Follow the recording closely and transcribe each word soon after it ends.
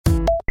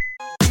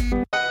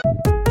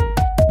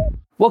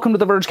Welcome to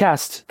the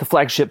Vergecast, the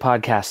flagship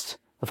podcast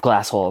of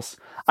Glassholes.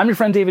 I'm your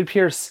friend David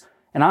Pierce,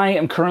 and I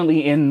am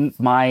currently in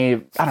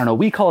my,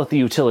 we call it the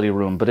utility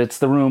room, but it's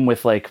the room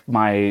with like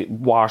my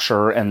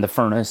washer and the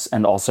furnace,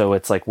 and also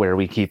it's like where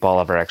we keep all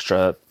of our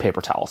extra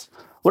paper towels.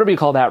 Whatever you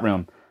call that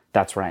room,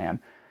 that's where I am.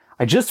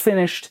 I just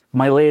finished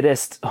my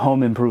latest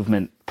home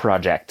improvement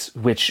project,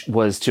 which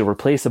was to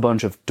replace a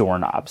bunch of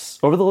doorknobs.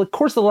 Over the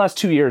course of the last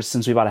 2 years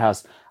since we bought a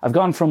house, I've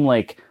gone from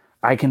like,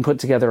 I can put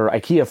together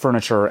IKEA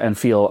furniture and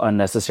feel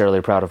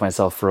unnecessarily proud of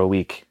myself for a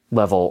week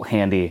level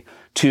handy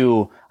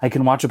to I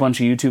can watch a bunch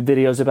of YouTube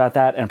videos about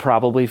that and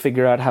probably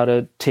figure out how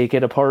to take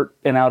it apart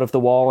and out of the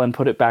wall and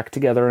put it back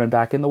together and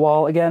back in the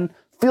wall again.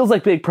 Feels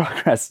like big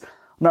progress. I'm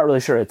not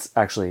really sure it's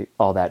actually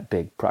all that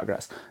big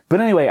progress.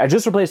 But anyway, I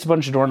just replaced a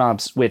bunch of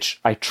doorknobs,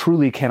 which I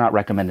truly cannot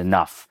recommend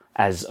enough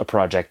as a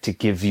project to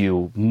give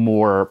you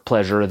more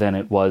pleasure than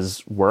it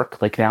was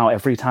work. Like now,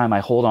 every time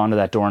I hold on to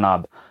that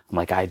doorknob, I'm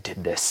like, I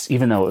did this,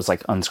 even though it was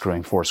like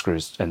unscrewing 4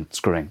 screws and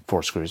screwing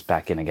 4 screws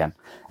back in again.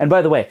 And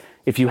by the way,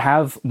 if you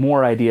have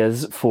more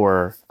ideas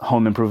for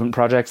home improvement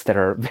projects that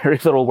are very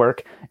little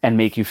work and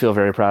make you feel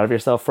very proud of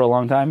yourself for a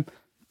long time,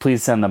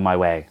 please send them my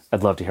way.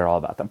 I'd love to hear all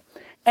about them.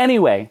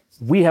 Anyway,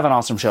 we have an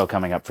awesome show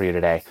coming up for you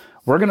today.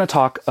 We're going to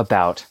talk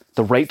about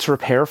the right to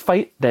repair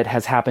fight that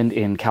has happened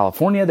in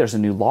California. There's a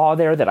new law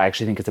there that I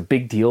actually think is a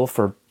big deal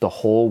for the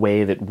whole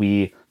way that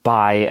we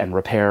buy and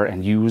repair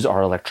and use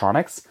our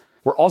electronics.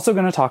 We're also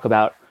going to talk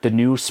about the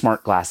new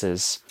smart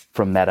glasses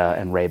from Meta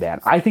and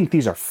Ray-Ban. I think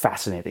these are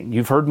fascinating.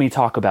 You've heard me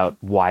talk about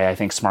why I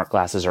think smart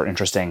glasses are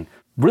interesting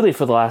really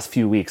for the last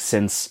few weeks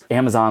since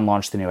Amazon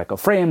launched the new Echo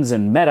Frames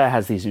and Meta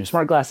has these new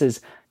smart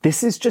glasses.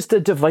 This is just a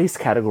device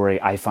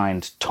category I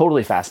find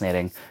totally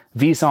fascinating.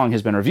 VSong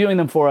has been reviewing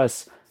them for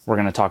us. We're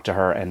going to talk to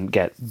her and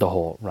get the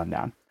whole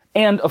rundown.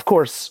 And of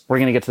course, we're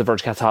going to get to the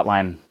Vergecast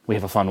hotline. We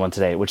have a fun one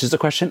today, which is a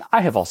question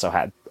I have also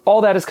had.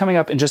 All that is coming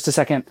up in just a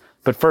second.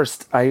 But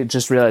first, I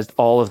just realized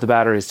all of the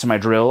batteries to my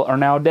drill are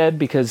now dead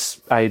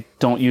because I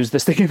don't use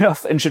this thing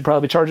enough and should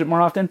probably charge it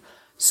more often.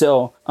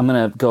 So I'm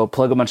going to go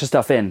plug a bunch of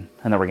stuff in,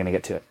 and then we're going to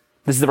get to it.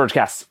 This is the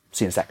Vergecast.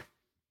 See you in a sec.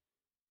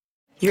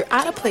 You're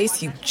at a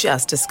place you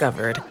just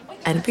discovered.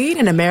 And being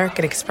an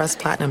American Express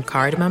Platinum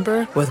card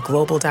member with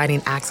Global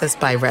Dining Access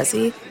by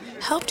Resy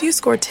helped you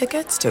score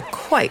tickets to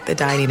quite the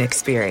dining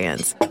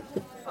experience.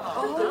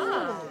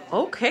 Oh,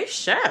 okay,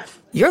 chef.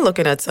 You're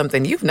looking at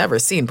something you've never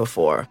seen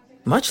before,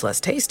 much less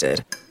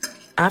tasted.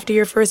 After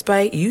your first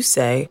bite, you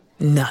say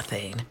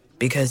nothing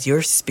because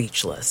you're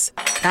speechless.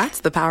 That's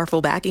the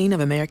powerful backing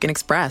of American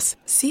Express.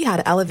 See how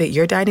to elevate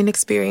your dining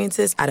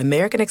experiences at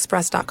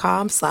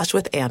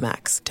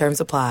americanexpress.com/withAmex.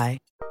 Terms apply.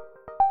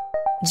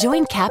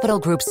 Join Capital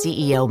Group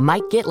CEO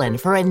Mike Gitlin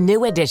for a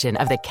new edition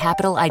of the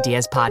Capital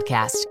Ideas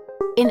Podcast.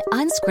 In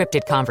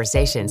unscripted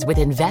conversations with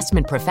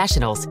investment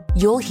professionals,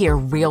 you'll hear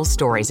real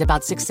stories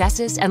about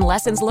successes and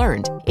lessons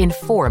learned,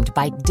 informed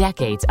by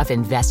decades of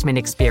investment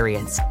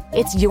experience.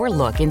 It's your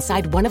look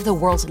inside one of the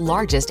world's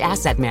largest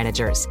asset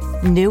managers.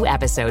 New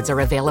episodes are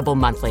available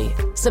monthly.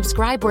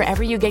 Subscribe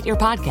wherever you get your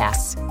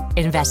podcasts.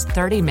 Invest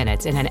 30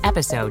 minutes in an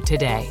episode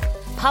today.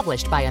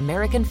 Published by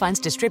American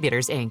Funds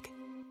Distributors, Inc.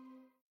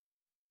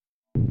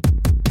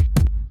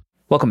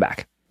 Welcome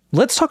back.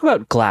 Let's talk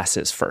about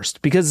glasses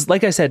first, because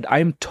like I said,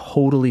 I'm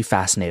totally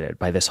fascinated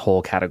by this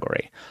whole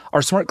category.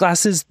 Are smart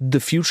glasses the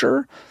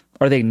future?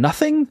 Are they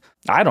nothing?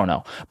 I don't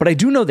know. But I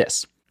do know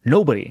this.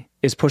 Nobody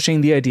is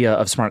pushing the idea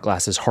of smart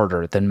glasses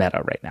harder than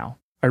Meta right now.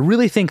 I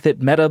really think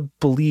that Meta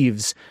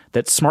believes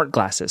that smart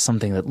glasses,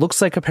 something that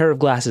looks like a pair of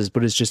glasses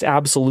but is just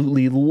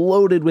absolutely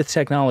loaded with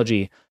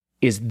technology,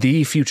 is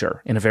the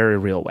future in a very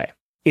real way.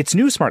 Its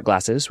new smart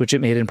glasses, which it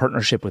made in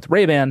partnership with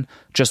Ray-Ban,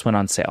 just went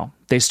on sale.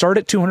 They start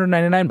at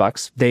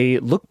 $299. They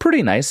look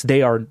pretty nice.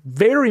 They are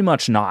very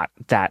much not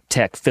that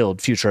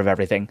tech-filled future of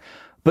everything.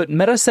 But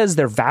Meta says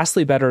they're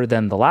vastly better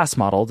than the last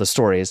model, the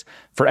Stories,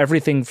 for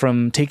everything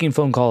from taking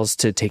phone calls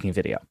to taking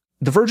video.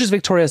 The Verge's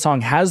Victoria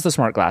Song has the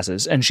smart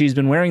glasses, and she's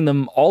been wearing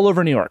them all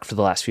over New York for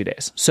the last few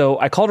days. So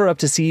I called her up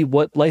to see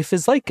what life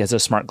is like as a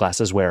smart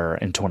glasses wearer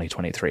in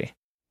 2023.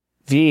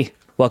 V,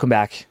 welcome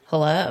back.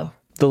 Hello.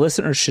 The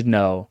listeners should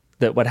know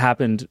that what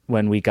happened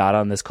when we got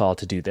on this call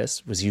to do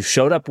this was you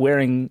showed up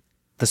wearing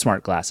the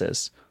smart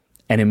glasses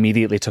and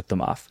immediately took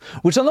them off,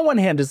 which on the one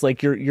hand is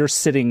like you're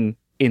sitting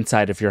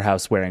inside of your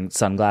house wearing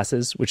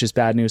sunglasses, which is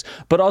bad news,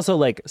 but also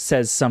like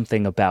says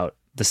something about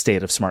the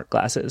state of smart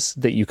glasses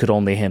that you could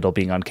only handle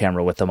being on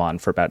camera with them on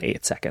for about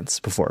 8 seconds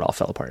before it all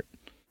fell apart.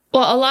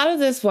 Well, a lot of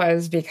this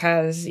was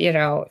because,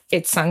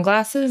 it's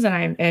sunglasses and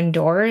I'm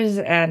indoors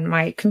and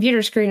my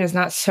computer screen is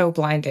not so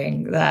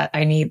blinding that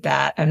I need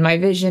that. And my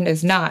vision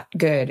is not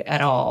good at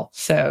all.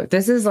 So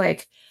this is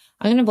like,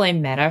 I'm going to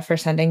blame Meta for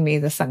sending me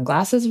the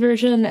sunglasses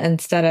version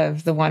instead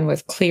of the one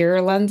with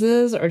clear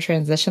lenses or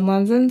transition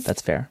lenses.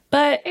 That's fair.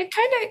 But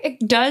it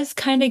does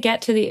kind of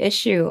get to the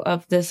issue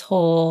of this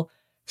whole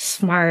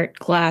smart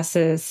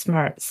glasses,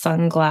 smart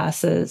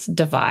sunglasses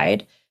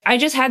divide. I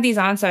just had these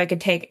on so I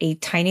could take a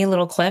tiny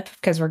little clip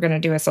because we're going to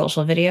do a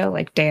social video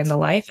like day in the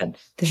life. And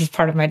this is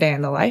part of my day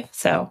in the life.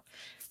 So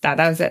That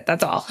was it.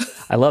 That's all.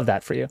 I love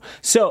that for you.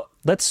 So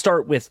let's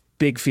start with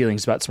big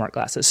feelings about smart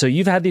glasses. So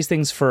you've had these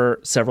things for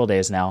several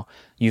days now.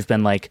 You've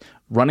been like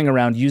running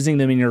around using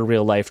them in your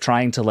real life,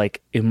 trying to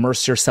like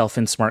immerse yourself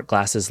in smart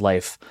glasses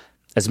life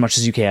as much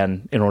as you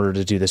can in order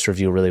to do this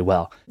review really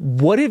well.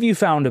 What have you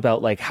found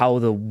about like how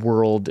the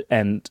world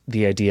and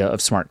the idea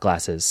of smart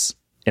glasses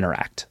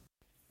interact?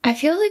 I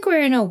feel like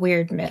we're in a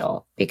weird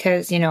middle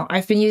because,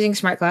 I've been using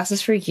smart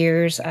glasses for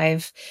years.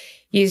 I've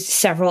used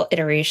several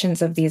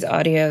iterations of these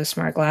audio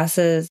smart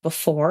glasses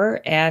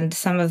before, and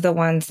some of the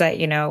ones that,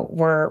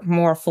 were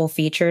more full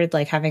featured,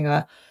 like having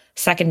a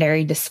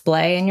secondary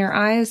display in your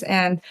eyes.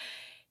 And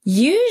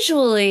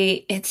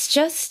usually it's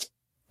just,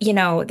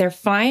 they're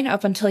fine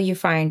up until you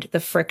find the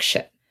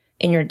friction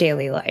in your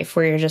daily life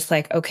where you're just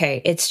like,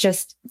 okay, it's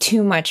just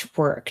too much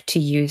work to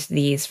use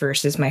these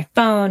versus my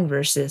phone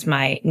versus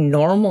my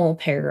normal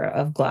pair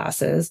of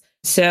glasses.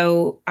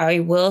 So I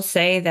will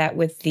say that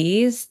with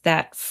these,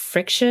 that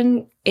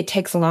friction, it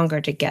takes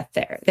longer to get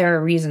there. There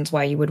are reasons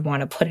why you would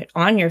want to put it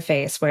on your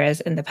face.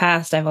 Whereas in the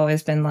past, I've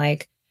always been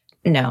like,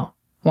 no,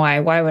 why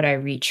would I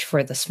reach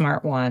for the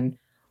smart one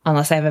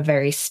unless I have a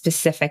very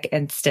specific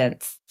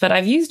instance? But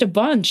I've used a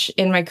bunch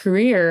in my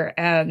career,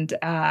 and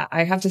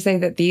I have to say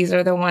that these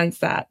are the ones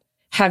that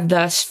have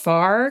thus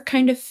far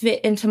kind of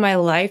fit into my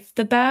life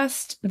the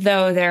best,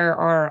 though there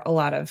are a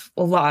lot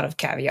of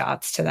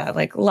caveats to that,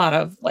 like a lot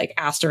of like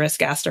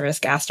asterisk.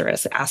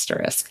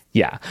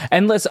 Yeah.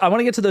 And I want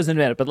to get to those in a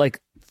minute, but like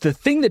the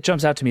thing that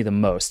jumps out to me the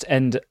most,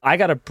 and I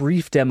got a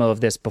brief demo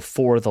of this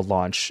before the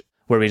launch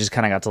where we just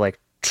kind of got to like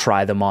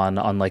try them on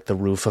like the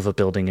roof of a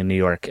building in New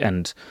York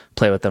and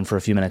play with them for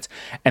a few minutes.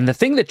 And the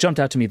thing that jumped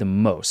out to me the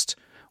most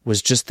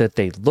was just that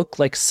they look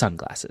like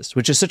sunglasses,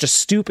 which is such a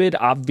stupid,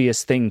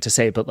 obvious thing to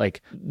say. But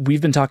like,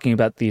 we've been talking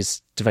about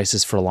these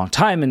devices for a long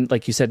time. And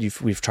like you said,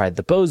 we've tried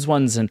the Bose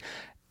ones, and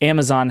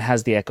Amazon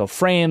has the Echo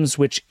Frames,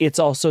 which it's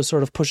also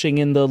sort of pushing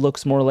in the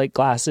looks more like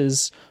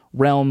glasses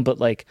realm. But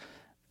like,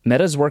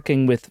 Meta's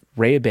working with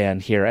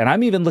Ray-Ban here. And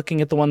I'm even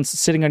looking at the ones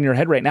sitting on your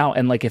head right now.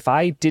 And like, if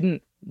I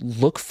didn't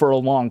look for a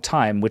long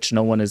time, which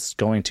no one is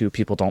going to,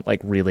 people don't like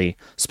really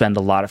spend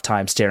a lot of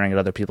time staring at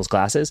other people's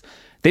glasses,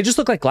 they just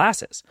look like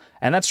glasses.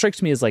 And that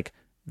strikes me as like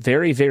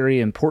very, very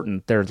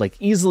important. They're like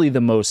easily the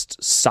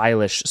most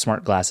stylish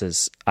smart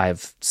glasses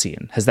I've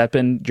seen. Has that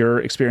been your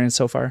experience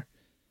so far?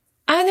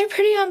 They're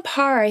pretty on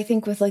par, I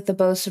think, with like the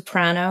Bose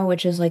Soprano,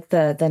 which is like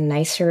the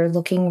nicer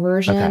looking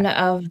version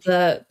of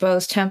the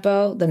Bose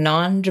Tempo, the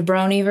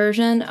non-jabroni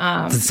version.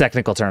 It's a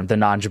technical term, the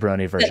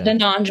non-jabroni version. The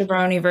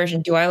non-jabroni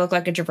version. Do I look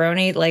like a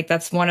jabroni? Like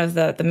that's one of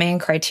the main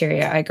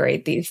criteria I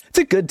grade these. It's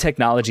a good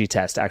technology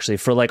test, actually,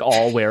 for like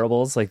all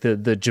wearables, like the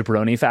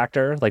jabroni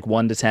factor, like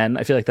 1 to 10.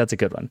 I feel like that's a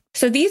good one.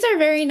 So these are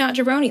very not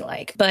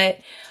jabroni-like, but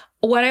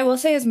what I will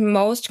say is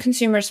most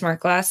consumer smart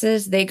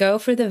glasses, they go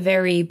for the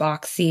very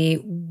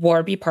boxy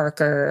Warby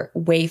Parker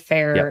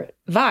Wayfair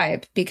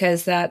vibe,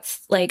 because that's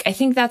like, I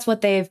think that's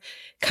what they've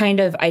kind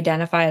of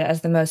identified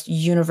as the most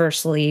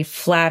universally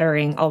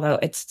flattering, although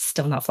it's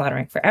still not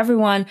flattering for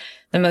everyone,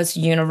 the most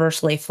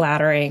universally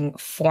flattering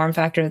form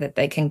factor that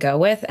they can go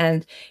with.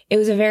 And it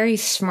was a very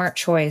smart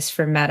choice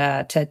for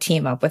Meta to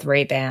team up with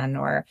Ray-Ban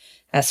or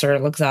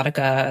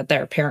EssilorLuxottica,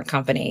 their parent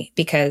company,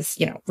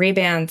 because,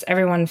 Ray-Bans,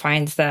 everyone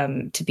finds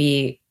them to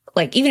be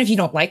like, even if you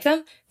don't like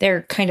them,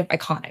 they're kind of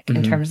iconic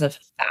in terms of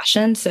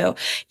fashion. So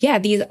yeah,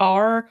 these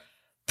are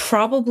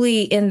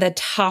probably in the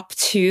top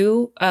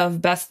 2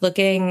 of best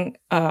looking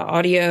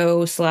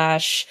audio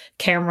 /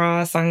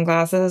 camera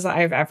sunglasses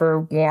I've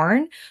ever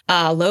worn.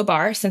 Low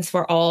bar, since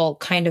we're all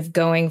kind of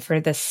going for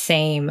the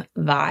same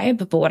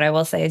vibe. But what I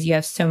will say is you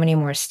have so many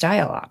more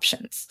style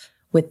options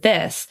with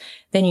this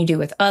than you do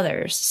with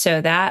others.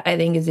 So that I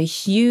think is a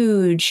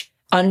huge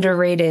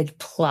underrated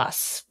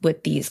plus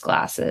with these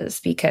glasses,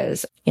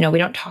 because, we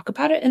don't talk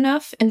about it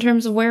enough in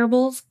terms of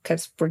wearables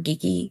because we're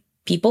geeky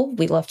people.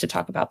 We love to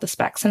talk about the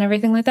specs and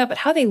everything like that, but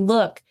how they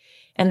look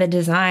and the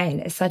design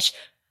is such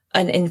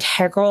an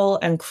integral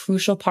and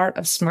crucial part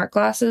of smart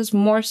glasses,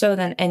 more so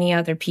than any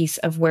other piece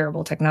of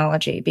wearable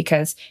technology,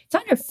 because it's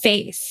on your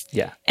face.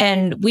 Yeah.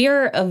 And we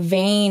are a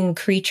vain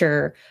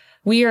creature.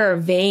 We are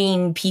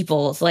vain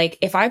peoples. Like,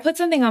 if I put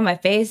something on my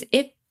face,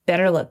 it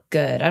better look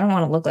good. I don't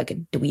want to look like a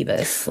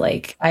dweebus.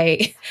 Like,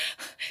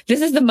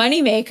 this is the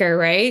moneymaker,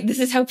 right? This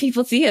is how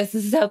people see us.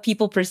 This is how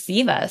people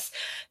perceive us.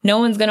 No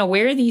one's going to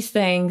wear these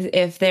things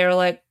if they're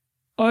like,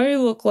 I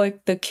look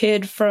like the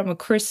kid from A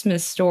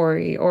Christmas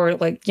Story, or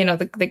like,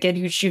 the kid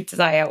who shoots his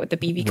eye out with the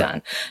BB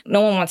gun.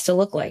 No one wants to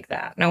look like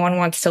that. No one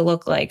wants to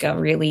look like a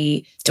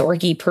really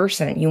dorky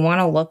person. You want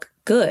to look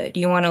good.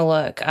 You want to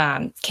look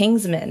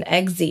Kingsman,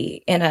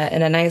 Eggsy in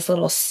a nice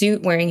little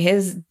suit wearing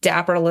his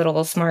dapper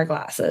little smart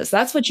glasses.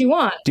 That's what you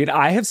want. Dude,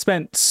 I have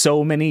spent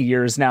so many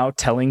years now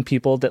telling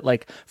people that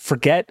like,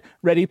 forget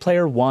Ready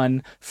Player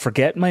One,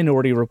 forget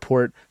Minority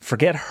Report,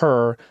 forget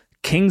Her.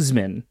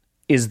 Kingsman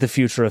is the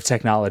future of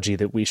technology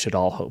that we should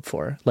all hope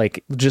for.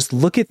 Like, just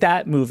look at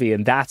that movie,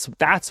 and that's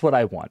what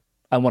I want.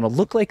 I want to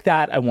look like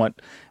that. I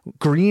want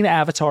green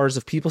avatars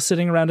of people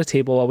sitting around a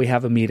table while we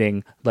have a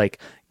meeting. Like,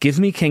 give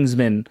me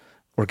Kingsman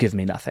or give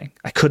me nothing.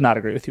 I could not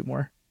agree with you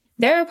more.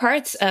 There are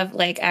parts of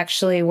like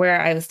actually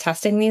where I was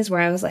testing these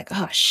where I was like,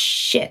 oh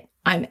shit,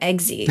 I'm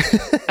eggsy.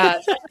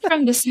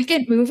 From the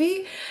second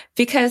movie,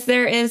 because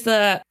there is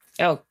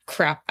oh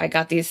crap, I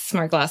got these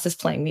smart glasses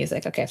playing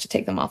music. Okay, I have to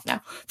take them off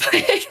now.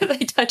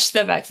 I touched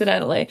them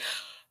accidentally.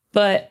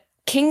 But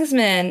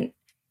Kingsman,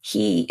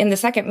 in the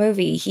second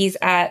movie, he's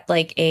at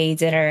like a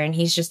dinner and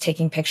he's just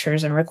taking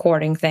pictures and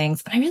recording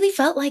things. But I really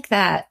felt like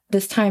that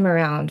this time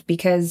around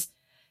because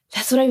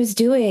that's what I was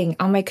doing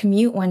on my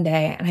commute one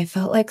day. And I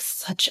felt like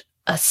such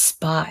a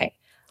spy,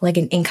 like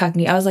an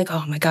incognito. I was like,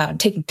 oh my God, I'm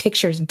taking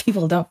pictures and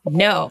people don't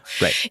know.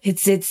 Right.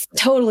 It's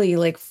totally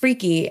like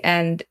freaky.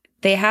 And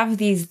they have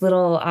these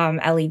little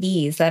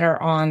LEDs that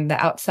are on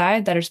the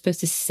outside that are supposed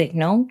to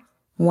signal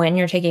when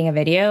you're taking a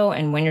video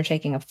and when you're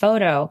taking a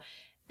photo.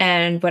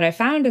 And what I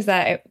found is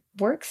that it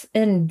works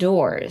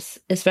indoors,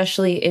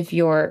 especially if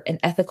you're an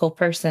ethical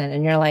person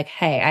and you're like,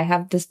 hey, I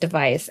have this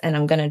device and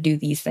I'm going to do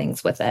these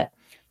things with it.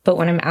 But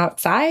when I'm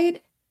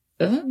outside,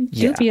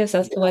 dubious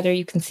as to whether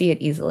you can see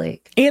it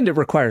easily. And it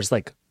requires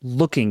like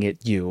looking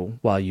at you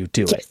while you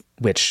do it,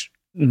 which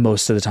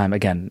most of the time,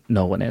 again,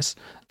 no one is.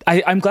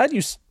 I'm glad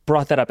you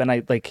brought that up. And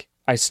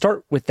I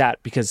start with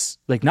that because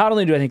like, not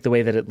only do I think the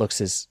way that it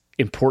looks is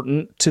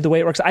important to the way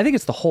it works, I think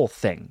it's the whole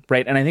thing,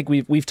 right? And I think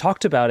we've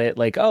talked about it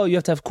like, oh, you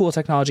have to have cool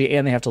technology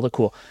and they have to look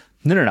cool.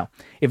 No.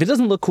 If it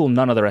doesn't look cool,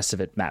 none of the rest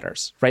of it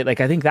matters, right?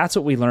 Like, I think that's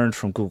what we learned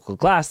from Google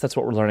Glass. That's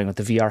what we're learning with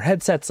the VR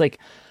headsets. Like,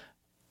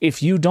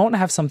 if you don't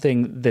have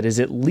something that is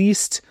at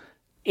least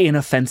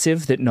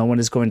inoffensive, that no one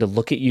is going to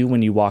look at you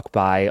when you walk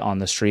by on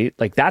the street,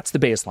 like that's the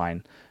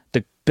baseline.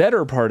 The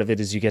better part of it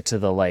is you get to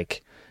the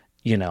like,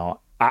 you know,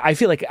 I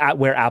feel like at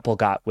where Apple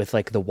got with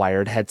like the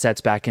wired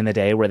headsets back in the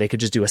day where they could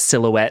just do a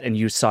silhouette and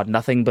you saw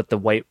nothing but the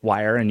white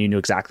wire and you knew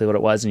exactly what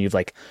it was and you've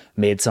like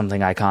made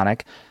something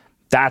iconic.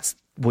 That's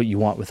what you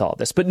want with all of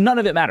this. But none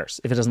of it matters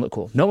if it doesn't look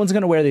cool. No one's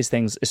going to wear these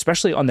things,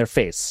 especially on their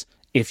face,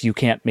 if you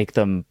can't make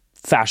them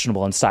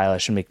fashionable and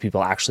stylish and make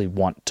people actually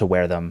want to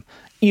wear them,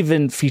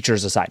 even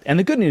features aside. And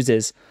the good news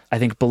is, I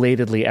think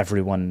belatedly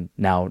everyone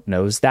now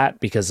knows that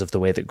because of the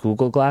way that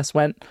Google Glass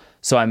went.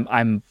 So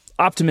I'm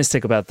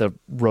optimistic about the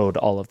road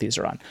all of these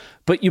are on.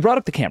 But you brought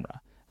up the camera.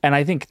 And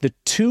I think the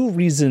two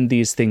reasons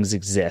these things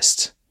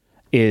exist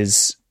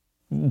is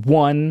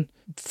one,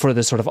 for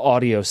the sort of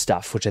audio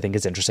stuff, which I think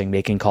is interesting,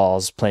 making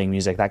calls, playing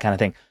music, that kind of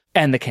thing,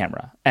 and the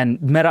camera.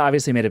 And Meta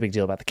obviously made a big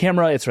deal about the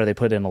camera. It's where they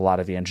put in a lot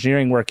of the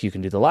engineering work. You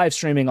can do the live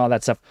streaming, all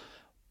that stuff.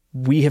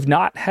 We have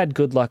not had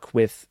good luck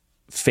with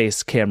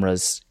face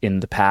cameras in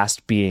the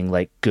past being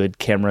like good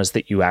cameras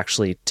that you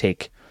actually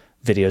take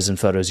videos and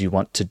photos you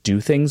want to do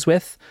things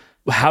with.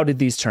 How did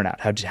these turn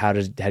out? How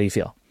do you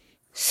feel?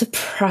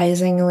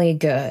 Surprisingly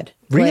good.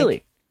 Really?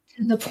 Like,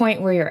 to the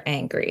point where you're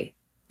angry,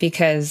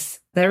 because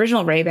the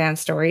original Ray-Ban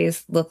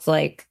stories looked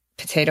like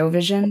potato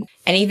vision.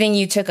 Anything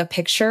you took a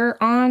picture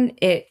on,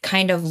 it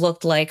kind of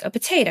looked like a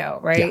potato,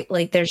 right? Yeah.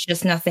 Like there's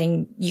just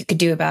nothing you could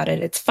do about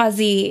it. It's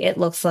fuzzy. It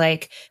looks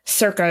like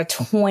circa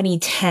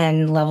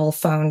 2010 level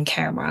phone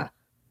camera.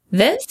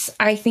 This,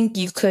 I think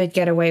you could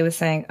get away with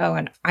saying, oh,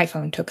 an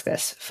iPhone took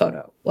this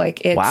photo.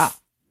 Like it's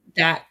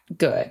that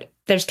good.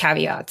 There's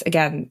caveats.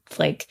 Again,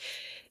 like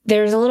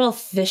there's a little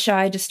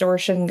fisheye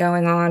distortion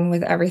going on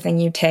with everything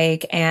you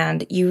take,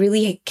 and you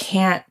really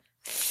can't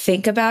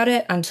think about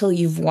it until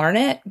you've worn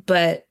it.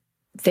 But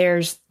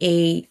there's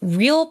a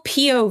real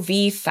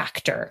POV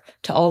factor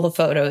to all the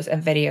photos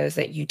and videos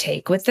that you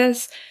take with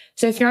this.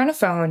 So if you're on a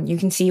phone, you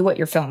can see what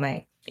you're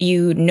filming.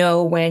 You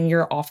know when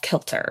you're off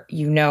kilter.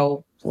 You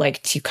know,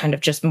 like to kind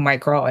of just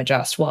micro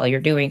adjust while you're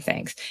doing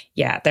things.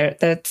 Yeah,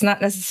 that's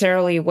not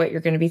necessarily what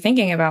you're going to be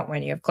thinking about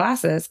when you have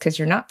glasses, because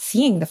you're not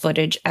seeing the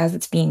footage as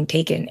it's being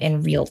taken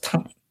in real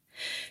time.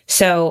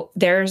 So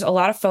there's a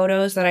lot of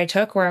photos that I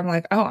took where I'm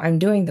like, oh, I'm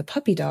doing the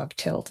puppy dog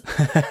tilt,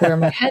 where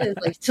my head is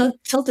like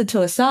tilted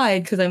to a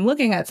side because I'm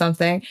looking at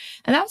something.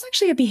 And that was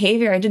actually a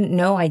behavior I didn't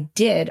know I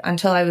did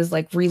until I was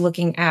like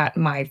re-looking at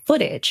my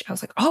footage. I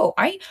was like, oh,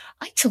 I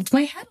tilt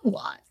my head a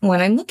lot when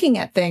I'm looking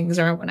at things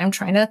or when I'm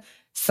trying to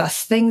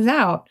suss things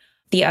out.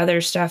 The other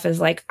stuff is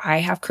like, I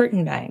have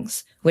curtain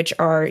bangs, which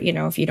are, you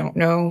know, if you don't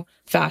know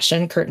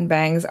fashion, curtain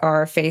bangs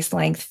are face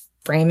length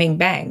framing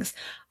bangs.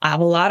 I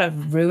have a lot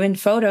of ruined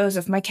photos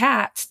of my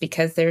cats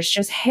because there's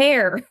just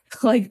hair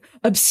like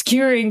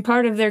obscuring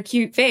part of their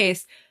cute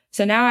face.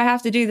 So now I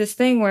have to do this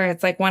thing where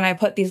it's like when I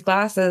put these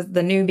glasses,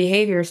 the new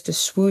behavior is to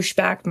swoosh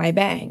back my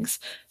bangs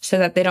so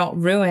that they don't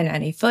ruin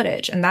any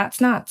footage. And that's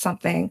not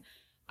something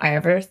I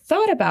ever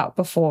thought about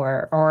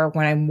before. Or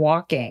when I'm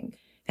walking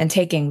and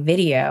taking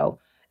video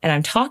and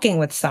I'm talking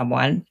with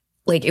someone,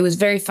 like it was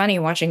very funny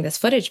watching this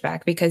footage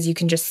back because you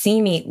can just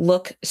see me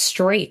look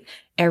straight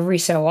every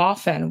so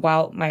often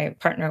while my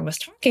partner was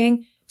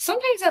talking,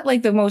 sometimes at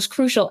like the most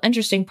crucial,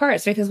 interesting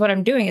parts, because what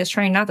I'm doing is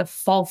trying not to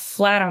fall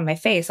flat on my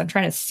face. I'm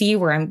trying to see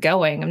where I'm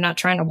going. I'm not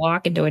trying to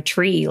walk into a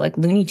tree like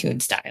Looney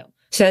Tunes style.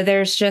 So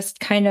there's just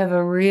kind of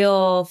a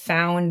real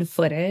found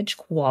footage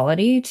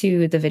quality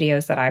to the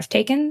videos that I've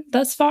taken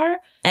thus far.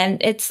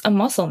 And it's a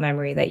muscle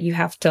memory that you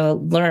have to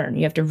learn.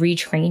 You have to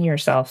retrain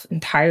yourself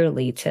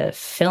entirely to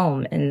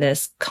film in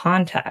this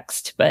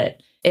context.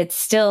 But it's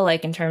still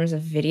like in terms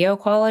of video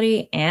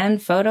quality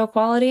and photo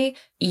quality,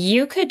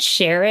 you could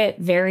share it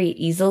very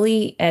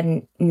easily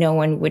and no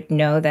one would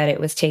know that it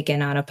was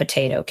taken on a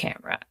potato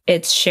camera.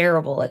 It's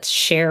shareable. It's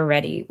share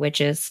ready,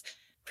 which is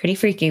pretty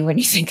freaky when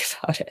you think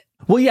about it.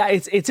 Well, yeah,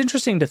 it's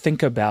interesting to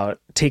think about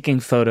taking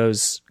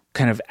photos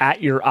kind of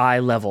at your eye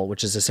level,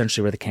 which is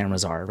essentially where the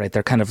cameras are, right?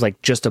 They're kind of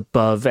like just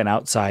above and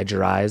outside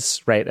your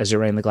eyes, right? As you're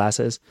wearing the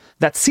glasses.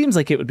 That seems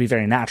like it would be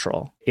very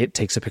natural. It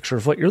takes a picture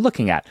of what you're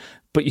looking at.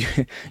 But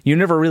you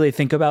never really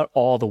think about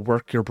all the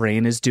work your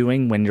brain is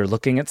doing when you're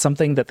looking at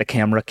something that the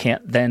camera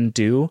can't then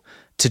do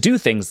to do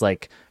things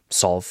like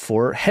solve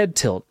for head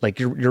tilt. Like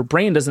your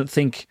brain doesn't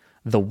think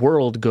the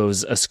world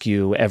goes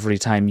askew every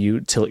time you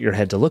tilt your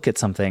head to look at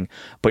something,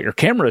 but your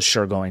camera is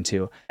sure going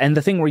to. And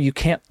the thing where you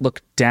can't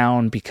look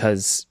down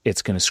because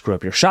it's going to screw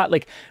up your shot.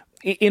 Like,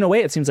 in a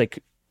way, it seems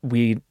like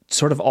we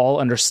sort of all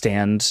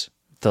understand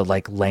the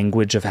like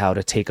language of how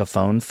to take a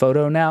phone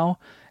photo now.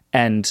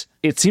 And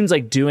it seems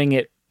like doing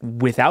it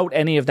without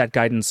any of that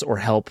guidance or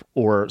help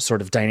or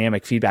sort of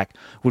dynamic feedback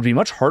would be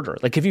much harder.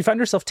 Like if you find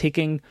yourself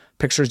taking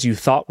pictures you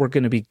thought were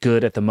going to be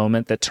good at the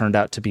moment that turned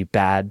out to be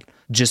bad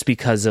just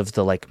because of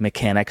the like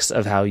mechanics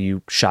of how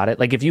you shot it.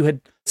 Like if you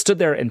had stood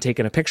there and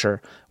taken a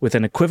picture with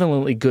an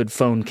equivalently good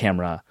phone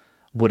camera,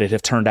 would it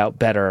have turned out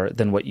better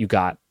than what you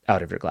got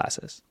out of your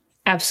glasses?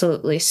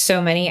 Absolutely.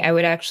 So many. I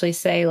would actually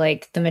say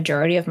like the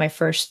majority of my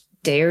first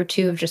day or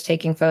two of just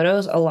taking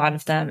photos, a lot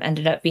of them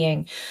ended up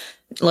being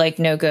like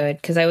no good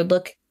because I would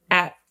look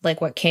at like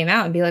what came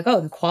out and be like,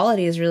 oh, the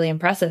quality is really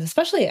impressive.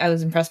 Especially I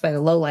was impressed by the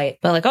low light,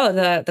 but like, oh,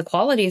 the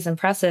quality is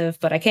impressive,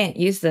 but I can't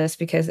use this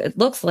because it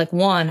looks like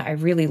one, I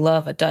really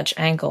love a Dutch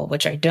angle,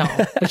 which I don't,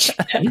 which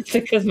is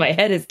because my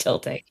head is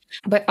tilting.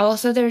 But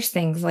also there's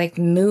things like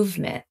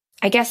movement.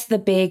 I guess the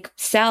big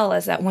sell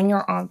is that when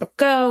you're on the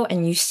go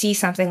and you see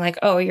something like,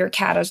 oh, your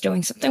cat is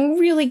doing something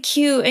really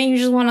cute and you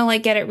just want to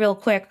like get it real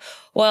quick.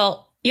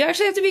 Well, you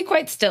actually have to be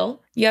quite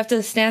still. You have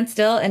to stand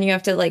still and you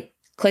have to like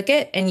click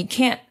it and you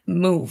can't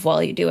move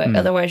while you do it.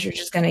 Otherwise you're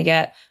just going to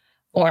get,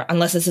 or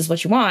unless this is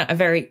what you want, a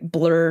very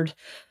blurred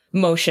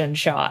motion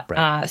shot.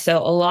 Right. So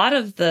a lot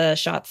of the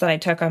shots that I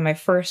took on my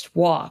first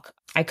walk,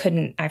 I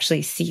couldn't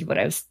actually see what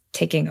I was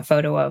taking a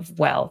photo of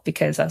well,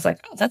 because I was like,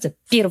 oh, that's a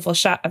beautiful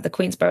shot of the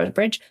Queensboro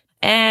Bridge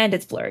and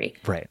it's blurry.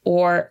 Right.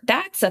 Or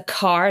that's a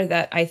car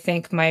that I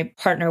think my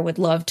partner would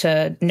love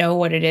to know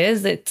what it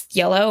is. It's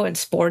yellow and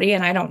sporty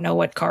and I don't know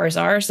what cars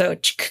are. So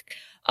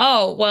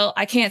oh, well,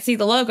 I can't see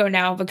the logo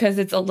now because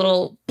it's a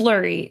little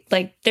blurry.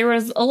 Like there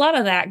was a lot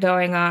of that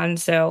going on.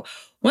 So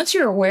once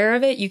you're aware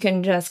of it, you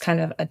can just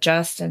kind of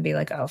adjust and be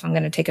like, oh, if I'm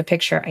going to take a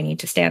picture, I need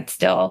to stand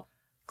still,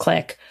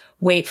 click,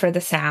 wait for the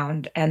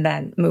sound, and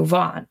then move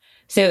on.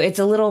 So it's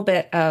a little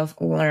bit of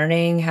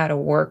learning how to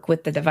work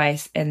with the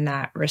device in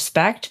that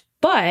respect.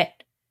 But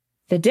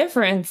the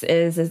difference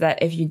is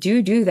that if you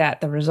do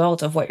that, the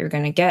result of what you're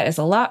going to get is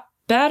a lot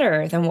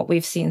better than what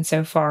we've seen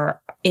so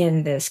far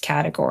in this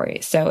category.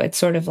 So it's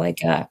sort of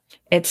like a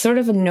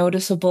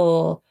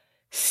noticeable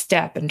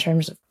step in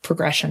terms of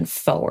progression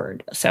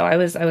forward. So I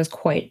was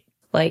quite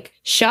like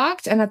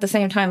shocked and at the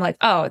same time like,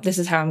 oh, this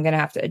is how I'm going to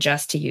have to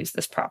adjust to use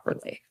this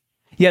properly.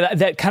 Yeah,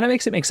 that kind of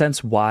makes it make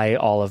sense why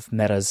all of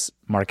Meta's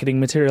marketing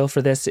material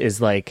for this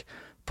is like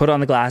put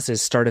on the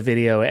glasses, start a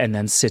video, and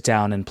then sit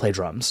down and play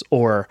drums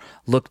or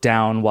look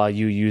down while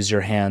you use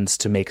your hands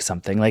to make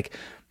something. Like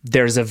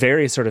there's a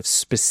very sort of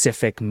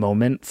specific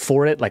moment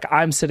for it. Like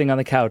I'm sitting on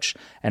the couch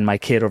and my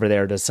kid over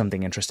there does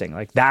something interesting.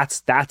 Like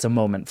that's a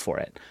moment for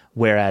it.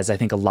 Whereas I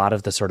think a lot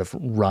of the sort of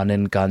run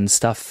and gun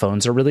stuff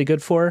phones are really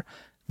good for,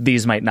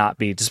 these might not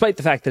be, despite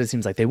the fact that it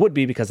seems like they would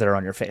be because they're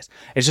on your face.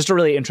 It's just a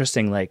really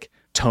interesting like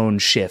tone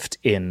shift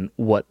in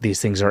what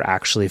these things are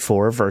actually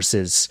for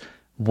versus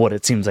what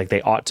it seems like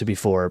they ought to be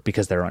for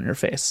because they're on your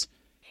face.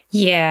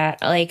 Yeah,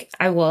 like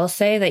I will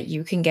say that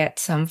you can get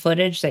some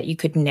footage that you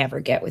could never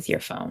get with your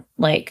phone.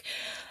 Like,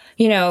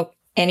 you know,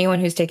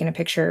 anyone who's taken a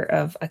picture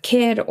of a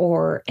kid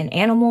or an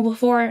animal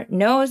before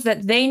knows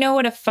that they know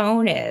what a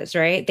phone is,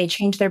 right? They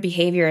change their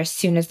behavior as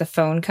soon as the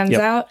phone comes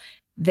out.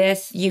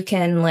 This, you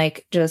can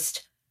like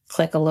just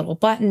click a little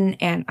button.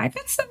 And I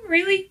got some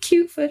really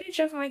cute footage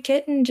of my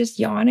kitten just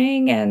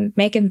yawning and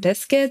making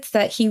biscuits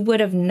that he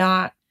would have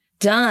not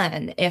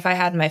done if I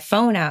had my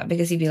phone out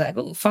because he'd be like,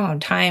 oh, phone,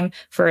 time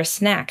for a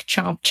snack,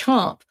 chomp,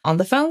 chomp on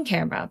the phone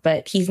camera.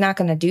 But he's not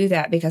going to do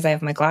that because I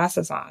have my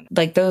glasses on.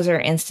 Like those are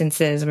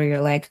instances where you're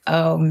like,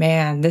 oh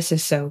man, this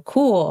is so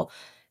cool.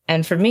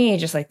 And for me,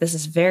 just like this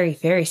is very,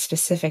 very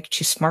specific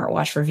to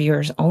smartwatch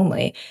reviewers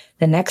only.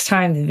 The next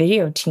time the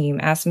video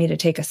team asks me to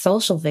take a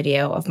social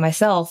video of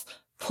myself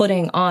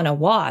putting on a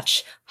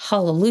watch,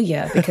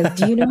 hallelujah, because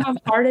do you know how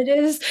hard it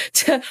is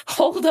to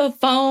hold a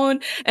phone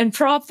and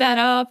prop that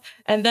up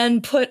and then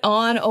put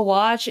on a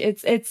watch?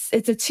 It's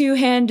a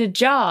two-handed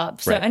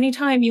job. So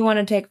anytime you want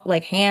to take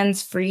like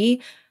hands-free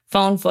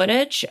phone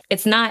footage.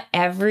 It's not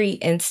every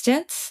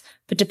instance,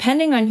 but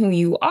depending on who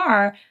you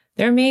are,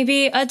 there may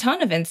be a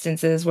ton of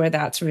instances where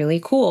that's really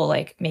cool.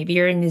 Like maybe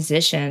you're a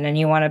musician and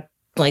you want to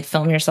like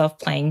film yourself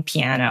playing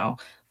piano.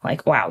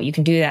 Like, wow, you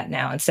can do that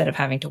now instead of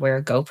having to wear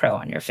a GoPro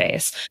on your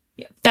face.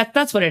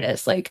 That's what it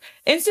is. Like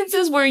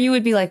instances where you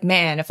would be like,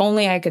 man, if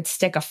only I could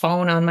stick a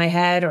phone on my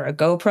head or a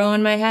GoPro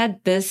on my head.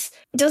 This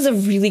does a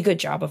really good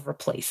job of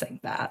replacing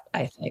that,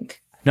 I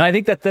think. No, I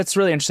think that's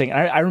really interesting.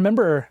 I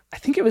remember, I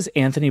think it was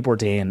Anthony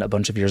Bourdain a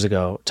bunch of years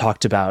ago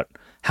talked about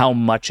how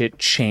much it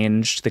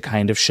changed the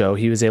kind of show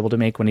he was able to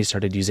make when he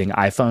started using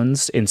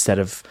iPhones instead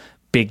of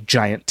big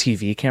giant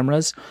TV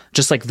cameras.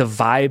 Just like the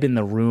vibe in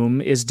the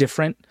room is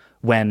different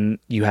when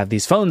you have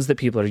these phones that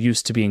people are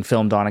used to being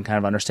filmed on and kind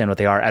of understand what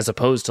they are, as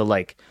opposed to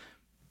like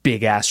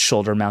big ass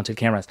shoulder mounted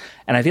cameras.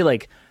 And I feel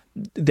like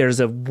there's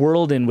a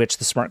world in which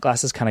the smart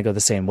glasses kind of go the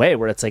same way,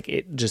 where it's like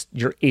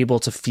you're able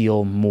to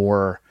feel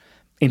more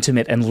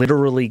intimate and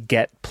literally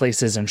get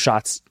places and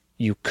shots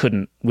you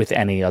couldn't with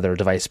any other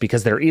device,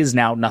 because there is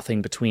now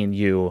nothing between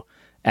you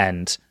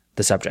and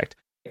the subject.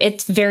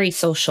 It's very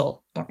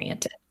social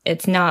oriented.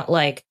 It's not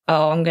like,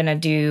 oh, I'm going to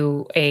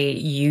do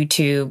a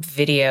YouTube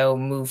video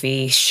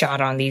movie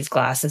shot on these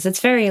glasses. It's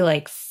very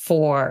like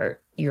for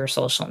your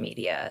social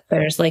media.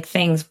 There's like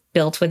things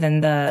built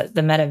within the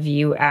Meta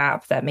View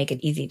app that make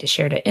it easy to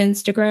share to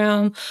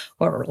Instagram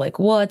or like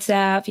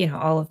WhatsApp, you know,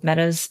 all of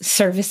Meta's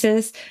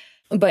services.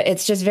 But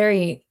it's just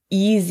very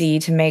easy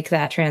to make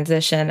that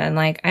transition. And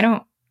like, I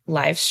don't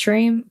live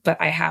stream, but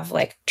I have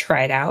like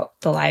tried out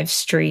the live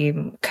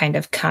stream kind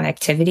of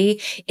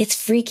connectivity.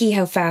 It's freaky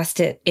how fast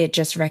it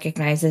just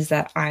recognizes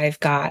that I've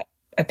got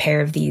a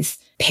pair of these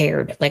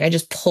paired. Like I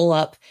just pull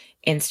up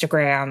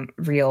Instagram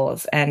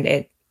Reels and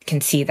it can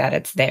see that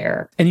it's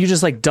there. And you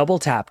just like double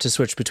tap to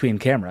switch between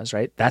cameras,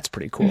 right? That's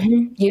pretty cool.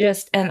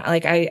 Mm-hmm. And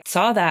like I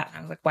saw that and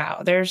I was like,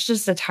 wow, there's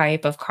just a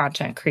type of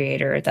content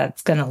creator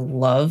that's going to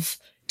love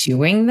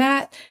doing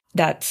that.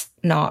 That's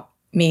not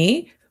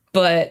me.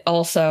 But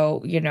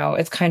also, you know,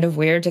 it's kind of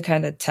weird to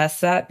kind of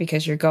test that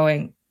because you're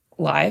going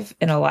live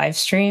in a live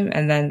stream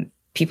and then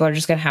people are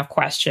just going to have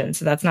questions.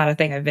 So that's not a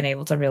thing I've been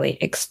able to really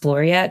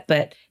explore yet.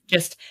 But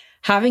just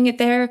having it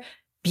there,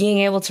 being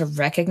able to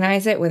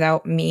recognize it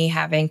without me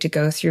having to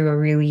go through a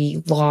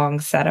really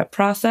long setup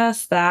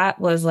process, that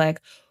was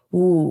like,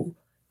 ooh,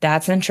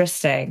 that's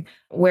interesting.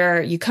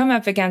 Where you come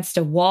up against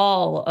a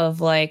wall of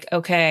like,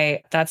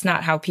 okay, that's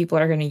not how people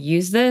are going to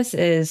use this,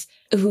 is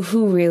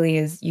who really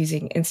is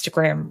using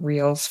Instagram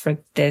Reels for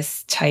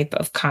this type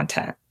of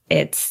content?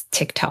 It's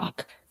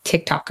TikTok.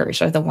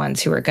 TikTokers are the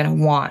ones who are going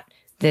to want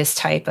this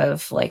type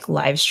of like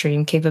live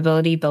stream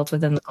capability built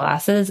within the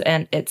glasses.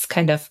 And it's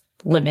kind of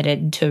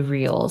limited to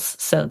Reels.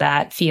 So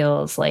that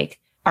feels like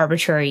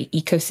arbitrary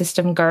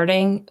ecosystem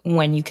guarding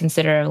when you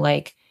consider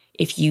like,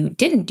 if you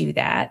didn't do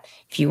that,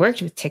 if you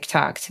worked with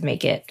TikTok to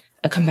make it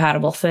a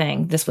compatible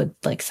thing, this would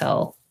like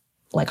sell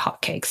like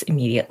hotcakes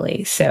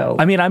immediately. So,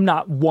 I mean, I'm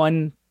not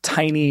one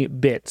tiny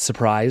bit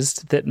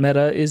surprised that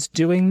Meta is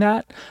doing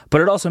that,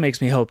 but it also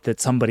makes me hope that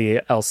somebody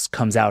else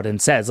comes out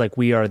and says like,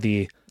 we are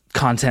the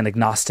content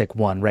agnostic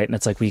one, right? And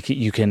it's like if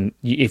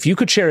you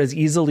could share as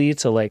easily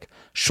to like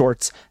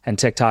Shorts and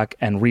TikTok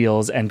and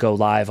Reels and go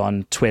live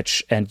on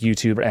Twitch and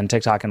YouTube and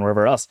TikTok and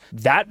wherever else,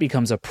 that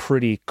becomes a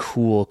pretty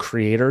cool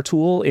creator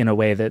tool in a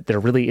way that there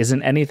really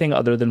isn't anything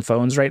other than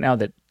phones right now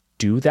that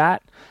do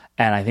that.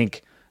 And I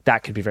think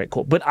that could be very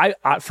cool. But I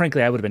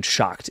frankly, I would have been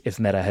shocked if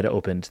Meta had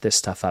opened this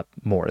stuff up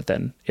more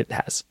than it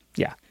has.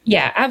 Yeah.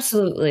 Yeah,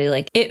 absolutely.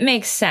 Like it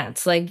makes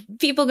sense. Like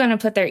people going to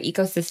put their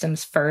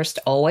ecosystems first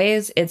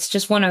always. It's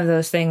just one of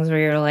those things where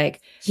you're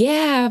like,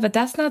 yeah, but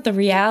that's not the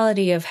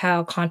reality of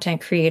how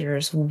content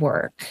creators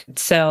work.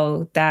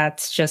 So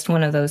that's just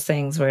one of those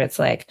things where it's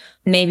like,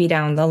 maybe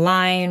down the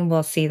line,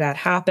 we'll see that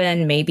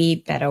happen.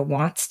 Maybe Meta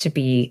wants to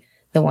be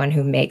the one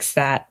who makes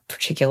that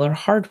particular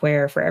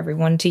hardware for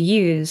everyone to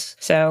use.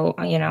 So,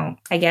 you know,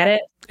 I get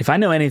it. If I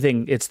know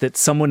anything, it's that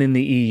someone in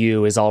the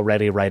EU is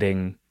already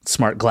writing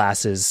smart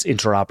glasses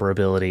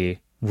interoperability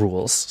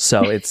rules.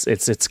 So it's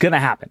going to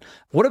happen.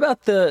 What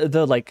about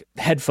the like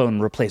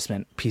headphone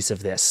replacement piece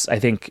of this? I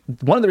think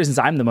one of the reasons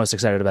I'm the most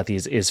excited about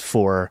these is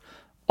for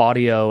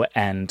audio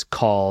and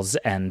calls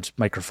and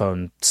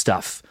microphone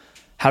stuff.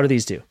 How do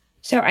these do?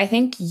 So I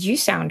think you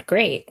sound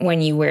great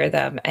when you wear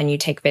them and you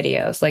take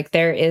videos. Like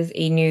there is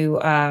a new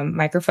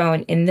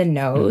microphone in the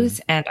nose.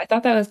 And I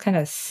thought that was kind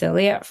of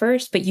silly at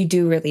first, but you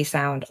do really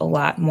sound a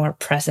lot more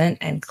present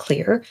and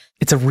clear.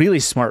 It's a really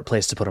smart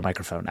place to put a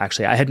microphone,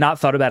 actually. I had not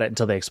thought about it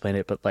until they explained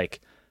it, but like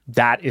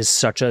that is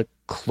such a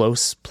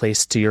close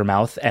place to your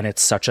mouth. And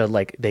it's such a,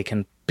 like, they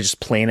can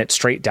just plane it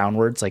straight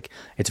downwards. Like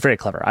it's very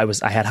clever.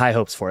 I had high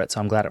hopes for it, so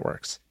I'm glad it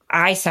works.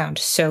 I sound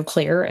so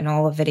clear in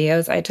all the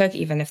videos I took,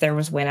 even if there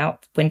was wind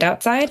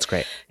outside. That's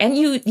great. And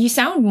you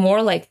sound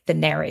more like the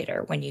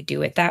narrator when you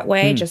do it that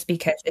way, just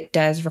because it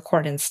does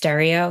record in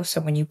stereo. So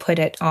when you put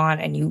it on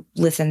and you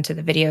listen to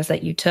the videos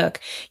that you took,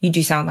 you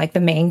do sound like the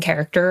main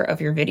character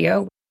of your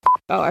video.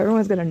 Oh,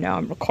 everyone's going to know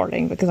I'm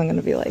recording because I'm going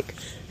to be like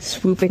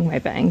swooping my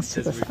bangs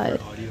to the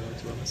side.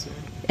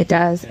 It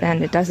does,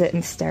 and it does it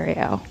in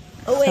stereo.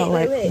 Oh, wait, so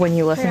like wait. when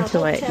you listen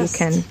to it, test. you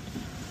can...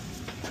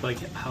 Like,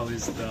 how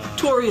is the...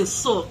 Victoria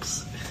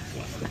sucks.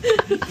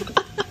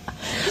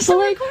 So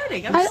like,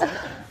 Recording.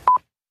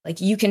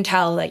 like you can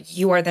tell that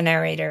you are the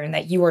narrator and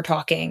that you are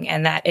talking,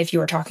 and that if you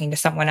are talking to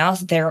someone else,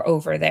 they're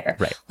over there.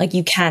 Right. Like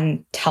you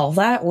can tell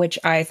that, which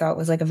I thought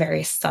was like a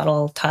very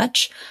subtle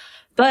touch.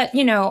 But,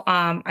 you know,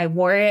 I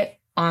wore it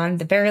on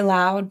the very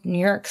loud New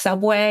York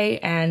subway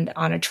and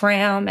on a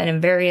tram and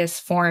in various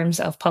forms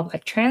of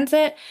public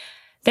transit.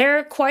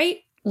 They're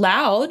quite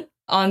loud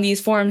on these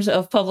forms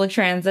of public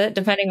transit,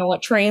 depending on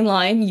what train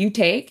line you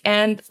take.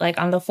 And like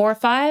on the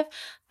 4-5,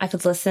 I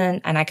could listen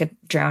and I could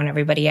drown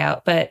everybody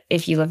out. But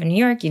if you live in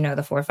New York, you know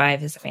the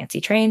 4-5 is a fancy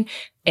train.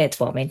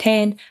 It's well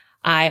maintained.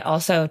 I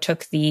also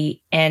took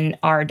the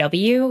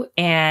NRW,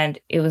 and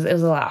it was a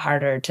lot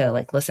harder to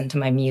like listen to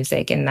my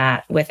music in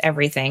that, with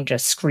everything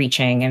just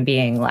screeching and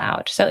being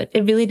loud. So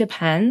it really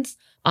depends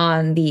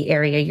on the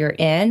area you're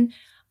in.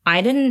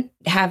 I didn't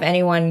have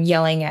anyone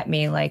yelling at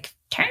me like,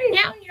 turn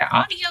down your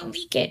audio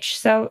leakage.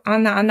 So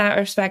on that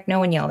respect, no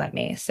one yelled at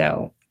me.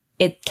 So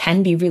it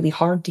can be really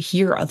hard to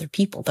hear other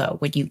people though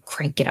when you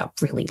crank it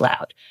up really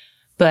loud.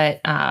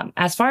 But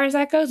as far as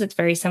that goes, it's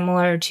very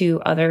similar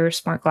to other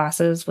smart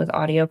glasses with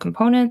audio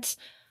components.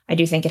 I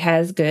do think it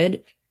has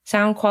good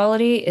sound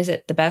quality. Is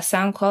it the best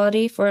sound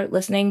quality for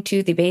listening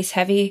to the bass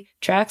heavy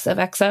tracks of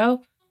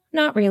XO?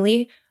 Not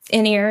really.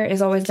 In-ear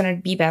is always going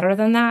to be better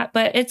than that,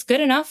 but it's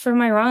good enough for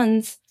my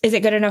runs. Is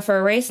it good enough for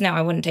a race? No,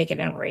 I wouldn't take it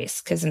in a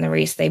race, because in the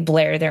race they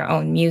blare their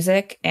own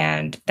music,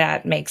 and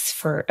that makes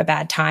for a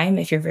bad time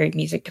if you're very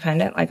music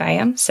dependent like I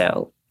am.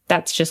 So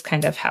that's just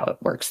kind of how it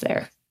works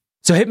there.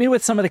 So hit me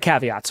with some of the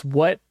caveats.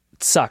 What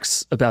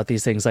sucks about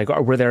these things? Like,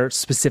 were there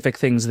specific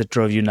things that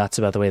drove you nuts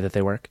about the way that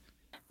they work?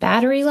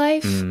 Battery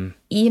life,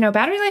 you know,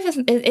 battery life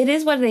it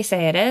is what they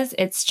say it is.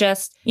 It's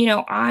just, you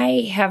know,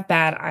 I have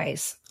bad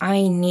eyes.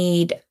 I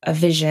need a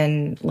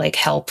vision like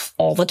help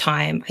all the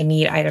time. I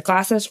need either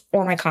glasses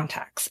or my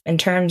contacts. In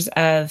terms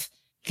of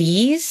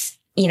these,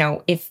 you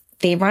know, if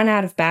they run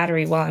out of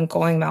battery while I'm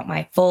going about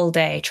my full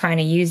day trying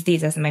to use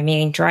these as my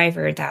main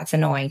driver, that's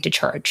annoying to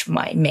charge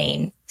my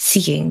main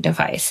seeing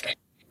device.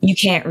 You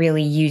can't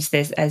really use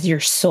this as your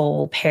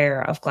sole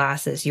pair of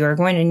glasses. You are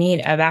going to need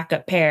a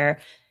backup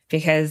pair,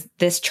 because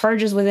this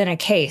charges within a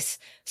case.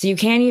 So you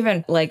can't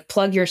even like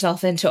plug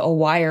yourself into a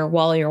wire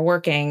while you're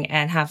working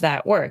and have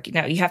that work.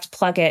 No, you have to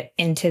plug it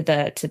into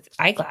the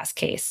eyeglass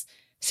case.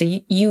 So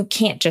you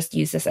can't just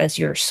use this as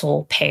your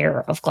sole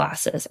pair of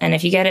glasses. And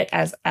if you get it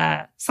as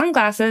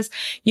sunglasses,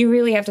 you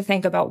really have to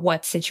think about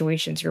what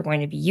situations you're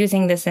going to be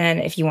using this in.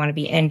 If you want to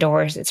be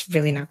indoors, it's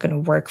really not going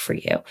to work for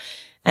you.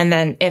 And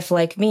then if,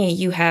 like me,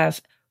 you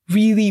have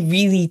really,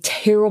 really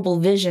terrible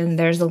vision,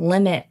 there's a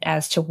limit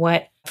as to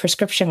what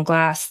prescription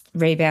glass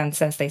Ray-Ban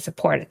says they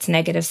support. It's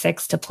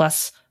 -6 to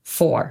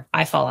 +4.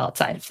 I fall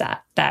outside of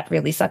that. That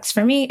really sucks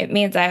for me. It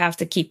means I have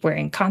to keep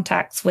wearing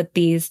contacts with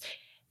these,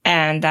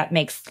 and that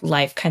makes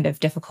life kind of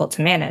difficult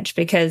to manage,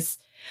 because,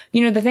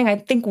 you know, the thing I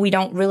think we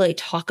don't really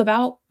talk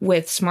about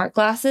with smart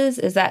glasses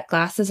is that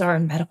glasses are a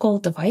medical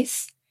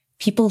device.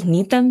 People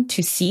need them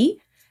to see,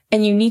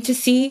 and you need to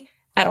see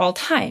at all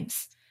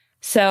times.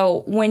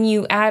 So when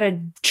you add a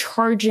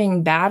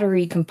charging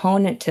battery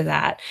component to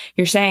that,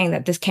 you're saying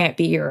that this can't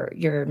be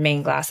your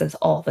main glasses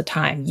all the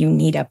time. You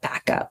need a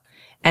backup.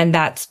 And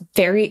that's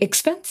very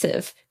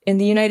expensive in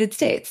the United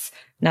States,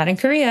 not in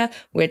Korea,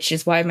 which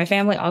is why my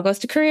family all goes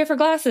to Korea for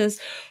glasses.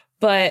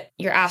 But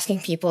you're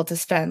asking people to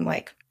spend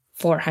like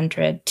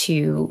 $400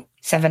 to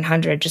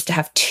 $700 just to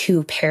have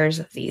 2 pairs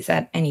of these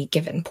at any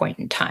given point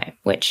in time,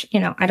 which, you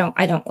know, I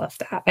don't love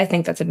that. I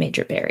think that's a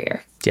major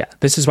barrier. Yeah,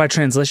 this is why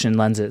transition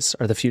lenses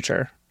are the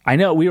future. I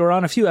know we were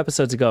on a few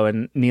episodes ago,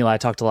 and Neil, I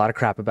talked a lot of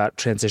crap about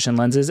transition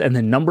lenses, and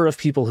the number of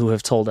people who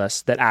have told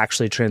us that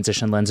actually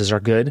transition lenses are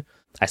good.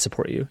 I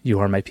support you. You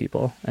are my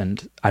people.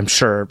 And I'm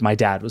sure my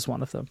dad was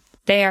one of them.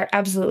 They are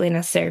absolutely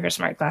necessary for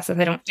smart glasses.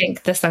 I don't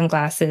think the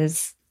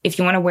sunglasses, if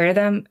you want to wear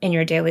them in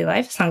your daily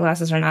life,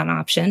 sunglasses are not an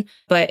option.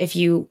 But if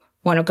you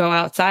want to go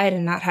outside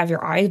and not have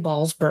your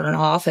eyeballs burn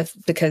off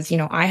because, you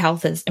know, eye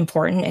health is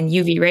important and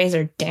UV rays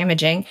are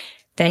damaging,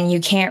 then you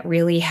can't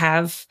really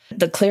have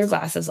the clear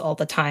glasses all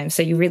the time.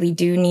 So you really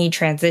do need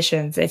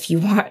transitions if you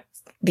want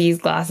these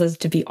glasses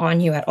to be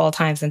on you at all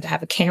times and to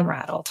have a camera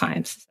at all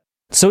times.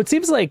 So it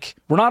seems like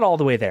we're not all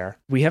the way there.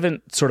 We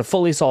haven't sort of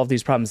fully solved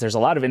these problems. There's a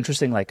lot of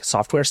interesting like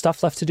software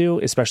stuff left to do,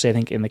 especially I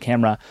think in the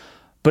camera.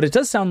 But it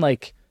does sound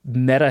like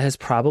Meta has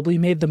probably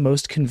made the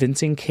most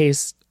convincing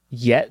case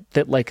yet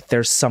that like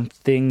there's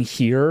something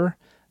here,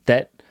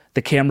 that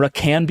the camera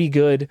can be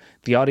good,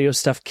 the audio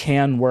stuff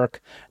can work.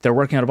 They're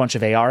working on a bunch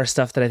of AR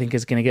stuff that I think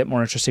is going to get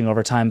more interesting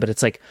over time, but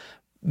it's like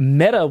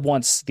Meta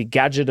wants the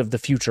gadget of the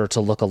future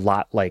to look a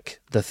lot like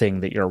the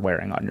thing that you're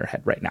wearing on your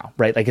head right now,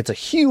 right? Like it's a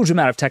huge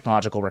amount of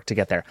technological work to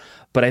get there.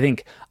 But I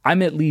think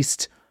I'm at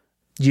least,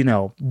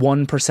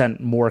 1%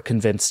 more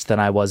convinced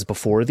than I was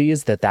before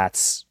these that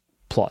that's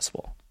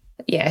plausible.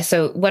 Yeah,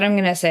 so what I'm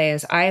going to say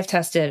is I have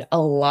tested a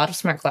lot of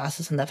smart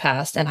glasses in the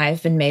past, and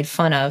I've been made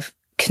fun of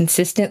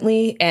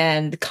consistently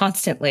and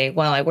constantly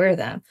while I wear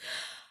them.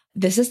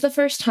 This is the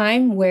first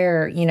time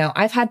where,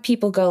 I've had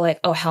people go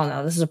like, oh, hell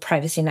no, this is a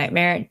privacy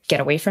nightmare.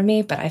 Get away from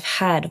me. But I've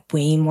had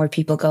way more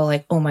people go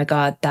like, oh my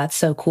God, that's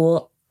so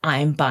cool.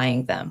 I'm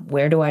buying them.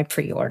 Where do I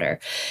pre-order?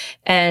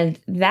 And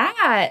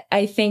that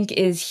I think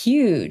is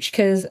huge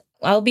because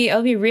I'll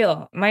be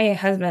real. My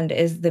husband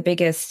is the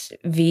biggest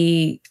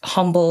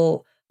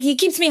humble. He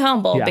keeps me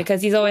humble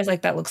because he's always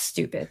like, that looks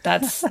stupid.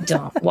 That's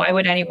dumb. Why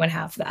would anyone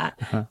have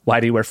that? Why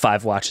do you wear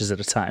 5 watches at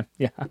a time?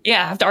 Yeah.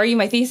 Yeah, I have to argue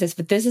my thesis,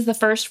 but this is the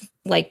first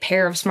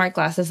pair of smart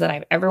glasses that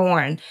I've ever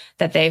worn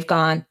that they've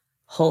gone,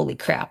 holy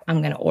crap, I'm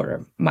going to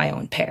order my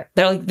own pair.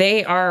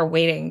 They are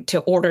waiting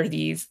to order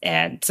these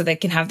and so they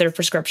can have their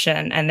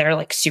prescription and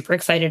they're super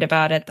excited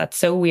about it. That's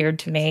so weird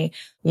to me.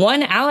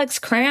 One, Alex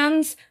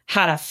Kranz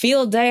had a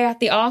field day at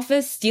the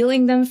office,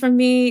 stealing them from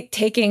me,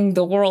 taking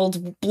the world's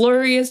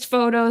blurriest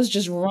photos,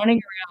 just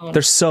running around.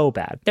 They're so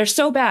bad. They're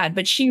so bad,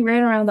 but she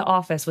ran around the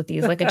office with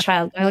these like a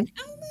child. I'm like,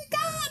 oh my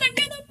God, I'm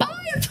going to buy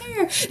a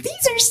pair.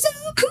 These are so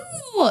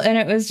cool. And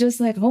it was just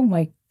like, oh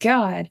my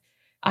God.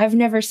 I've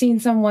never seen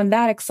someone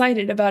that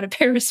excited about a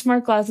pair of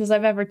smart glasses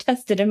I've ever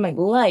tested in my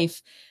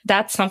life.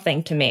 That's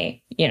something to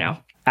me,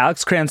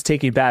 Alex Kranz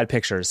taking bad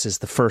pictures is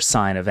the first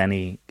sign of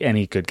any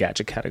good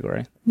gadget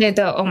category.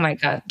 Oh my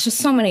God, just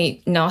so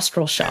many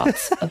nostril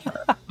shots of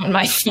her on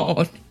my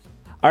phone.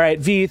 All right,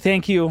 V,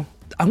 thank you.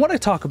 I want to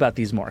talk about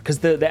these more because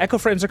the Echo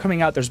Frames are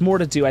coming out. There's more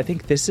to do. I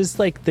think this is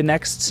the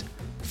next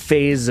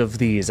phase of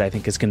these. I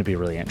think is going to be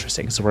really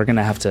interesting. So we're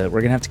gonna have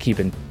to keep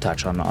in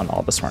touch on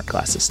all the smart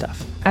glasses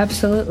stuff.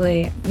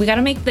 Absolutely, we got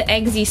to make the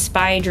Eggsy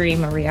spy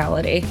dream a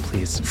reality.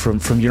 Please,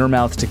 from your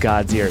mouth to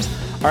God's ears.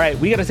 All right,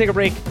 we got to take a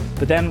break,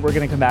 but then we're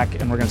gonna come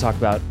back and we're gonna talk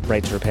about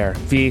right to repair.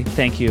 V,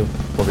 thank you.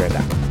 We'll be right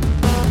back.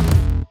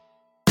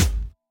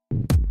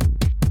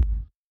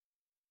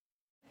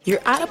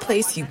 You're at a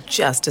place you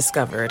just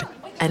discovered,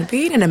 and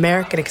being an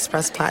American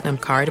Express Platinum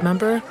card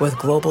member with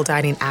Global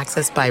Dining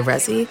Access by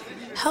Resy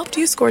helped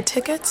you score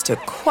tickets to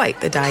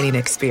quite the dining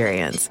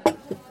experience.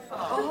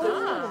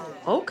 Oh,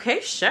 okay,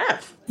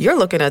 chef. You're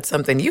looking at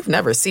something you've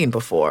never seen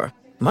before,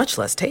 much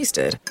less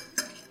tasted.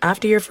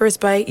 After your first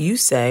bite, you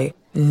say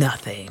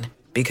nothing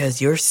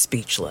because you're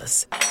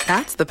speechless.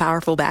 That's the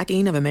powerful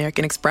backing of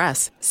American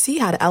Express. See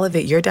how to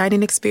elevate your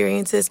dining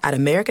experiences at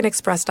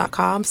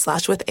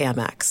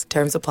americanexpress.com/withAmex.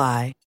 Terms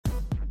apply.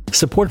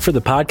 Support for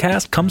the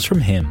podcast comes from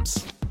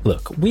Hims.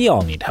 Look, we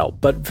all need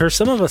help, but for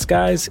some of us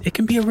guys, it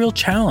can be a real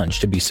challenge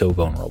to be so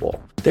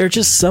vulnerable. There are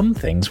just some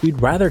things we'd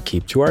rather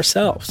keep to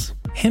ourselves.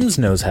 Hims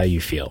knows how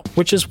you feel,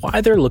 which is why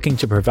they're looking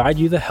to provide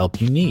you the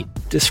help you need,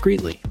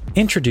 discreetly.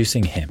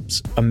 Introducing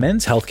Hims, a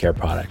men's healthcare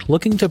product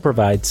looking to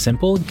provide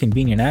simple and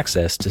convenient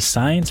access to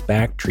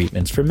science-backed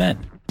treatments for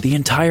men. The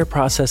entire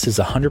process is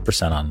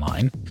 100%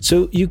 online,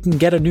 so you can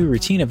get a new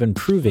routine of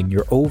improving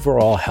your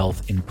overall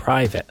health in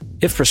private.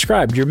 If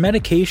prescribed, your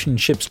medication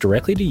ships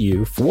directly to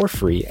you for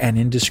free and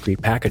in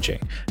discreet packaging.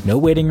 No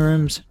waiting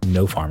rooms,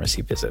 no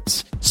pharmacy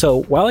visits.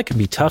 So while it can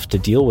be tough to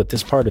deal with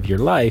this part of your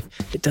life,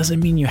 it doesn't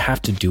mean you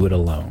have to do it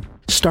alone.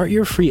 Start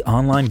your free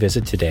online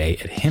visit today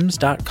at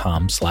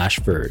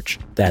hims.com/Verge.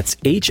 That's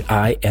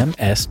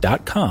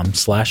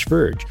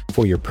HIMS.com/Verge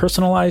for your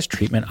personalized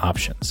treatment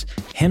options.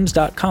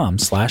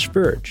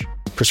 hims.com/Verge.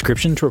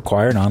 Prescriptions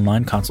require an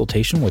online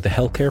consultation with a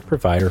healthcare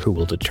provider who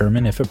will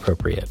determine if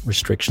appropriate.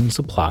 Restrictions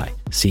apply.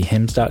 See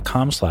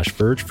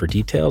hims.com/Verge for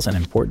details and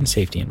important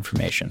safety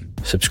information.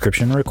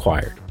 Subscription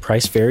required.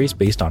 Price varies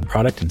based on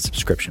product and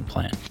subscription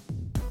plan.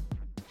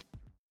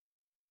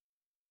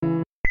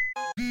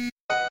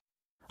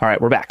 All right,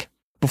 we're back.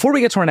 Before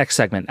we get to our next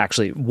segment,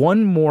 actually,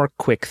 one more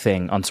quick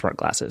thing on smart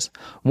glasses.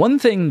 One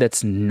thing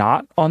that's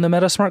not on the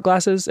Meta smart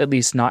glasses, at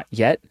least not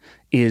yet,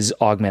 is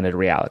augmented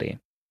reality.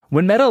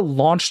 When Meta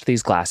launched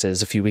these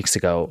glasses a few weeks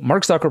ago,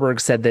 Mark Zuckerberg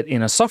said that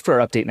in a software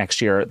update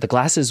next year, the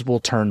glasses will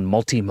turn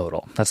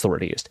multimodal. That's the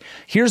word he used.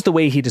 Here's the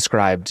way he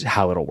described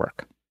how it'll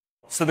work.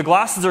 So the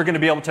glasses are going to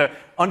be able to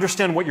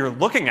understand what you're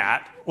looking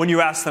at when you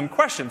ask them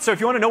questions. So if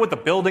you want to know what the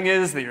building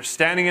is that you're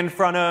standing in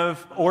front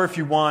of, or if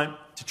you want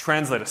to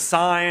translate a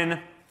sign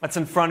that's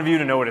in front of you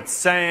to know what it's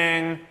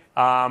saying,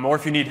 or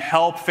if you need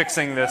help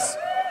fixing this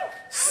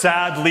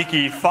sad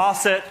leaky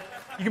faucet,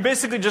 you can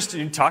basically just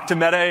talk to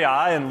Meta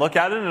AI and look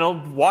at it and it'll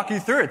walk you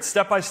through it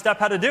step by step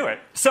how to do it.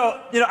 So,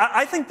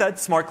 I think that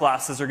smart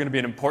glasses are going to be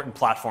an important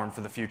platform for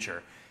the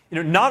future.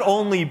 Not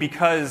only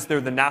because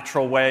they're the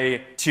natural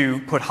way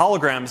to put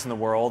holograms in the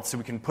world so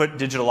we can put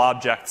digital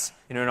objects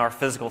in our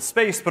physical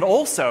space, but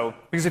also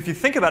because if you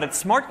think about it,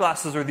 smart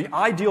glasses are the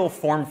ideal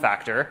form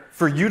factor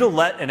for you to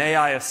let an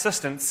AI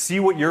assistant see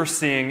what you're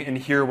seeing and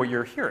hear what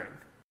you're hearing.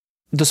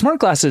 The smart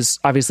glasses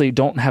obviously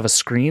don't have a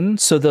screen,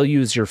 so they'll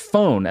use your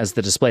phone as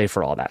the display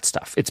for all that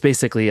stuff. It's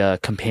basically a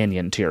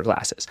companion to your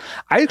glasses.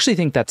 I actually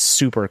think that's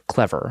super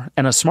clever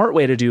and a smart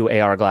way to do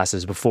AR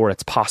glasses before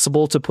it's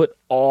possible to put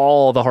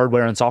all the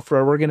hardware and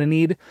software we're going to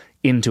need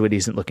into a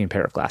decent looking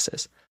pair of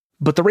glasses.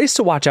 But the race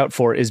to watch out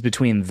for is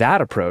between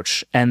that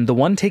approach and the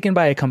one taken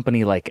by a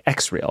company like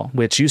Xreal,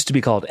 which used to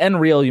be called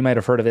Nreal. You might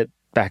have heard of it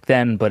back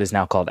then, but is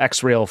now called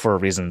Xreal for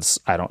reasons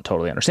I don't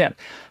totally understand.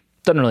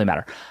 Doesn't really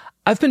matter.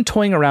 I've been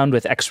toying around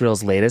with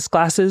Xreal's latest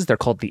glasses. They're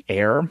called the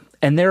Air,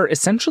 and they're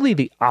essentially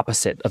the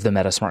opposite of the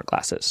Meta Smart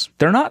glasses.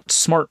 They're not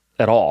smart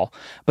at all,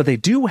 but they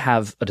do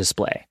have a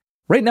display.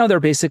 Right now, they're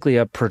basically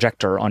a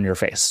projector on your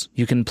face.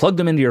 You can plug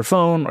them into your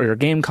phone or your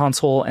game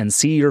console and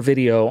see your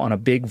video on a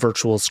big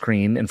virtual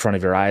screen in front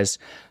of your eyes.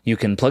 You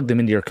can plug them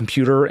into your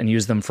computer and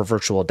use them for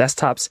virtual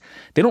desktops.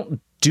 They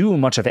don't do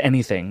much of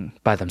anything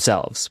by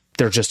themselves.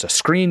 They're just a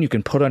screen you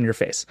can put on your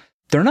face.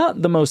 They're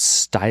not the most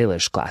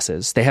stylish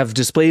glasses. They have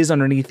displays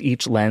underneath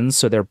each lens,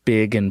 so they're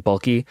big and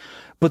bulky,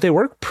 but they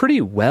work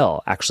pretty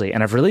well, actually,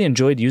 and I've really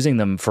enjoyed using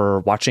them for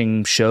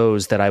watching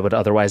shows that I would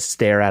otherwise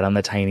stare at on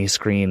the tiny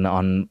screen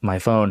on my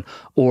phone,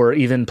 or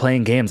even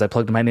playing games. I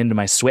plugged mine into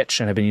my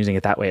Switch, and I've been using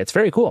it that way. It's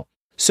very cool.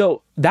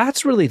 So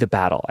that's really the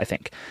battle, I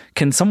think.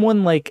 Can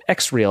someone like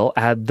Xreal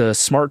add the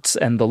smarts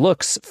and the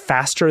looks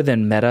faster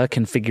than Meta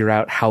can figure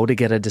out how to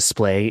get a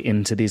display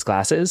into these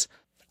glasses?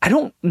 I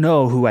don't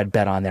know who I'd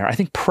bet on there. I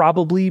think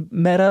probably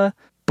Meta,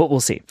 but we'll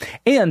see.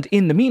 And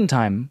in the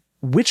meantime,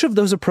 which of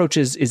those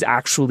approaches is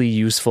actually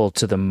useful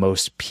to the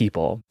most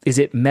people? Is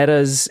it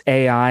Meta's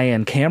AI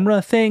and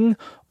camera thing,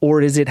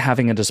 or is it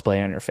having a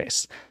display on your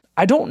face?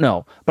 I don't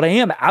know, but I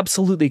am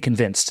absolutely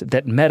convinced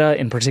that Meta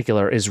in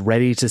particular is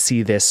ready to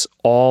see this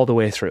all the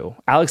way through.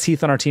 Alex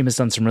Heath on our team has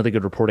done some really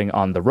good reporting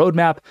on the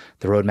roadmap.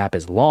 The roadmap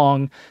is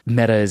long.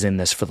 Meta is in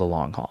this for the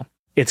long haul.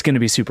 It's going to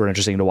be super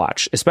interesting to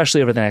watch,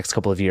 especially over the next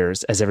couple of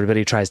years as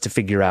everybody tries to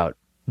figure out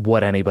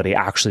what anybody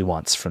actually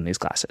wants from these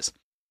glasses.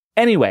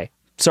 Anyway,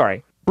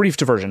 sorry, brief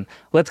diversion.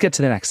 Let's get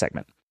to the next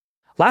segment.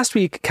 Last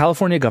week,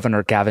 California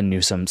Governor Gavin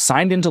Newsom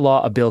signed into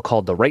law a bill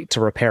called the Right to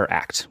Repair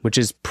Act, which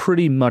is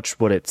pretty much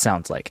what it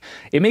sounds like.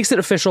 It makes it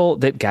official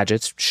that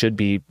gadgets should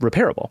be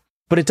repairable,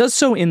 but it does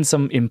so in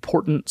some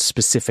important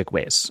specific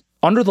ways.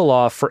 Under the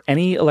law, for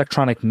any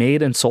electronic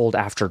made and sold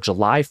after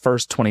July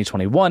 1st,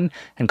 2021,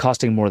 and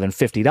costing more than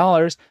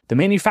 $50, the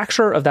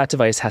manufacturer of that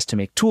device has to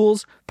make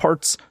tools,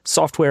 parts,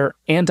 software,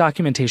 and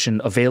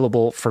documentation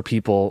available for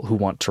people who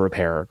want to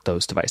repair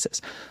those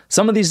devices.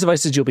 Some of these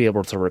devices you'll be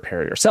able to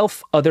repair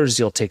yourself, others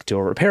you'll take to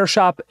a repair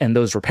shop, and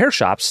those repair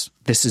shops,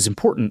 this is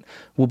important,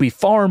 will be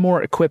far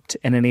more equipped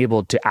and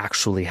enabled to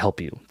actually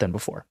help you than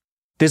before.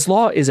 This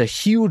law is a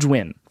huge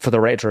win for the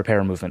right to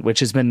repair movement, which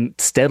has been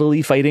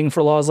steadily fighting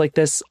for laws like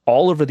this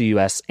all over the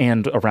US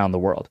and around the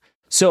world.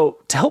 So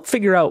to help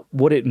figure out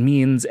what it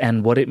means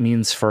and what it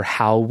means for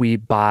how we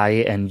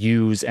buy and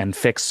use and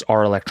fix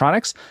our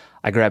electronics,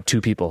 I grabbed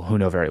two people who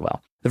know very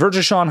well. The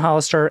Verge's Sean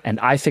Hollister and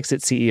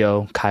iFixit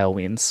CEO Kyle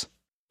Wiens.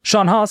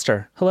 Sean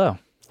Hollister, hello.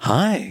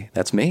 Hi,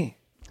 that's me.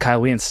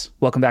 Kyle Wiens,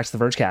 welcome back to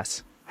the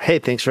Vergecast. Hey,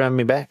 thanks for having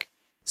me back.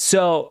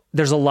 So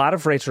there's a lot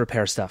of right to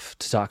repair stuff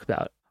to talk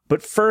about.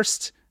 But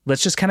first,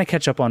 let's just kind of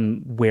catch up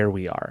on where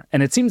we are.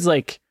 And it seems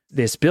like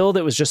this bill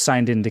that was just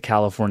signed into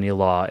California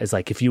law is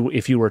like if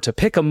you were to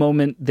pick a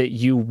moment that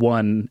you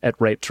won at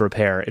right to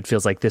repair, it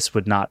feels like this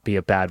would not be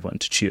a bad one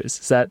to choose.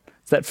 Is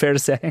that fair to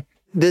say?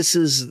 This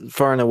is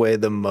far and away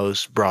the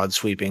most broad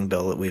sweeping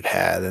bill that we've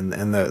had, and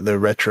the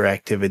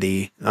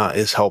retroactivity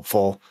is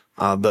helpful.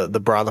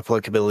 The broad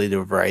applicability to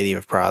a variety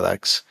of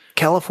products.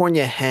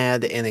 California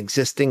had an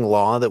existing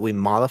law that we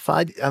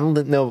modified. I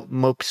don't know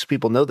most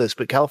people know this,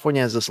 but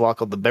California has this law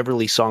called the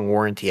Beverly Song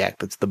Warranty Act.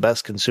 That's the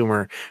best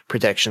consumer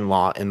protection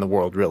law in the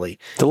world, really.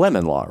 The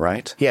Lemon Law,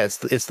 right? Yeah,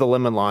 it's the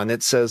Lemon Law, and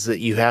it says that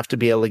you have to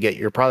be able to get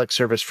your product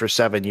serviced for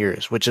 7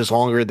 years, which is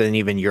longer than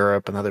even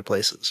Europe and other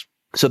places.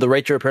 So the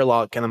right to repair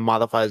law kind of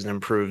modifies and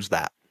improves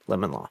that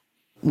Lemon Law.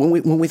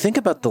 When we think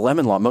about the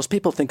Lemon Law, most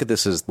people think of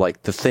this as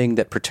like the thing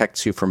that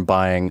protects you from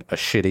buying a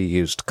shitty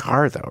used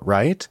car, though,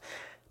 right?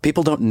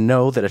 People don't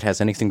know that it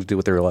has anything to do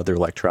with their other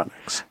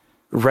electronics.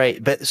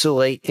 Right. But so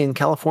like in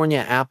California,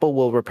 Apple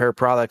will repair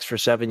products for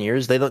 7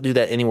 years. They don't do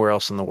that anywhere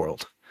else in the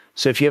world.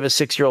 So if you have a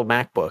 6-year-old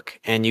MacBook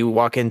and you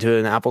walk into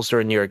an Apple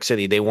store in New York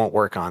City, they won't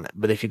work on it.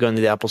 But if you go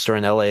into the Apple store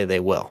in LA, they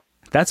will.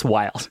 That's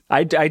wild.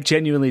 I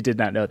genuinely did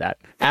not know that.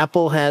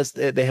 Apple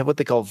they have what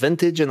they call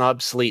vintage and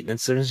obsolete, and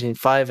it's between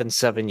 5 and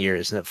 7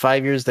 years. And at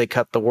 5 years, they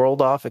cut the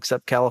world off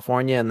except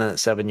California, and then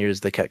at 7 years,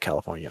 they cut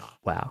California off.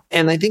 Wow.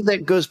 And I think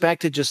that goes back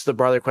to just the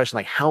broader question,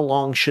 like how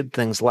long should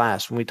things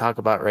last? When we talk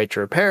about right to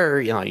repair,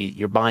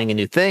 you're buying a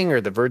new thing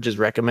or the Verge is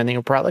recommending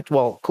a product.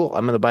 Well, cool,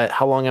 I'm going to buy it.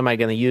 How long am I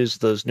going to use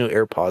those new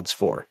AirPods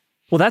for?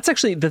 Well, that's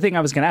actually the thing I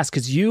was going to ask,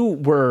 because you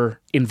were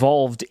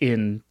involved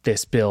in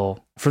this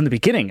bill from the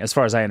beginning, as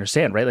far as I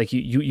understand, right? Like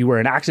you were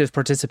an active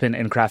participant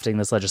in crafting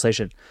this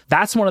legislation.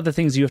 That's one of the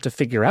things you have to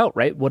figure out,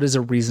 right? What is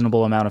a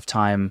reasonable amount of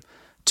time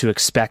to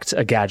expect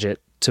a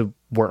gadget to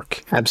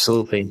work?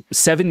 Absolutely.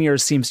 7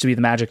 years seems to be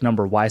the magic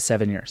number. Why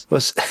 7 years?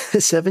 Well,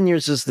 7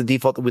 years is the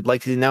default that we'd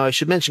like to do. Now, I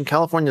should mention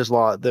California's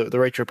law, the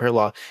right to repair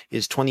law,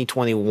 is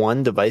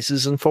 2021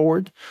 devices and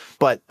forward.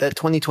 But that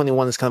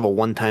 2021 is kind of a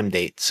one-time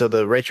date. So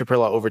the right to repair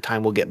law over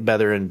time will get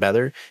better and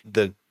better.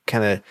 The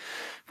kind of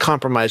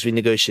compromise we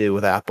negotiated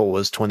with Apple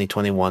was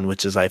 2021,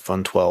 which is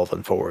iPhone 12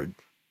 and forward.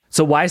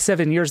 So why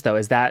 7 years though?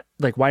 Is that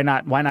like why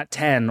not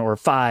 10 or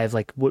 5?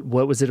 Like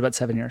what was it about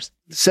 7 years?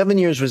 7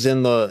 years was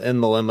in the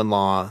Lemon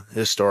Law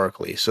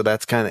historically. So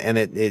that's kind of, and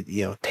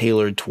it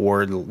tailored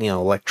toward,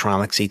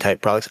 electronics-y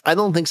type products. I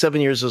don't think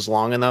 7 years is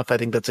long enough. I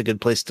think that's a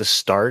good place to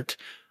start.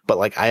 But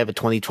like I have a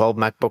 2012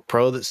 MacBook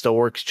Pro that still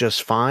works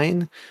just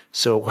fine.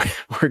 So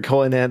we're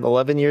going in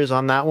 11 years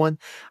on that one.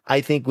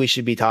 I think we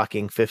should be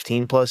talking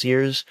 15 plus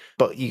years,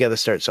 but you got to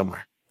start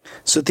somewhere.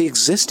 So the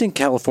existing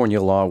California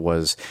law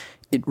was,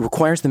 it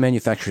requires the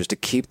manufacturers to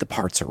keep the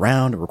parts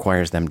around. It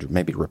requires them to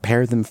maybe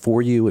repair them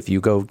for you. If you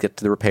go get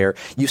to the repair,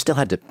 you still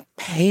had to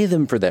pay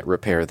them for that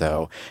repair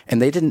though.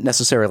 And they didn't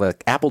necessarily,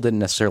 like Apple didn't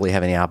necessarily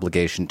have any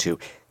obligation to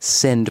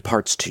send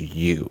parts to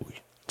you,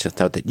 just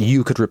that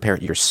you could repair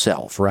it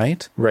yourself,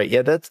 right? Right.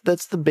 Yeah,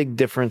 that's the big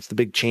difference, the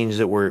big change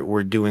that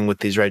we're doing with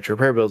these right to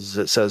repair bills is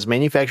it says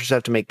manufacturers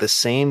have to make the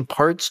same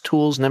parts,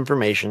 tools, and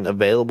information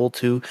available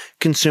to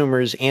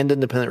consumers and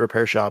independent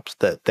repair shops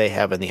that they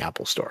have in the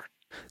Apple Store.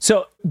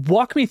 So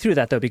walk me through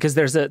that though, because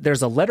there's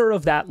a letter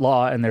of that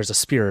law and there's a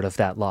spirit of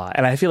that law.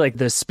 And I feel like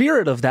the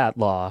spirit of that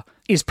law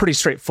is pretty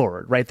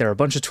straightforward, right? There are a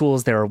bunch of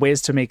tools. There are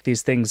ways to make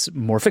these things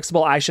more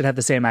fixable. I should have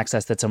the same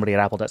access that somebody at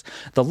Apple does.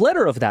 The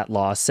letter of that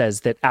law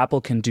says that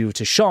Apple can do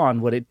to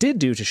Sean what it did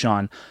do to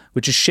Sean,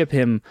 which is ship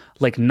him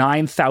like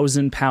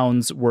 9,000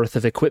 pounds worth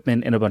of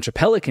equipment in a bunch of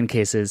Pelican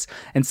cases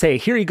and say,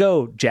 here you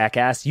go,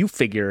 jackass, you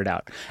figure it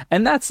out.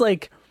 And that's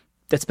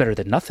better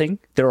than nothing.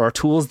 There are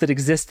tools that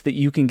exist that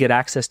you can get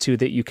access to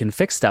that you can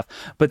fix stuff,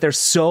 but there's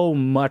so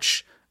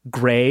much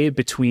gray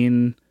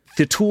between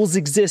the tools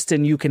exist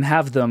and you can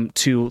have them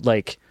to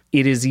like,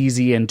 it is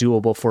easy and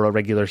doable for a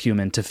regular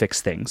human to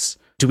fix things.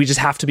 Do we just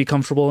have to be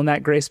comfortable in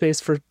that gray space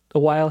for a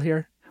while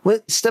here? Well,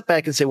 step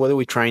back and say, what are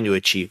we trying to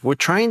achieve? We're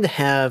trying to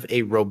have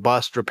a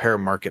robust repair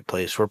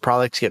marketplace where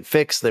products get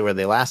fixed, where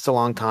they last a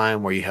long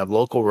time, where you have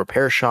local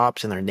repair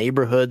shops in their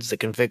neighborhoods that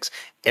can fix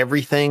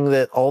everything,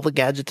 that all the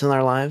gadgets in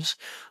our lives,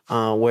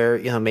 where,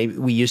 maybe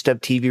we used to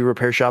have TV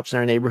repair shops in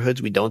our neighborhoods.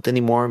 We don't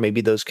anymore.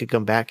 Maybe those could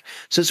come back.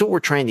 So that's what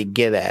we're trying to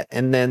get at.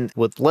 And then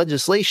with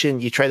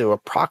legislation, you try to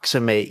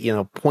approximate,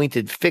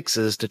 pointed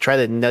fixes to try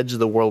to nudge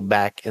the world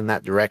back in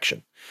that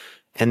direction.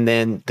 And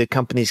then the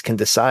companies can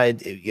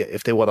decide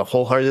if they want to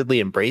wholeheartedly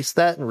embrace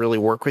that and really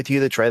work with you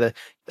to try to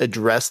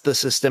address the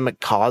systemic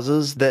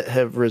causes that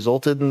have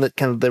resulted in the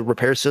kind of the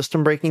repair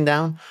system breaking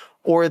down,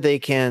 or they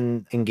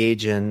can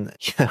engage in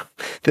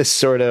this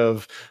sort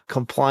of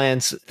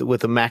compliance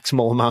with a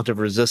maximal amount of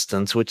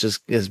resistance, which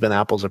has been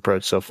Apple's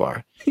approach so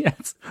far.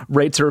 Yes,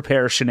 right to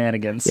repair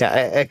shenanigans.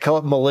 Yeah, I call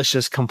it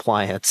malicious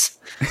compliance.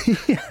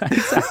 Yeah,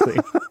 exactly.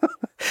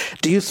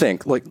 Do you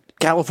think, like,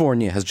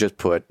 California has just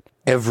put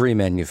every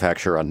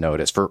manufacturer on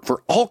notice for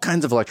all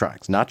kinds of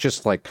electronics, not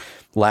just like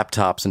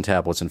laptops and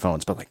tablets and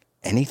phones, but like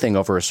anything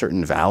over a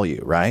certain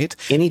value, right?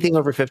 Anything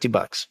over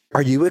 $50.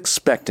 Are you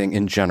expecting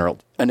in general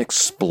an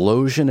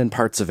explosion in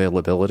parts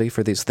availability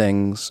for these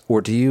things? Or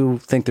do you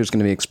think there's going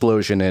to be an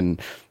explosion in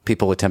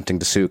people attempting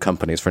to sue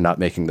companies for not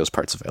making those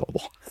parts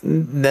available?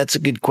 That's a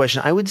good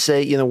question. I would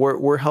say,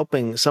 we're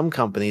helping some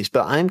companies,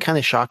 but I'm kind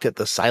of shocked at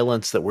the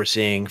silence that we're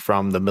seeing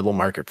from the middle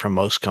market from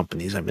most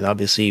companies. I mean,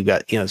 obviously you've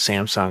got,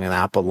 Samsung and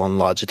Apple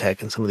and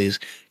Logitech and some of these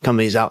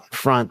companies out in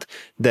front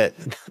that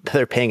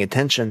are paying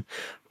attention,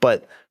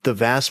 but the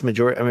vast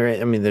majority,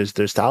 I mean,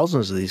 there's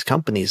thousands of these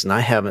companies, and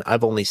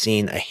I've only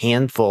seen a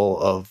handful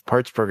of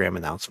parts program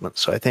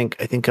announcements. So I think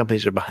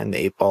companies are behind the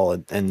eight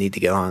ball and need to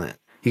get on it.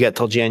 You got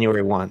till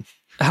January 1.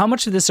 How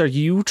much of this are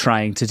you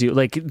trying to do?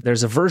 Like,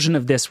 there's a version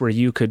of this where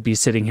you could be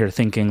sitting here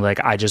thinking, like,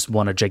 I just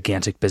want a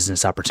gigantic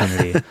business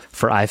opportunity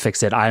for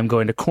iFixit. I'm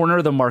going to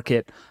corner the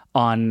market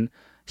on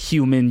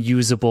human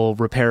usable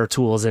repair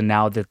tools, and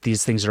now that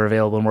these things are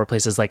available in more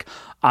places, like,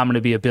 I'm going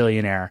to be a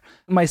billionaire.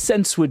 My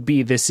sense would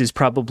be this is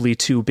probably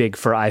too big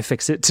for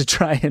iFixit to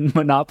try and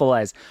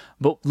monopolize.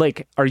 But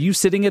like, are you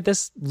sitting at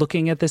this,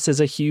 looking at this as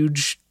a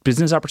huge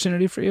business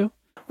opportunity for you?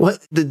 Well,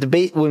 the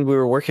debate when we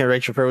were working at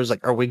Right to Repair was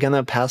like, are we going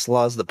to pass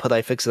laws that put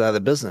iFixit out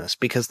of business?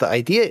 Because the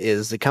idea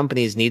is the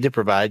companies need to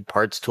provide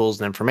parts, tools,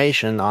 and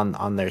information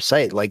on their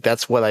site. Like,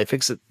 that's what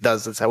iFixit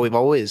does. That's how we've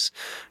always,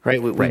 right?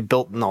 We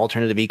built an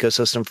alternative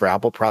ecosystem for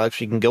Apple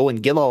products. You can go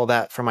and get all of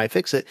that from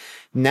iFixit.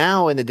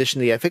 Now, in addition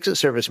to the iFixit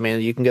service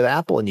manual, you can get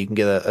Apple and you can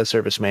get a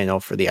service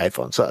manual for the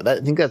iPhone. So I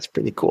think that's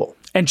pretty cool.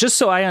 And just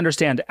so I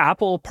understand,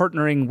 Apple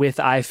partnering with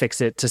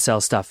iFixit to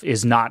sell stuff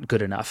is not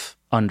good enough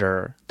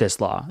under this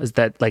law. Is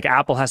that like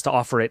Apple has to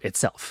offer it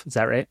itself? Is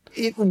that right?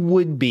 It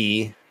would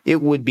be. I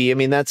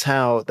mean, that's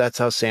how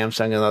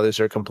Samsung and others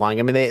are complying.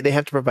 I mean, they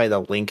have to provide a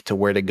link to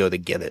where to go to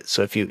get it.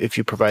 So if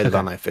you provide it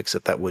on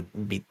iFixit, that would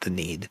meet the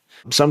need.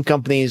 Some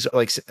companies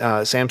like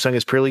Samsung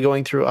is purely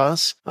going through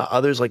us.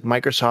 Others like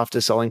Microsoft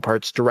is selling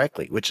parts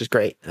directly, which is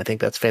great. I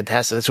think that's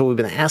fantastic. That's what we've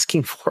been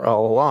asking for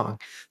all along.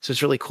 So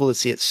it's really cool to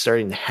see it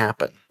starting to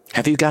happen.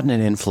 Have you gotten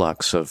an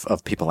influx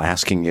of people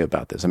asking you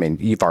about this? I mean,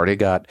 you've already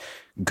got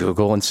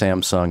Google and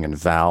Samsung and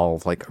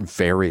Valve, like,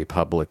 very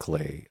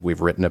publicly,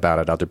 we've written about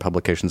it, other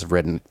publications have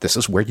written, this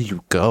is where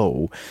you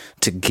go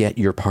to get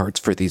your parts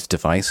for these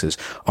devices.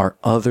 Are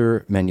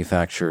other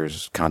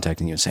manufacturers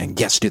contacting you and saying,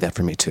 yes, do that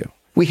for me too?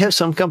 We have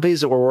some companies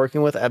that we're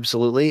working with,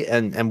 absolutely,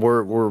 and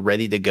we're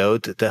ready to go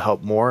to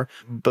help more.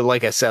 But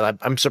like I said,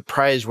 I'm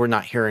surprised we're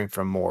not hearing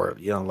from more.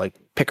 You know, like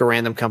pick a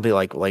random company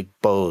like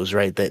Bose,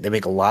 right? They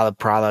make a lot of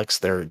products.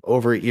 They're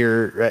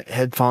over-ear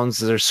headphones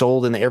that are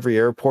sold in every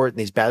airport, and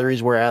these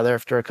batteries wear out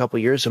after a couple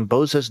of years. And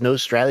Bose has no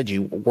strategy.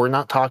 We're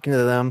not talking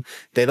to them.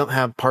 They don't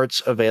have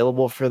parts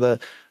available for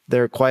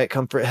their quiet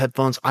comfort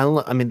headphones.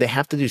 I mean, they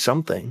have to do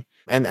something.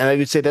 And I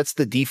would say that's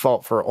the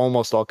default for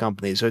almost all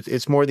companies. So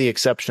it's more the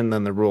exception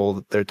than the rule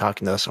that they're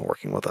talking to us and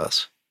working with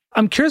us.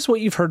 I'm curious what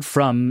you've heard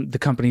from the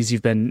companies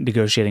you've been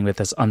negotiating with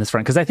us on this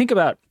front. Because I think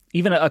about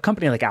even a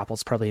company like Apple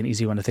is probably an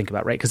easy one to think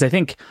about, right? Because I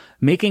think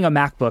making a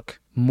MacBook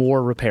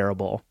more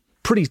repairable,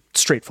 pretty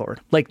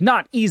straightforward. Like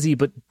not easy,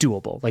 but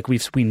doable. Like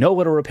we know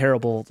what a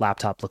repairable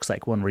laptop looks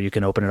like, one where you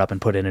can open it up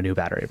and put in a new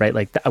battery, right?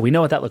 Like we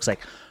know what that looks like.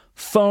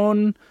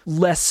 Phone,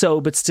 less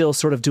so, but still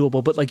sort of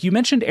doable. But like you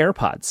mentioned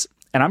AirPods.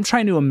 And I'm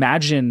trying to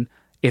imagine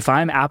if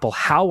I'm Apple,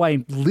 how I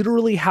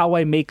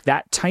make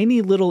that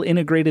tiny little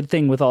integrated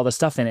thing with all the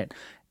stuff in it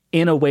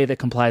in a way that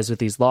complies with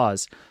these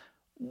laws.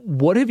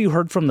 What have you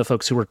heard from the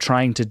folks who are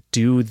trying to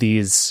do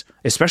these,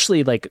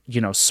 especially like,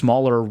 you know,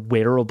 smaller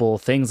wearable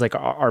things? Like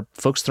are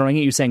folks throwing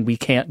at you saying we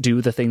can't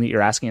do the thing that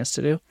you're asking us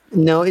to do?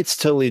 No, it's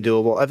totally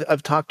doable.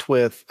 I've talked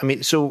with,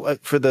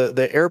 for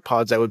the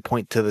AirPods, I would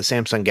point to the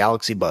Samsung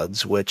Galaxy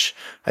Buds, which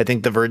I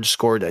think The Verge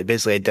scored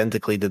basically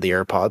identically to the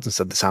AirPods and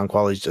said the sound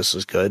quality is just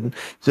as good.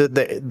 So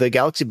the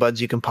Galaxy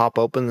Buds, you can pop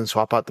open and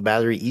swap out the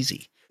battery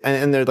easy.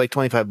 And they're like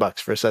 $25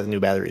 for a set of new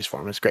batteries for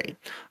them. It's great.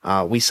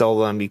 We sell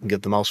them. You can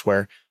get them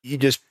elsewhere. You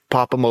just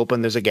pop them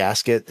open. There's a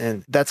gasket,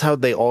 and that's how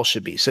they all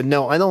should be. So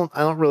no, I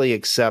don't really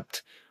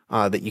accept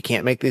that you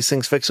can't make these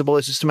things fixable.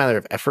 It's just a matter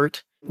of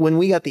effort. When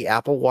we got the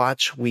Apple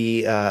Watch,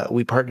 we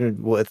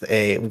partnered with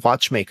a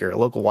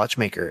local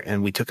watchmaker,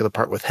 and we took it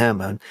apart with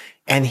him.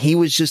 And he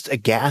was just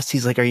aghast.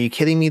 He's like, "Are you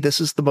kidding me?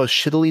 This is the most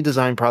shittily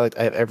designed product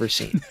I've ever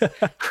seen."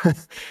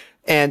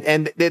 And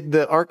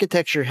the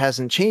architecture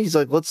hasn't changed. He's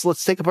like,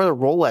 let's take apart a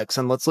Rolex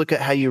and let's look at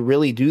how you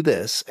really do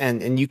this.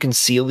 And you can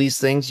seal these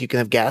things. You can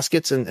have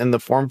gaskets, and the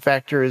form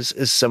factor is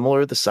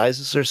similar. The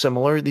sizes are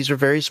similar. These are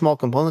very small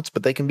components,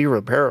 but they can be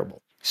repairable.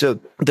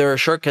 So there are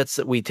shortcuts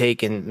that we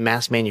take in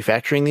mass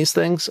manufacturing these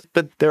things,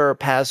 but there are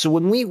paths. So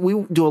when we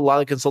do a lot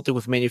of consulting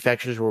with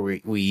manufacturers where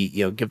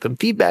we give them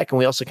feedback, and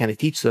we also kind of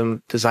teach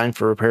them design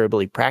for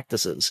repairability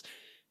practices.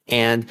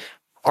 And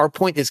our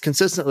point is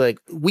consistently like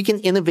we can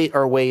innovate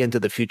our way into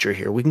the future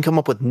here. We can come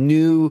up with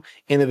new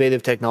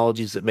innovative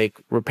technologies that make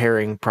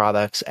repairing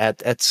products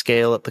at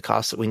scale at the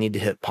cost that we need to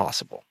hit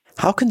possible.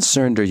 How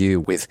concerned are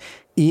you with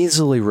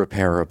easily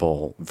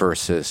repairable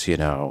versus,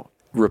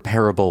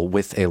 repairable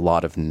with a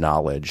lot of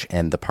knowledge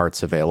and the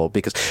parts available?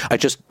 Because I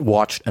just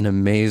watched an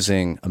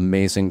amazing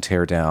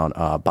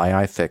teardown by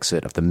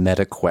iFixit of the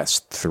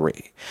MetaQuest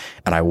 3.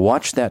 And I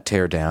watched that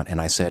teardown and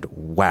I said,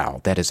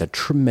 wow, that is a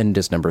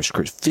tremendous number of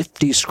screws.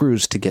 50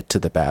 screws to get to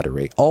the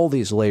battery. All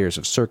these layers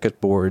of circuit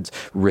boards,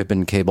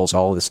 ribbon cables,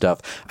 all of this stuff.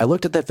 I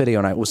looked at that video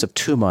and I was of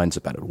two minds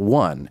about it.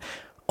 One,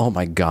 oh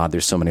my God,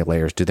 there's so many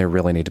layers. Do there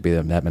really need to be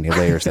that many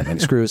layers, that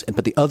many screws?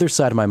 But the other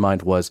side of my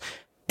mind was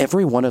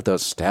every one of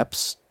those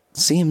steps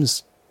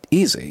seems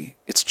easy.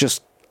 It's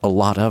just a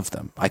lot of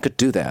them. I could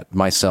do that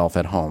myself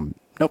at home.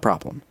 No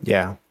problem.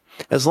 Yeah.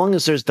 As long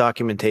as there's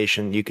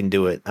documentation, you can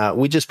do it.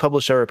 We just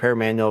published our repair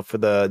manual for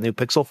the new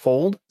Pixel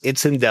Fold.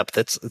 It's in depth.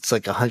 It's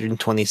like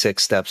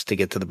 126 steps to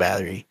get to the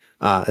battery.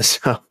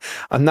 So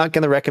I'm not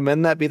going to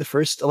recommend that be the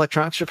first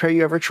electronics repair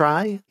you ever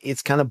try.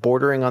 It's kind of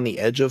bordering on the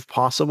edge of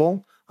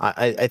possible.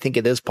 I think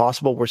it is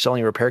possible. We're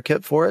selling a repair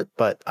kit for it,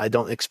 but I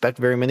don't expect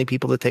very many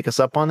people to take us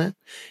up on it.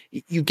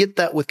 You get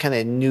that with kind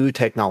of new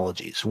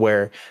technologies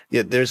where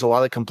there's a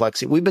lot of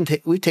complexity.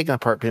 We've taken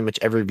apart pretty much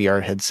every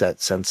VR headset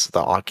since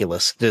the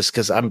Oculus, just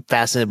because I'm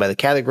fascinated by the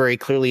category.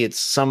 Clearly, it's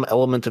some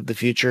element of the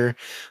future,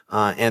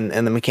 and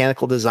the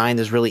mechanical design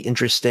is really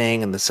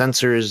interesting, and the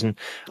sensors. And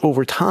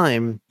over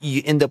time,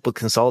 you end up with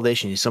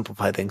consolidation. You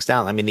simplify things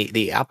down. I mean,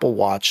 the Apple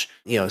Watch,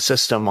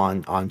 system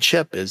on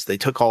chip is they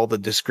took all the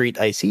discrete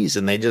ICs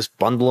and they just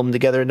bundle them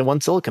together into one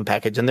silicon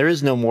package, and there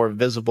is no more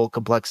visible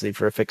complexity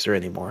for a fixer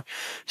anymore.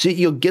 So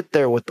you'll get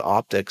there with the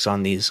optics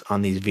on these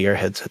VR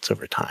headsets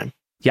over time.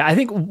 Yeah, I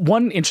think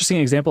one interesting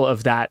example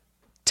of that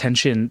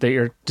tension that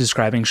you're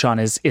describing, Sean,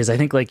 is I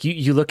think like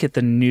you look at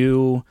the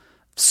new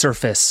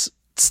Surface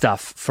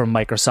stuff from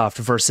Microsoft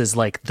versus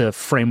like the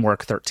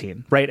Framework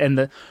 13, right? And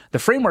the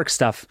Framework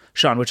stuff,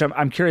 Sean, which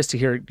I'm curious to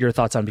hear your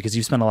thoughts on because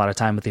you spend a lot of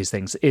time with these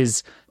things, it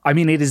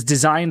is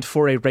designed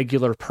for a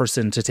regular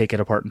person to take it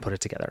apart and put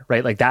it together,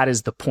 right? Like that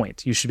is the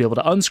point. You should be able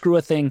to unscrew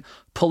a thing,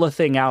 pull a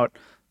thing out,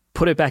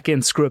 put it back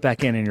in, screw it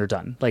back in, and you're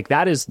done. Like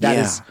that is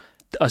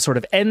a sort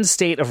of end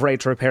state of right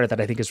to repair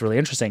that I think is really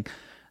interesting.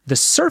 The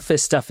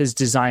Surface stuff is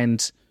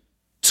designed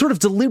sort of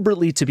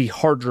deliberately to be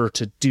harder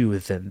to do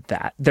than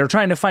that. They're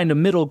trying to find a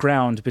middle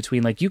ground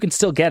between like, you can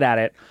still get at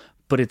it,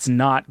 but it's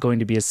not going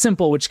to be as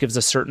simple, which gives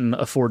us certain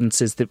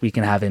affordances that we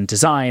can have in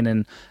design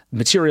and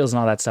materials and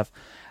all that stuff.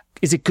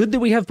 Is it good that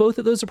we have both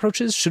of those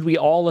approaches? Should we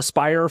all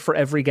aspire for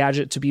every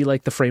gadget to be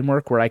like the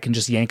framework where I can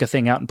just yank a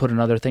thing out and put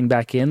another thing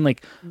back in?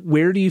 Like,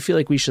 where do you feel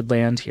like we should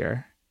land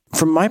here?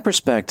 From my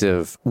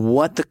perspective,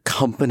 what the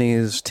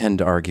companies tend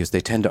to argue is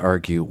they tend to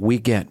argue we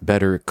get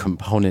better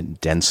component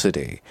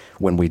density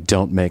when we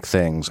don't make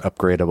things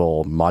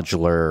upgradable,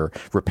 modular,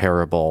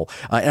 repairable.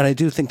 And I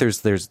do think there's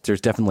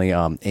definitely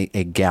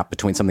a gap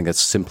between something that's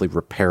simply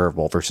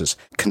repairable versus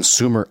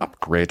consumer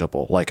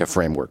upgradable, like a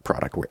framework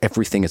product where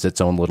everything is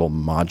its own little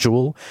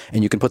module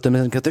and you can put them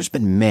in. Because there's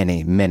been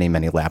many, many,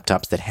 many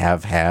laptops that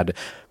have had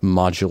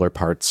modular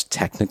parts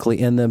technically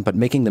in them, but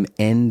making them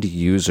end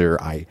user,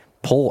 I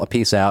pull a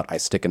piece out, I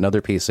stick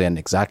another piece in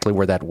exactly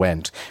where that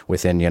went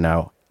within,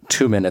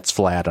 2 minutes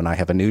flat, and I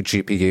have a new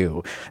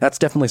GPU. That's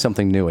definitely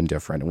something new and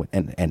different,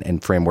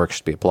 and framework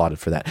should be applauded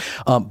for that.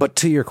 But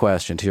to your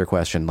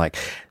question, like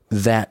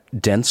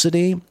that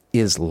density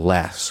is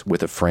less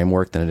with a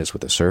framework than it is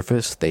with a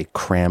Surface. They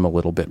cram a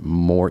little bit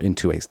more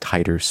into a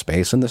tighter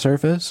space in the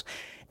Surface.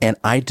 And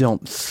I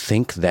don't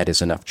think that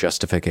is enough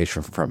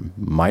justification from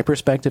my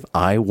perspective.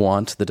 I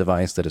want the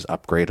device that is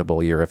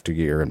upgradable year after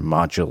year and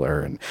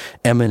modular and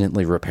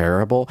eminently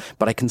repairable.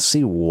 But I can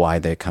see why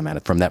they come at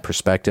it from that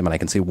perspective. And I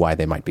can see why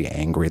they might be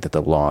angry that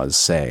the laws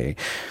say,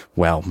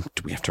 well,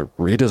 do we have to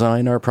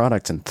redesign our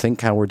products and think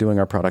how we're doing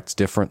our products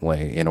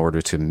differently in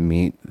order to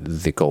meet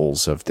the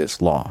goals of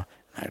this law?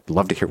 I'd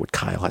love to hear what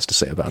Kyle has to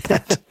say about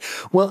that.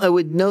 Well, I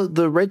would note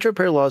the right to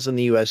repair laws in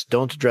the U.S.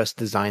 don't address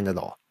design at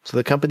all. So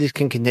the companies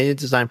can continue to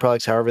design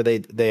products however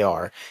they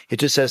are. It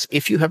just says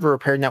if you have a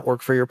repair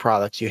network for your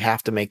products, you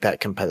have to make that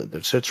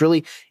competitive. So it's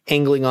really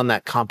angling on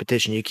that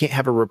competition. You can't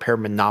have a repair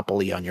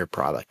monopoly on your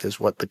product is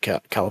what the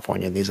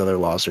California and these other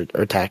laws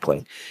are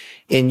tackling.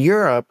 In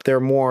Europe, they're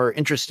more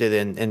interested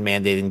in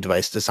mandating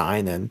device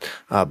design and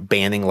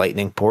banning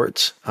lightning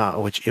ports,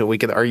 which we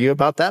could argue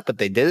about that, but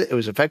they did it. It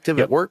was effective.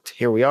 Yep. It worked.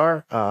 Here we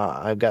are.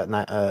 I've got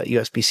a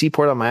USB-C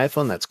port on my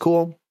iPhone. That's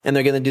cool. And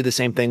they're going to do the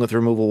same thing with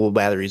removable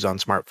batteries on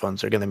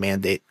smartphones. They're going to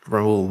mandate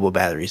removable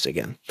batteries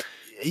again.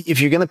 If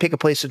you're going to pick a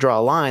place to draw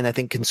a line, I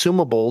think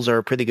consumables are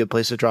a pretty good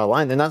place to draw a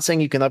line. They're not saying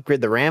you can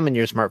upgrade the RAM in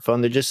your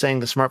smartphone. They're just saying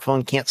the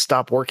smartphone can't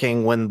stop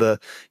working when the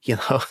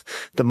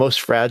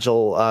most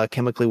fragile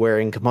chemically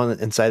wearing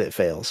component inside it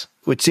fails,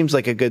 which seems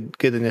like a good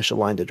initial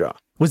line to draw.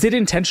 Was it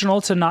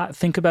intentional to not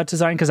think about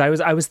design? Because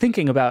I was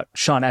thinking about,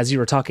 Sean, as you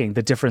were talking,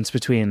 the difference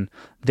between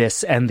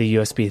this and the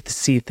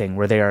USB-C thing,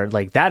 where they are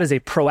like, that is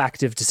a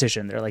proactive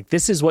decision. They're like,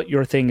 this is what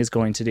your thing is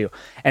going to do.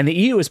 And the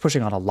EU is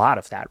pushing on a lot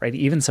of that, right?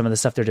 Even some of the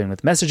stuff they're doing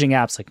with messaging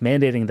apps, like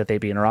mandating that they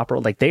be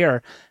interoperable, like they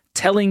are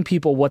telling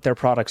people what their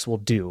products will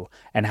do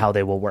and how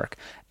they will work.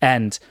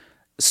 And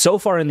so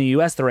far in the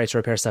US, the right to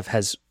repair stuff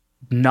has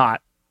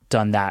not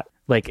done that.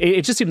 Like,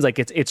 it just seems like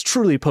it's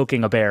truly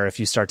poking a bear if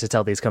you start to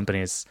tell these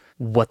companies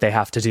what they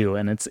have to do.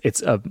 And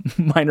it's a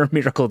minor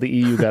miracle the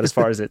EU got as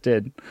far as it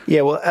did.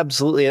 Yeah, well,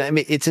 absolutely. I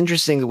mean, it's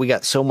interesting that we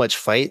got so much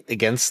fight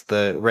against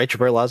the right to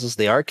repair laws as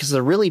they are, because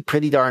they're really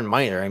pretty darn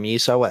minor. I mean, you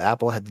saw what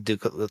Apple had to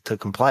do to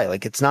comply.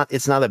 Like, it's not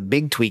a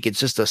big tweak. It's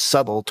just a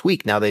subtle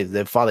tweak. Now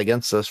they've fought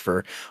against us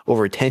for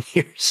over 10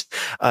 years,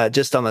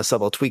 just on a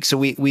subtle tweak. So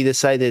we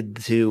decided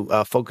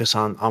to focus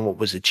on what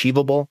was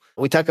achievable.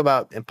 We talk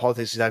about, in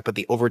politics, we talk about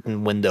the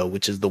Overton window,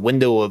 which is the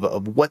window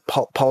of what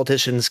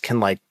politicians can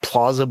like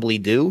plausibly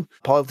do.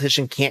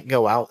 Politician can't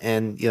go out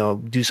and,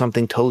 do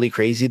something totally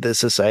crazy that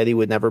society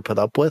would never put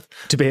up with.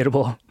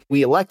 Debatable.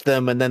 We elect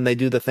them and then they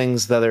do the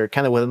things that are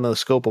kind of within the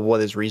scope of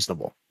what is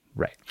reasonable.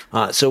 Right.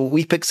 So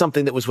we picked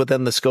something that was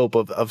within the scope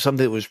of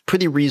something that was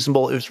pretty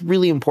reasonable. It was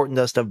really important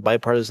to us to have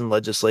bipartisan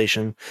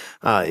legislation.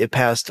 It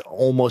passed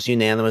almost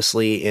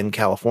unanimously in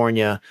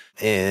California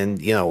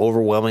and,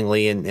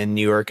 overwhelmingly in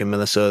New York and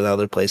Minnesota and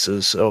other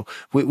places. So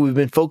we've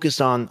been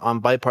focused on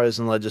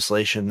bipartisan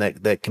legislation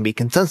that can be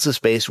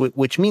consensus-based,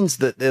 which means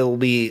that there will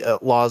be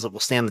laws that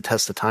will stand the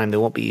test of time. They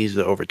won't be easy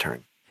to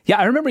overturn. Yeah,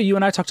 I remember you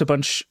and I talked a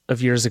bunch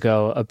of years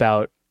ago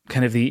about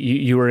kind of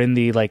you were in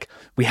the, like,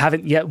 we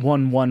haven't yet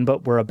won one,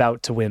 but we're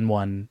about to win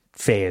one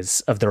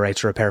phase of the right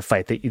to repair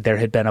fight. That there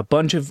had been a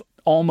bunch of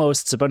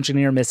almosts, a bunch of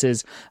near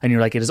misses, and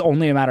you're like, it is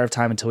only a matter of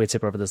time until we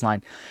tip over this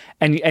line.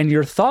 And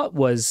your thought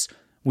was,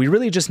 we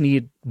really just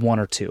need one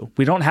or two.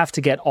 We don't have to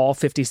get all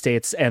 50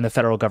 states and the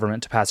federal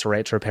government to pass a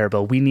right to repair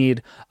bill. We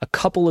need a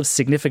couple of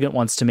significant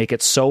ones to make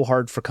it so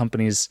hard for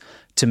companies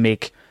to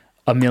make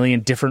a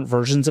million different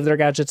versions of their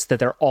gadgets that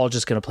they're all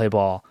just going to play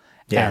ball.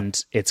 Yeah.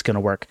 And it's going to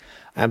work.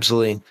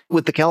 Absolutely.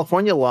 With the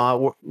California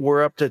law,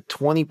 we're up to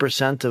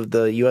 20% of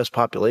the U.S.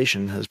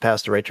 population has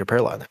passed the right to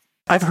repair law.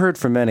 I've heard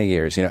for many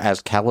years,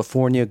 as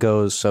California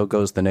goes, so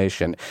goes the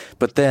nation.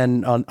 But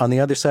then on the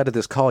other side of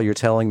this call, you're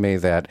telling me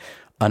that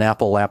an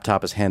Apple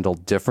laptop is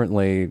handled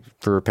differently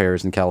for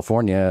repairs in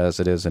California as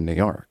it is in New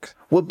York.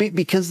 Well,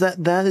 because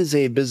that is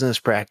a business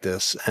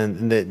practice,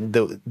 and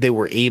that they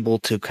were able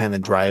to kind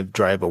of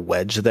drive a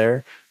wedge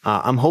there.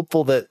 I'm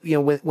hopeful that,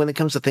 when it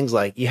comes to things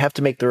like you have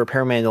to make the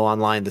repair manual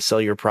online to sell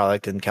your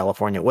product in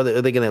California, whether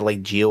are they going to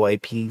like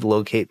geo-IP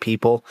locate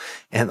people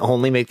and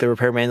only make the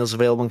repair manuals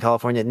available in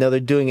California? No, they're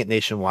doing it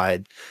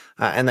nationwide,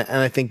 and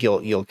I think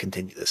you'll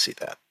continue to see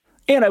that.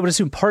 And I would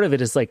assume part of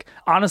it is like,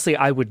 honestly,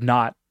 I would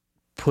not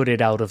put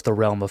it out of the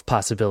realm of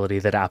possibility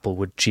that Apple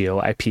would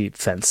geo-IP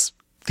fence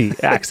the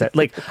accent.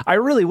 Like, I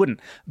really wouldn't.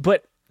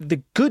 But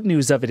the good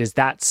news of it is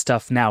that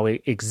stuff now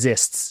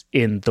exists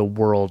in the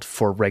world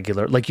for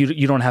regular. Like,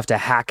 you don't have to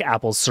hack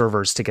Apple's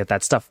servers to get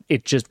that stuff.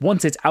 It just,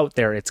 once it's out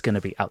there, it's going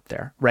to be out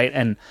there, right?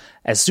 And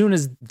as soon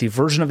as the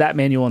version of that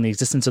manual and the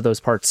existence of those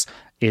parts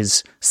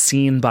is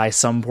seen by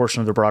some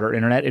portion of the broader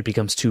internet, it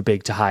becomes too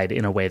big to hide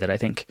in a way that I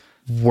think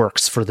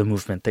works for the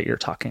movement that you're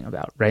talking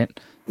about, right?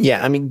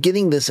 Yeah, I mean,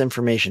 getting this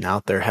information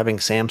out there, having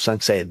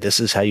Samsung say, this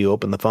is how you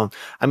open the phone.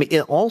 I mean,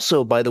 it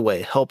also, by the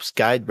way, helps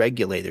guide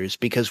regulators,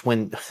 because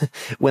when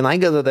I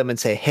go to them and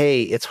say,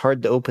 hey, it's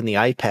hard to open the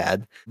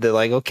iPad, they're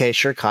like, okay,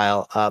 sure,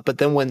 Kyle. But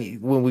then when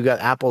we got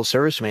Apple's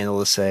service manual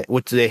to say,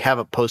 which they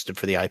haven't posted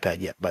for the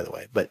iPad yet, by the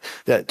way, but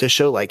to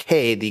show like,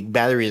 hey, the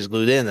battery is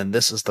glued in and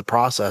this is the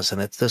process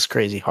and it's this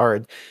crazy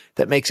hard,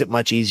 that makes it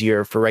much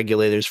easier for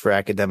regulators, for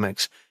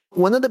academics.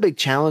 One of the big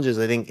challenges,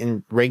 I think,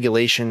 in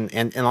regulation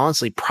and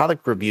honestly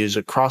product reviews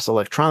across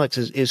electronics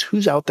is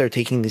who's out there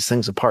taking these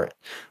things apart.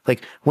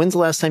 Like, when's the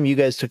last time you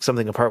guys took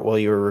something apart while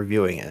you were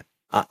reviewing it?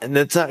 And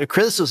that's not a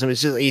criticism.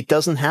 It's just, it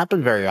doesn't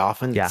happen very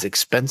often. Yeah. It's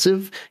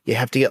expensive. You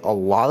have to get a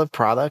lot of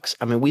products.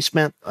 I mean, we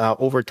spent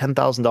over $10,000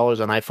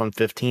 on iPhone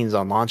 15s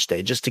on launch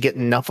day just to get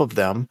enough of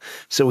them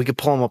so we could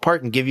pull them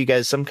apart and give you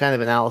guys some kind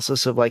of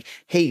analysis of like,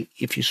 hey,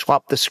 if you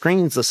swap the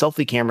screens, the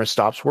selfie camera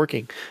stops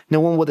working. No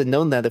one would have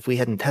known that if we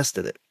hadn't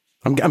tested it.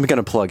 I'm going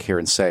to plug here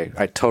and say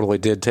I totally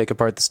did take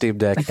apart the Steam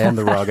Deck and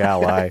the ROG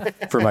Ally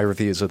for my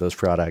reviews of those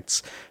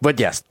products. But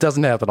yes, it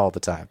doesn't happen all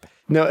the time.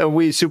 No, and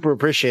we super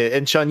appreciate it.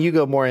 And Sean, you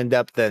go more in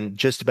depth than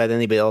just about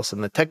anybody else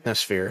in the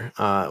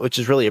technosphere, which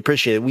is really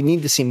appreciated. We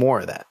need to see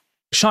more of that.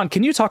 Sean,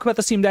 can you talk about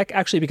the Steam Deck,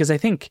 actually? Because I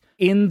think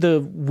in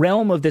the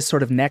realm of this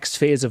sort of next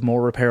phase of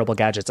more repairable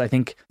gadgets, I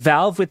think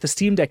Valve with the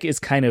Steam Deck is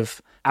kind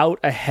of out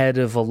ahead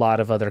of a lot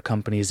of other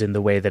companies in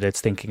the way that it's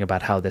thinking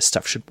about how this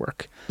stuff should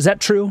work. Is that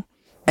true?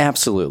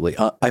 Absolutely.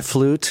 I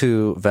flew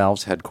to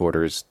Valve's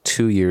headquarters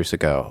 2 years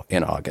ago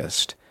in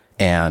August,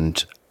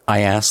 and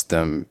I asked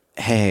them,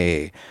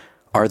 hey,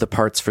 are the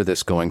parts for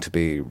this going to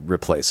be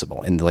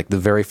replaceable? And like the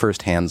very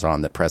first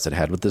hands-on that President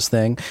had with this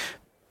thing,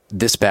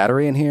 this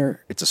battery in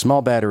here, it's a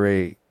small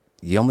battery.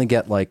 You only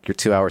get like your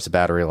 2 hours of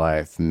battery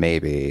life,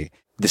 maybe.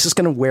 This is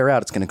going to wear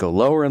out. It's going to go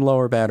lower and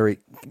lower battery.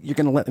 You're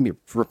going to let me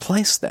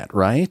replace that,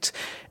 right?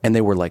 And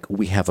they were like,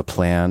 we have a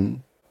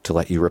plan to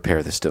let you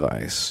repair this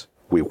device.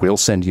 We will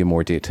send you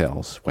more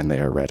details when they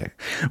are ready.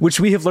 Which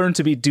we have learned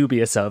to be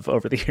dubious of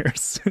over the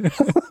years.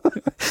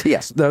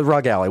 Yes, the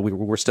ROG Ally,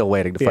 we're still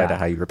waiting to find out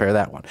how you repair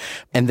that one.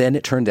 And then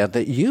it turned out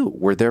that you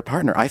were their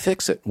partner.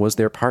 iFixit was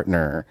their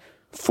partner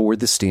for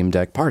the Steam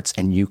Deck parts,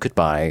 and you could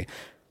buy,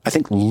 I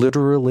think,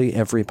 literally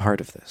every part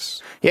of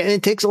this. Yeah, and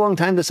it takes a long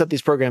time to set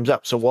these programs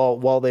up. So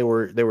while they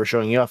were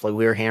showing you off, like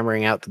we were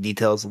hammering out the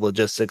details, the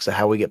logistics of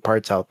how we get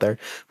parts out there.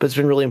 But it's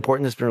been really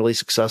important. It's been really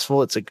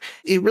successful.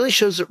 It really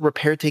shows that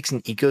repair takes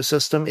an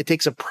ecosystem. It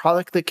takes a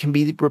product that can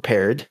be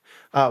repaired,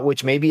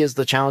 which maybe is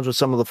the challenge with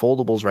some of the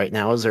foldables right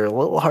now, is they're a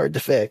little hard to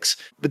fix.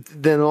 But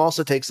then it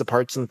also takes the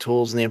parts and the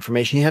tools and the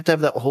information. You have to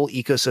have that whole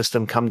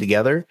ecosystem come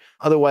together.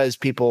 Otherwise,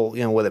 people,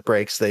 when it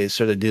breaks, they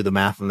sort of do the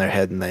math in their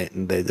head and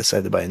they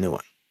decide to buy a new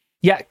one.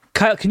 Yeah,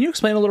 Kyle, can you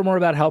explain a little more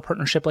about how a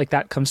partnership like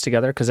that comes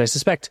together? Because I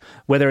suspect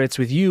whether it's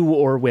with you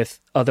or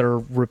with other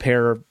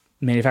repair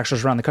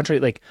manufacturers around the country,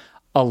 like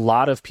a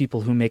lot of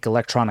people who make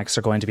electronics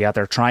are going to be out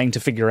there trying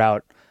to figure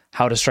out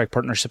how to strike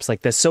partnerships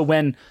like this. So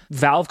when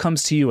Valve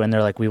comes to you and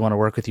they're like, we want to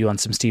work with you on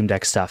some Steam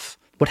Deck stuff,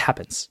 what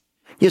happens?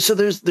 Yeah, so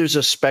there's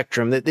a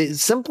spectrum. The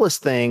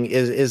simplest thing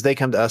is they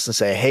come to us and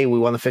say, hey, we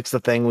want to fix the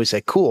thing. We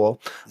say, cool,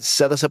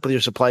 set us up with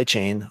your supply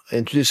chain,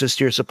 introduce us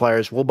to your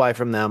suppliers. We'll buy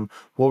from them.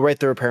 We'll write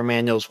the repair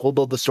manuals. We'll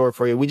build the store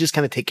for you. We just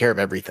kind of take care of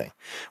everything,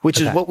 which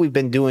is what we've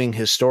been doing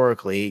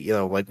historically.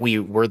 Like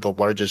we're the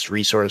largest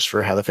resource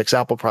for how to fix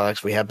Apple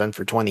products. We have been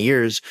for 20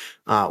 years.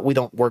 We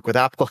don't work with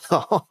Apple at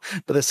all.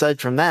 But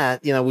aside from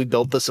that, we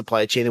build the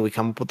supply chain and we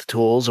come up with the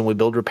tools and we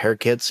build repair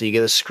kits. So you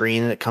get a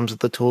screen and it comes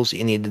with the tools that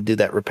you need to do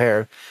that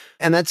repair.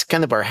 And that's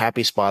kind of our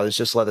happy spot, is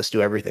just let us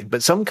do everything.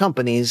 But some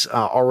companies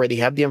already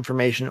have the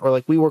information, or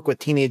like we work with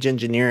Teenage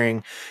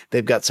Engineering.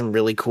 They've got some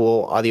really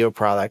cool audio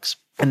products.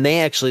 And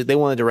they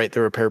wanted to write the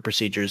repair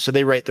procedures. So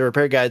they write the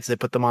repair guides, they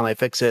put them on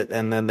iFixit,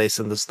 and then they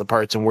send us the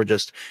parts. And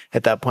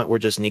at that point, we're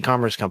just an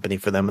e-commerce company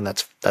for them. And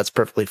that's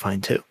perfectly fine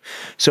too.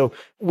 So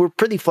we're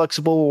pretty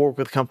flexible. We'll work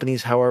with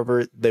companies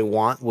however they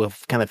want. We'll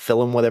kind of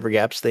fill in whatever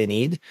gaps they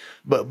need.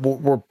 But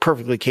we're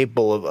perfectly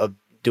capable of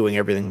doing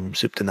everything from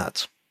soup to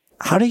nuts.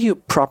 How do you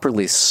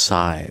properly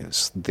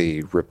size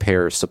the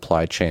repair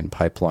supply chain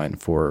pipeline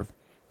for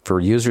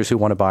users who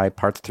want to buy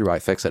parts through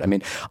iFixit? I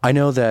mean, I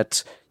know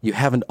that you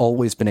haven't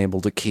always been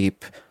able to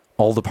keep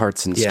all the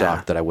parts in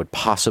stock that I would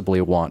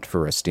possibly want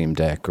for a Steam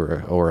Deck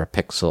or a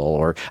Pixel,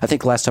 or I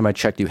think last time I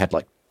checked you had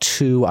like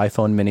 2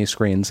 iPhone mini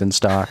screens in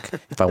stock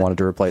if I wanted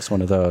to replace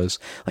one of those.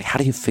 Like, how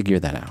do you figure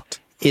that out?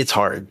 It's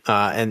hard,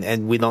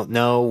 and we don't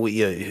know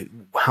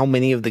how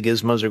many of the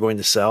gizmos are going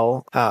to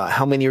sell,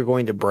 how many are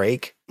going to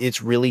break.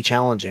 It's really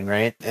challenging,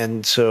 right?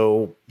 And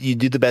so you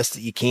do the best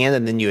that you can,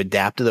 and then you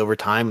adapt it over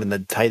time. And the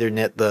tighter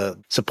knit the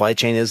supply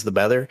chain is, the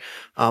better.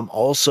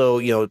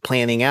 Also,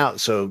 planning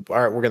out. So,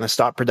 all right, we're going to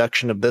stop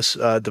production of this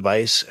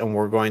device, and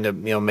we're going to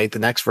make the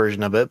next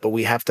version of it. But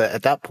we have to,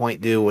 at that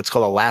point, do what's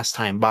called a last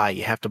time buy.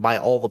 You have to buy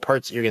all the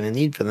parts that you're going to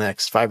need for the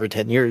next 5 or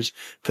 10 years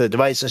for the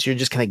device. And so you're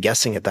just kind of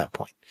guessing at that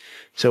point.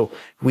 So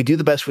we do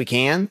the best we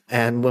can,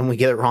 and when we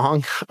get it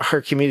wrong, our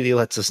community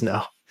lets us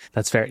know.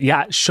 That's fair.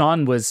 Yeah,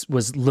 Sean was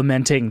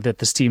lamenting that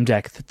the Steam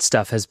Deck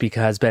stuff has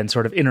been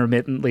sort of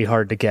intermittently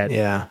hard to get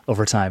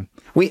over time.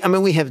 We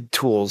have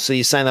tools. So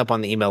you sign up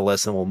on the email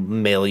list, and we'll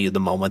mail you the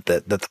moment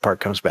that the part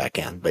comes back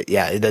in. But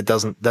yeah, that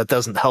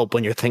doesn't help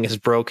when your thing is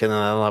broken and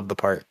I don't have the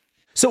part.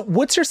 So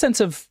what's your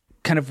sense of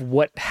kind of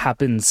what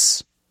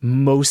happens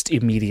most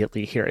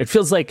immediately here? It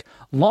feels like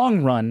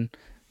long run,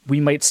 we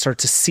might start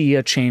to see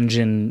a change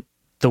in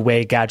the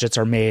way gadgets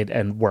are made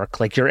and work.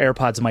 Like your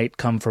AirPods might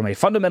come from a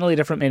fundamentally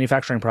different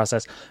manufacturing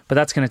process, but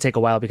that's going to take a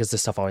while because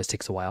this stuff always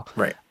takes a while.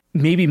 Right.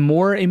 Maybe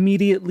more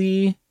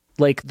immediately,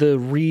 like the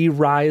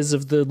rise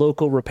of the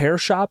local repair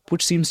shop,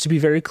 which seems to be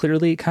very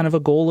clearly kind of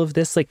a goal of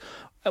this. Like,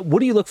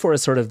 what do you look for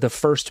as sort of the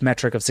first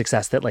metric of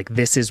success that like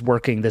this is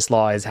working, this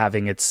law is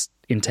having its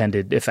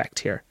intended effect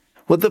here?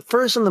 Well, the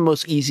first and the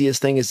most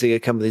easiest thing is to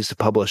get companies to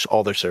publish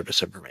all their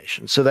service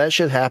information. So that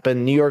should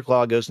happen. New York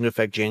law goes into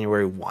effect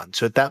January 1.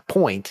 So at that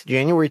point,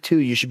 January 2,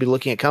 you should be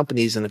looking at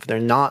companies, and if they're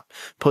not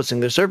posting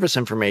their service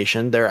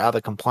information, they're out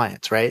of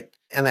compliance, right?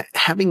 And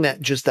having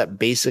that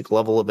basic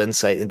level of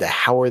insight into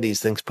how are these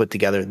things put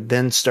together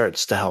then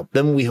starts to help.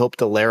 Then we hope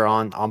to layer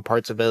on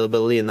parts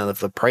availability, and then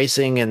if the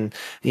pricing and,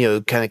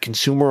 kind of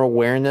consumer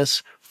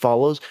awareness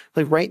follows.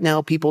 Like right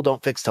now, people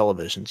don't fix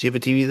televisions. You have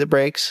a TV that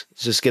breaks,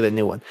 just get a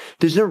new one.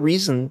 There's no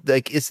reason,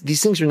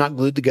 these things are not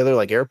glued together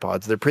like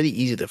AirPods. They're pretty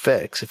easy to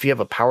fix. If you have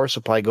a power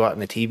supply go out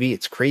in a TV,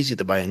 it's crazy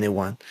to buy a new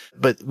one.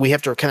 But we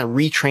have to kind of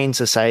retrain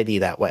society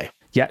that way.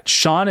 Yeah,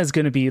 Sean is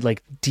going to be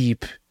like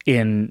deep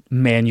in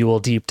manual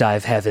deep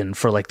dive heaven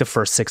for like the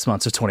first 6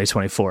 months of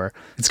 2024.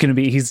 It's going to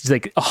be, he's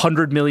like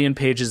 100 million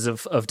pages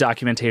of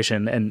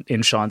documentation and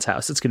in Sean's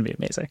house. It's going to be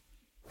amazing.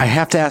 I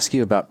have to ask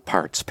you about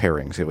parts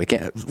pairings.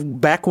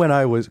 Back when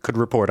I could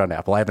report on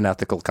Apple, I have an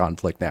ethical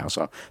conflict now,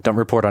 so don't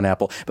report on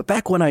Apple. But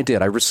back when I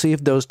did, I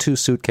received those 2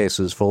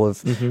 suitcases full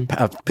of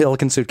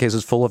Pelican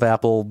suitcases full of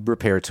Apple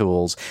repair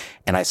tools,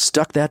 and I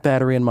stuck that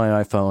battery in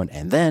my iPhone,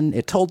 and then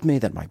it told me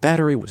that my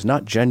battery was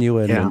not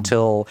genuine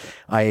until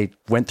I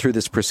went through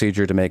this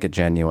procedure to make it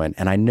genuine.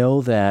 And I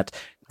know that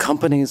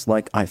companies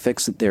like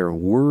iFixit, they're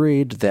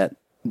worried that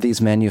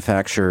these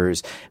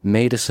manufacturers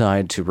may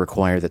decide to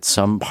require that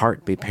some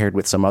part be paired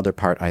with some other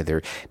part,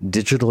 either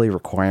digitally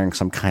requiring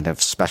some kind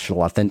of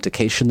special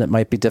authentication that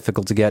might be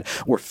difficult to get,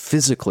 or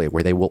physically,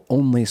 where they will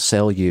only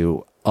sell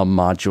you a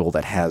module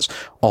that has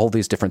all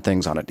these different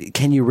things on it.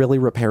 Can you really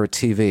repair a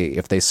TV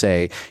if they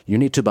say you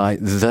need to buy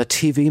the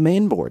TV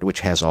mainboard,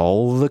 which has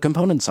all the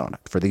components on it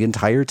for the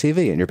entire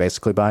TV, and you're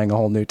basically buying a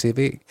whole new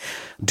TV?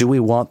 Do we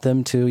want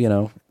them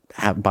to,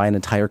 buy an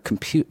entire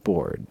compute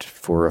board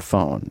for a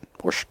phone?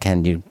 Or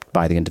can you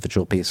buy the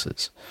individual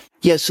pieces?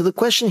 Yeah, so the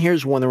question here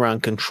is one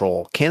around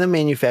control. Can a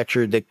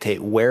manufacturer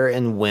dictate where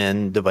and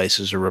when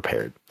devices are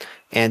repaired?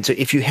 And so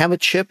if you have a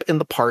chip in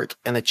the part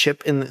and a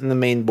chip in the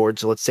main board,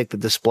 so let's take the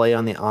display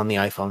on the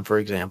iPhone, for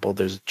example.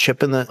 There's a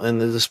chip in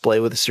the display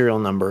with a serial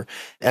number.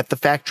 At the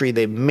factory,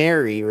 they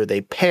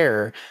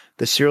pair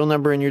the serial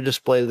number in your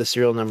display to the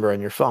serial number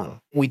on your phone.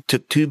 We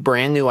took 2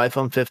 brand new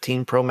iPhone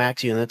 15 Pro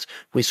Max units.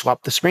 We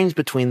swapped the screens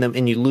between them,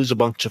 and you lose a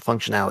bunch of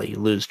functionality. You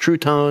lose True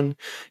Tone.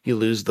 You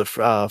lose the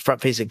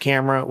front-facing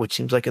camera, which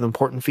seems like an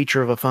important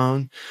feature of a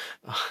phone.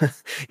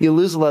 You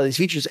lose a lot of these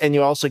features, and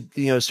you also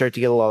start to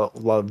get a lot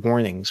of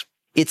warnings.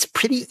 It's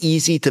pretty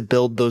easy to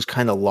build those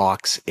kind of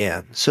locks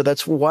in. So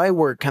that's why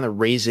we're kind of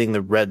raising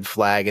the red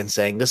flag and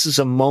saying this is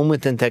a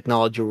moment in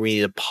technology where we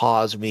need to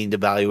pause, we need to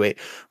evaluate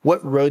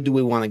what road do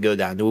we want to go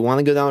down? Do we want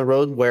to go down a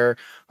road where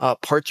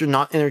parts are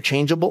not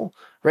interchangeable?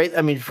 Right?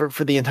 I mean,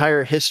 for the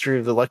entire history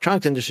of the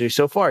electronics industry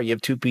so far, you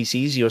have 2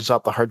 PCs, you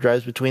swap the hard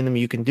drives between them,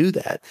 you can do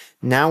that.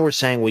 Now we're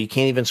saying, well, you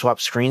can't even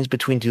swap screens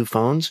between 2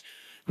 phones.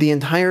 The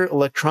entire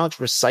electronics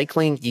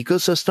recycling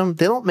ecosystem,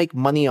 they don't make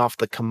money off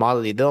the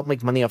commodity. They don't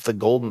make money off the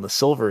gold and the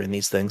silver in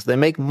these things. They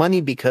make money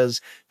because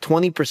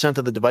 20%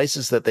 of the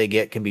devices that they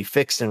get can be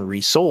fixed and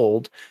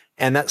resold,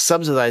 and that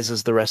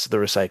subsidizes the rest of the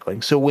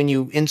recycling. So when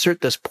you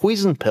insert this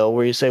poison pill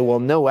where you say, well,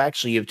 no,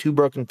 actually, you have 2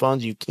 broken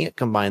phones, you can't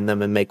combine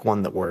them and make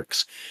one that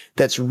works,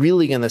 that's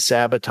really going to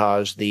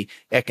sabotage the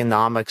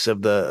economics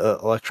of the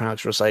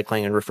electronics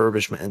recycling and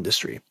refurbishment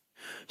industry.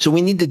 So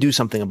we need to do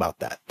something about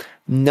that.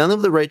 None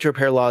of the right to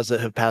repair laws that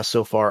have passed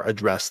so far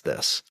address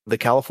this. The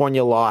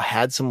California law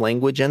had some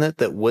language in it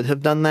that would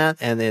have done that,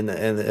 and in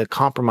a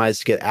compromise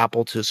to get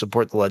Apple to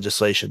support the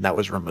legislation, that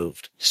was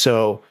removed.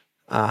 So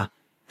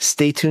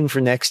stay tuned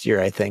for next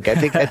year, I think. I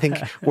think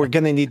we're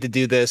going to need to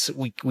do this.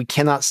 We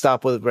cannot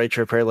stop with right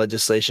to repair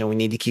legislation. We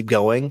need to keep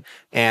going,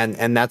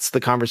 and that's the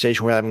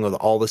conversation we're having with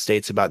all the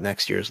states about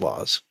next year's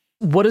laws.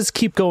 What does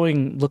keep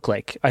going look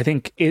like? I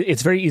think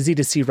it's very easy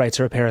to see right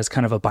to repair as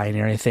kind of a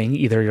binary thing.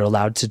 Either you're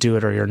allowed to do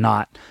it or you're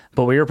not.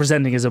 But what you're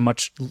presenting is a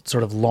much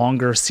sort of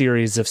longer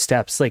series of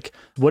steps. Like,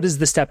 what is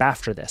the step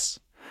after this?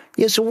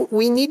 Yeah, so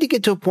we need to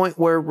get to a point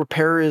where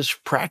repair is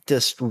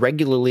practiced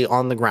regularly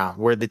on the ground,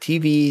 where the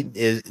TV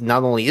is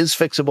not only is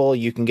fixable,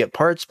 you can get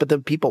parts, but the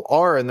people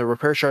are, and the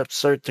repair shops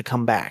start to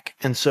come back.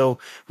 And so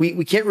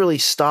we can't really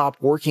stop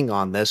working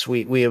on this.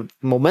 We have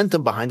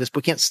momentum behind us, but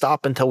we can't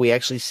stop until we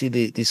actually see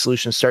the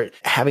solutions start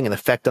having an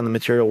effect on the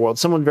material world.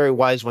 Someone very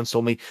wise once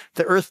told me,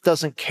 the earth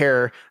doesn't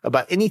care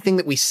about anything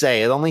that we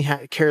say. It only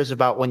cares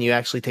about when you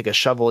actually take a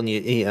shovel and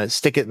you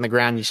stick it in the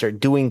ground and you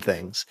start doing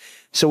things.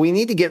 So we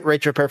need to get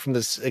right to repair from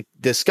this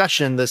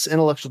discussion, this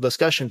intellectual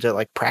discussion, to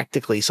like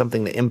practically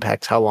something that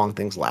impacts how long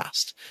things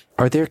last.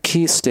 Are there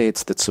key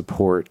states that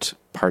support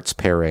parts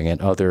pairing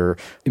and other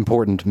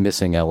important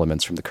missing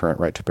elements from the current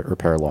right to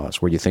repair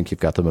laws where you think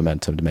you've got the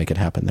momentum to make it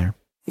happen there?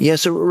 Yeah,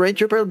 so right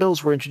to repair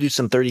bills were introduced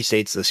in 30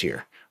 states this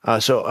year.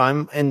 So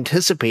I'm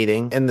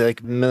anticipating, and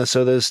like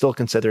Minnesota is still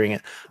considering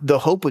it, the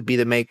hope would be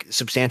to make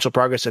substantial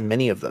progress in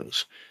many of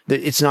those.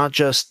 It's not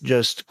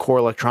just core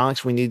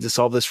electronics. We need to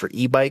solve this for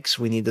e-bikes.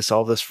 We need to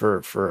solve this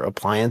for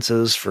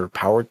appliances, for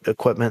power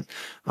equipment.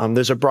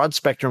 There's a broad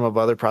spectrum of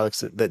other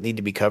products that need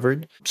to be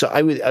covered. So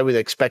I would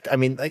expect, I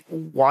mean, like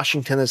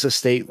Washington is a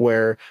state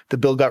where the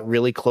bill got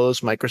really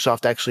close.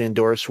 Microsoft actually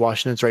endorsed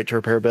Washington's right to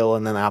repair bill,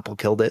 and then Apple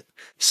killed it.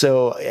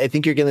 So I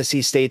think you're going to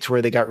see states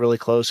where they got really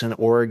close. In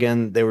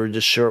Oregon, they were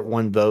just short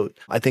one vote.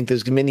 I think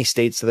there's many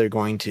states that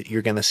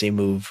you're going to see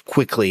move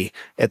quickly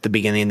at the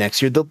beginning of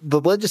next year.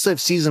 The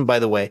legislative season, by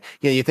the way,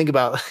 you think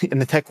about in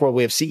the tech world,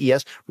 we have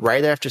CES.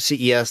 Right after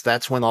CES,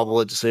 that's when all the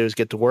legislators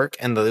get to work.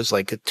 And there's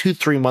like a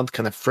 2-3 month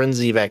kind of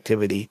frenzy of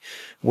activity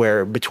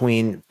where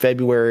between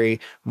February,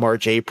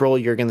 March, April,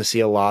 you're going to see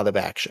a lot of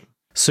action.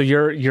 So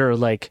your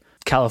like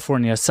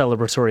California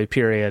celebratory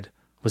period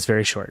was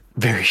very short.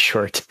 Very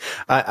short.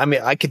 I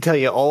mean, I can tell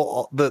you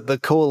all the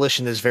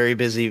coalition is very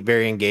busy,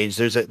 very engaged.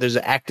 There's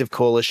an active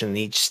coalition in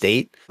each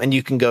state, and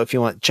you can go, if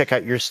you want to check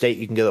out your state,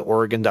 you can go to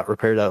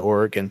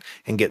oregon.repair.org and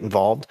get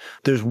involved.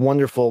 There's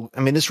wonderful,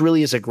 I mean, this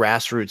really is a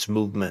grassroots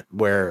movement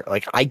where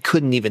like I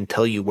couldn't even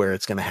tell you where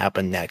it's going to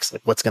happen next.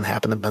 Like what's going to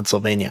happen in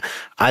Pennsylvania.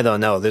 I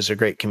don't know. There's a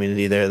great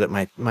community there that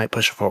might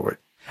push it forward.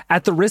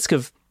 At the risk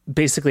of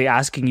basically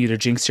asking you to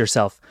jinx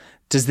yourself,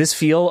 does this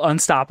feel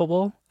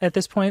unstoppable at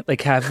this point?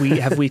 Like, have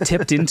we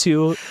tipped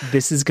into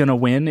this is going to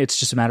win? It's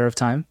just a matter of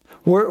time.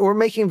 We're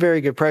making very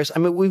good progress. I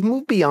mean, we've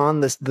moved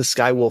beyond this, the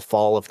sky will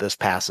fall if this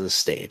passes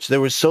stage. There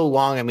was so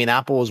long. I mean,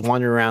 Apple was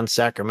wandering around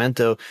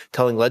Sacramento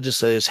telling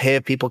legislators, hey,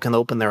 if people can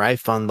open their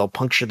iPhone, they'll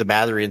puncture the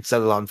battery and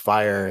set it on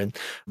fire. And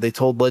they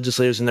told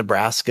legislators in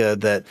Nebraska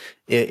that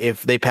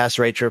if they pass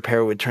right to repair,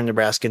 it would turn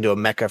Nebraska into a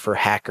mecca for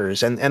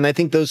hackers. And I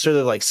think those sort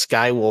of like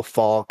sky will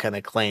fall kind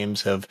of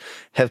claims have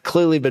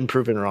clearly been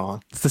proven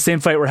wrong. It's the same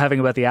fight we're having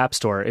about the App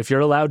Store. If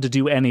you're allowed to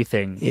do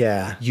anything,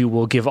 you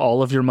will give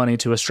all of your money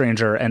to a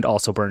stranger and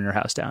also burn your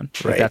house down.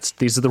 Right. Like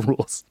these are the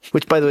rules.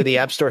 Which, by the way, the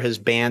App Store has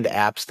banned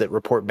apps that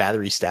report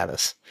battery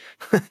status.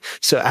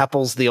 So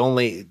Apple's the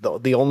only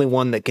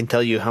one that can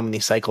tell you how many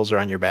cycles are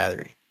on your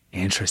battery.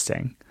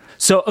 Interesting.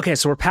 So, okay,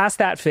 so we're past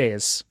that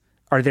phase.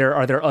 Are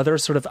there other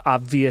sort of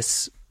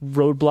obvious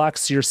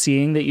roadblocks you're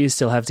seeing that you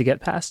still have to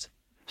get past?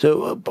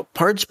 So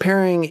parts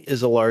pairing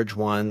is a large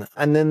one.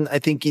 And then I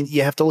think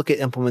you have to look at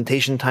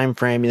implementation time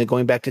frame.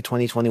 Going back to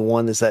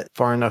 2021, is that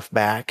far enough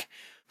back?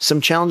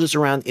 Some challenges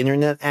around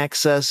internet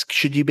access.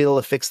 Should you be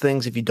able to fix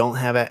things if you don't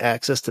have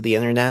access to the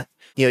internet?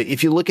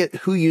 If you look at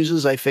who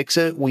uses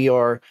iFixit, we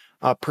are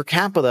per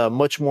capita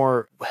much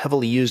more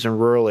heavily used in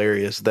rural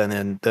areas than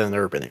in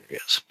urban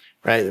areas,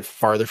 right?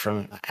 Farther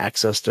from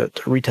access to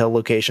retail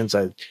locations.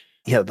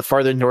 The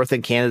farther north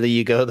in Canada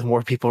you go, the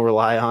more people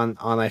rely on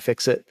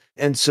iFixit.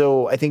 And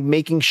so I think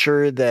making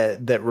sure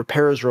that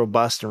repair is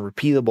robust and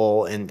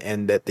repeatable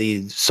and that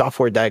the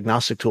software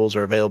diagnostic tools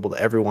are available to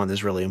everyone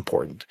is really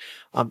important.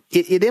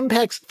 It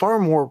impacts far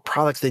more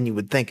products than you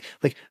would think.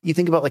 Like you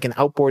think about like an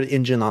outboard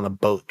engine on a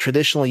boat.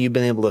 Traditionally, you've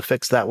been able to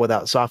fix that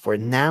without software.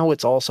 Now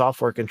it's all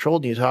software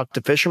controlled. You talk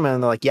to fishermen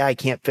and they're like, yeah, I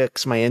can't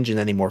fix my engine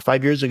anymore.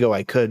 5 years ago,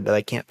 I could, but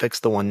I can't fix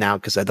the one now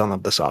because I don't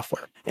have the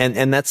software.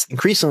 And that's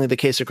increasingly the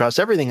case across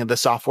everything. The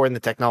software and the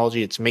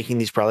technology, it's making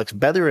these products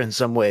better in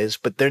some ways,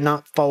 but they're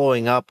not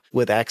following up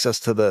with access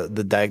to the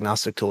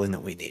diagnostic tooling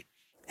that we need.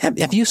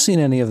 Have you seen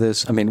any of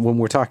this? I mean, when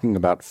we're talking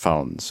about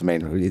phones, I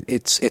mean,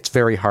 it's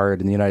very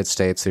hard in the United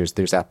States.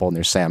 There's Apple and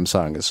there's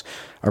Samsung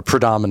are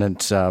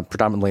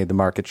predominantly the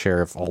market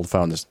share of all the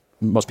phones.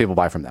 Most people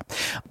buy from them.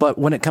 But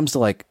when it comes to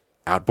like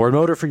outboard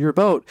motor for your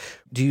boat.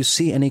 Do you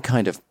see any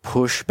kind of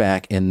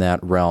pushback in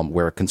that realm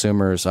where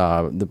consumers,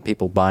 the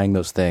people buying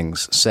those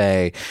things,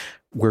 say,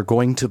 we're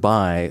going to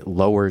buy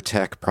lower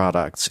tech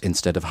products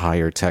instead of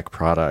higher tech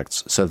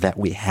products so that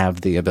we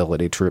have the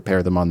ability to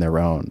repair them on their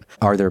own?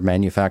 Are there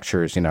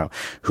manufacturers,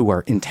 who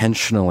are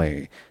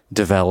intentionally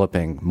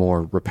developing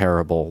more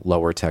repairable,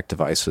 lower tech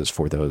devices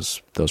for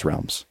those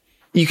realms?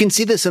 You can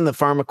see this in the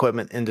farm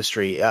equipment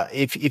industry.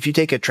 If you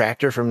take a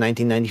tractor from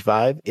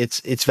 1995,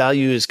 its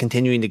value is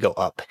continuing to go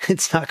up.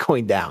 It's not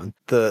going down.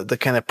 The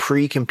kind of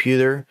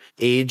pre-computer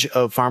age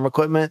of farm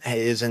equipment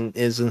is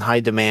in high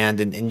demand,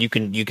 and you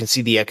can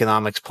see the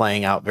economics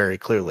playing out very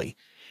clearly.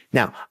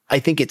 Now, I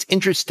think it's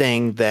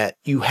interesting that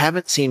you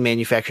haven't seen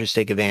manufacturers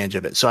take advantage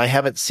of it. So I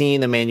haven't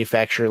seen a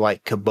manufacturer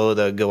like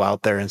Kubota go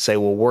out there and say,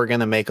 well, we're going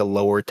to make a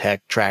lower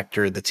tech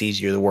tractor that's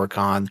easier to work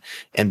on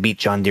and beat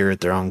John Deere at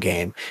their own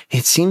game.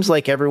 It seems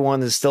like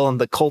everyone is still in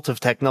the cult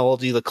of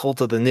technology, the cult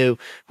of the new,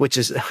 which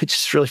is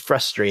really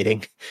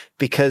frustrating,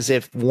 because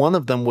if one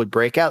of them would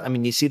break out, I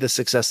mean, you see the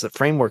success that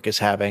Framework is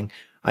having.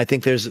 I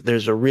think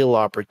there's a real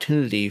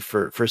opportunity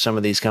for some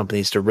of these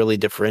companies to really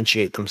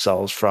differentiate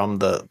themselves from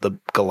the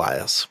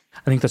Goliaths.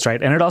 I think that's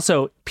right. And it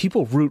also,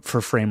 people root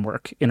for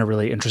Framework in a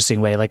really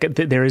interesting way. Like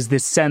there is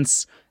this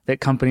sense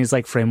that companies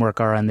like Framework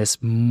are on this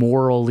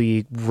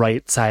morally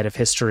right side of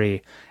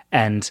history.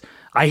 And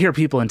I hear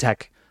people in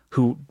tech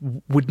who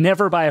would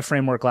never buy a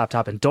Framework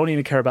laptop and don't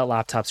even care about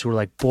laptops who are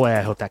like, boy,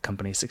 I hope that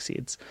company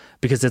succeeds.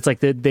 Because it's like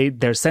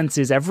their sense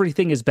is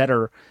everything is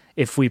better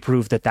if we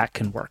prove that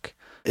can work.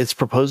 It's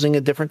proposing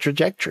a different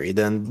trajectory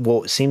than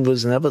what seemed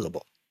was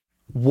inevitable.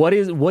 What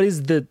is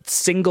the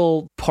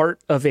single part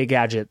of a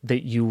gadget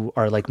that you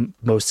are like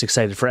most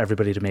excited for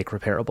everybody to make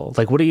repairable?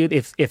 Like, what do you,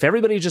 if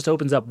everybody just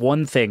opens up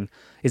one thing,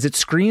 is it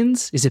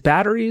screens? Is it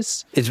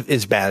batteries?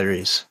 It's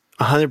batteries.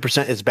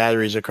 100% it's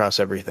batteries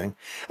across everything.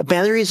 A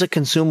battery is a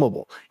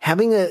consumable.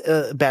 Having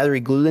a battery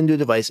glued into a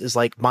device is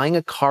like buying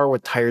a car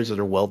with tires that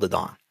are welded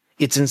on.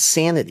 It's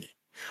insanity.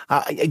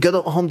 I go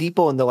to Home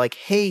Depot and they're like,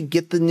 hey,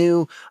 get the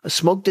new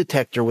smoke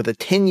detector with a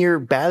 10-year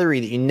battery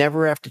that you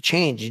never have to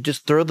change. You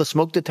just throw the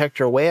smoke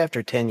detector away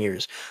after 10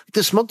 years.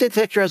 The smoke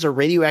detector has a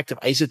radioactive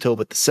isotope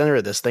at the center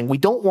of this thing. We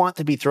don't want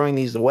to be throwing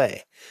these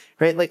away,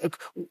 right? Like,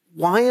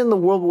 why in the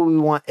world would we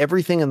want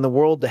everything in the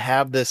world to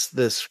have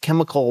this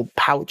chemical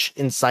pouch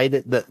inside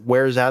it that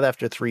wears out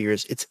after 3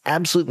 years? It's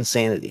absolute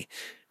insanity.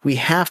 We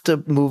have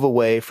to move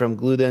away from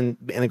glued-in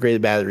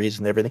integrated batteries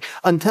and everything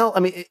until, I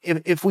mean,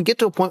 if we get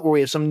to a point where we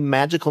have some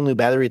magical new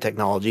battery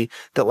technology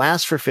that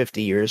lasts for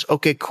 50 years,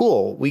 okay,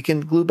 cool. We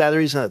can glue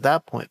batteries in at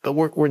that point, but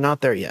we're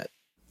not there yet.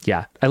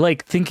 Yeah. I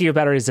like thinking of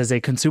batteries as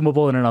a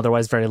consumable and an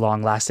otherwise very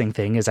long-lasting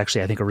thing is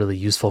actually, I think, a really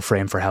useful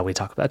frame for how we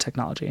talk about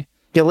technology.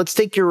 Yeah, let's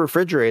take your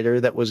refrigerator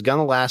that was going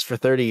to last for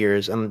 30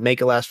 years and make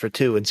it last for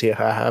 2 and see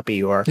how happy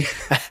you are.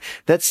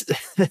 That's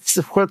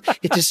the world.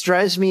 It just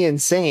drives me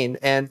insane.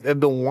 And I've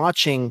been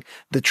watching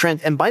the trend.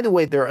 And by the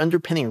way, there are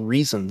underpinning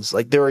reasons.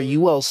 Like there are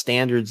UL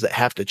standards that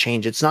have to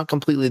change. It's not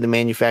completely the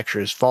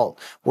manufacturer's fault.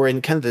 We're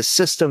in kind of the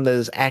system that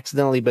has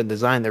accidentally been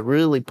designed that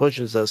really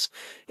pushes us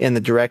in the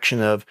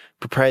direction of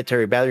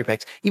proprietary battery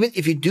packs. Even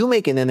if you do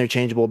make an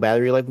interchangeable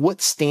battery, like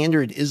what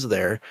standard is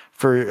there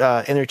for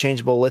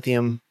interchangeable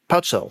lithium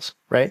pouch cells,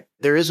 right?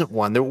 There isn't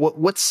one.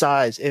 What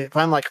size? If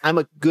I'm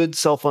a good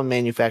cell phone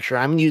manufacturer,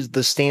 I'm going to use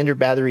the standard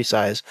battery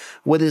size.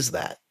 What is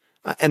that?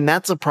 And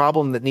that's a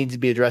problem that needs to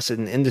be addressed at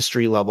an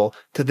industry level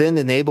to then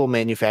enable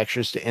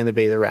manufacturers to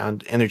innovate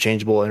around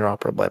interchangeable,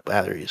 interoperable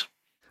batteries.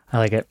 I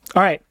like it.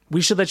 All right.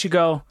 We should let you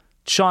go.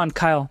 Sean,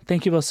 Kyle,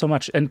 thank you both so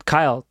much. And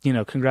Kyle,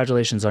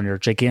 congratulations on your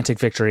gigantic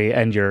victory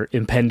and your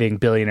impending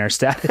billionaire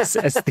status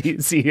as the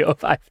CEO of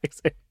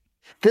iFixit.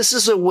 This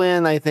is a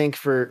win, I think,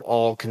 for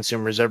all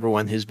consumers,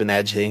 everyone who's been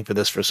agitating for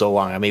this for so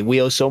long. I mean,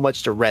 we owe so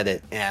much to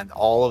Reddit and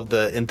all of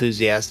the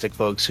enthusiastic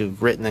folks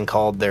who've written and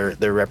called their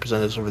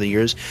representatives over the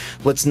years.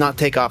 Let's not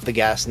take off the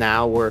gas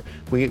now.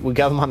 We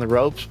got them on the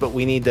ropes, but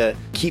we need to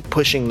keep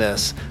pushing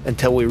this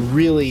until we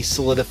really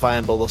solidify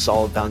and build a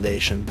solid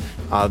foundation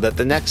that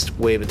the next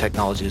wave of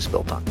technology is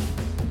built on.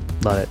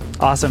 Love it.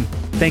 Awesome.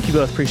 Thank you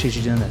both. Appreciate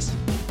you doing this.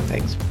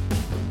 Thanks.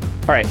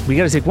 All right, we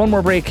got to take one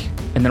more break,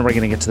 and then we're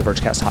going to get to the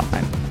Vergecast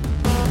hotline.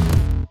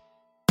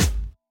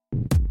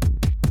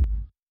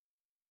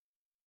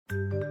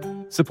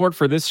 Support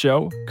for this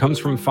show comes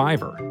from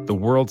Fiverr, the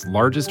world's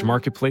largest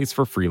marketplace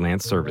for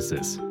freelance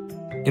services.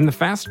 In the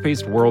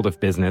fast-paced world of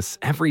business,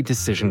 every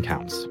decision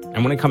counts.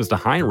 And when it comes to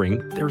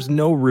hiring, there's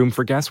no room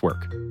for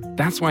guesswork.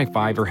 That's why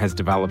Fiverr has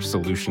developed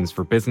solutions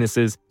for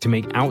businesses to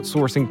make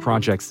outsourcing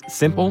projects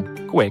simple,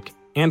 quick,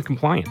 and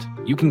compliant.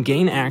 You can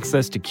gain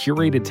access to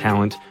curated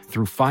talent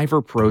through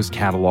Fiverr Pro's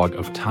catalog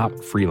of top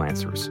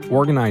freelancers,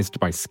 organized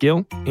by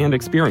skill and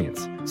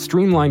experience.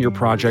 Streamline your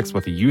projects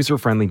with a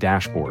user-friendly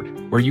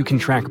dashboard where you can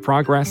track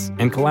progress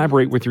and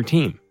collaborate with your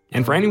team.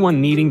 And for anyone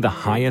needing the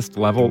highest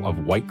level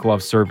of white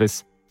glove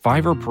service,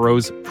 Fiverr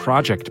Pro's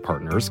project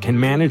partners can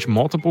manage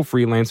multiple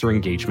freelancer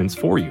engagements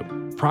for you.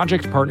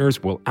 project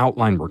partners will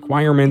outline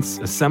requirements,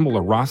 assemble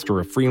a roster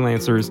of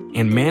freelancers,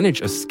 and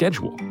manage a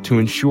schedule to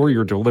ensure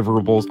your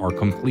deliverables are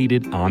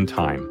completed on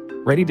time.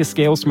 Ready to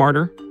scale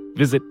smarter?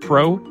 Visit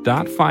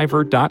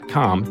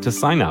pro.fiverr.com to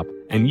sign up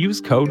and use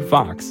code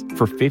VOX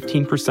for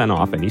 15%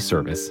 off any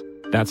service.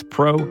 That's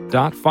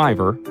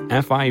pro.fiverr,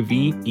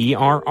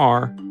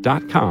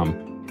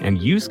 Fiverr.com, and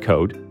use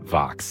code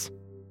VOX.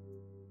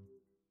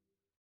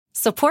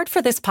 Support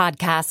for this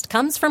podcast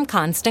comes from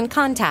Constant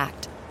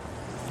Contact.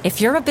 If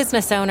you're a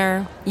business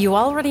owner, you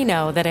already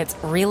know that it's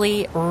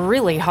really,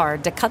 really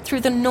hard to cut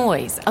through the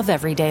noise of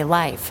everyday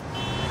life.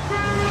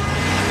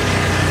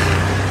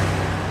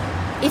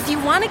 If you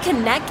want to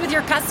connect with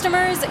your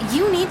customers,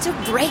 you need to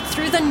break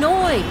through the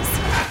noise.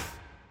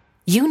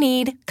 You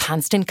need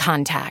Constant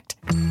Contact.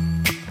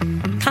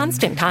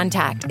 Constant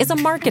Contact is a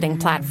marketing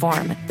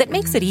platform that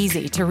makes it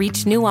easy to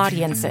reach new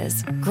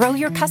audiences, grow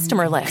your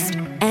customer list,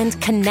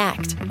 and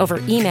connect over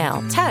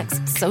email,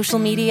 text, social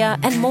media,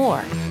 and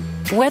more.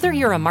 Whether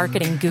you're a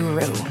marketing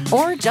guru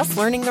or just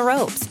learning the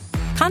ropes,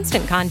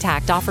 Constant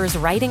Contact offers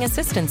writing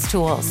assistance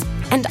tools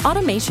and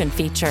automation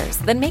features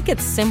that make it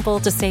simple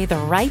to say the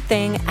right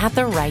thing at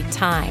the right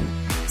time.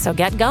 So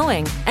get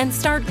going and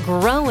start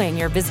growing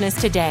your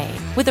business today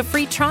with a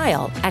free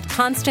trial at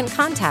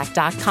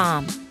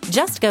ConstantContact.com.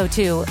 Just go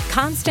to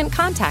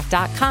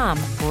ConstantContact.com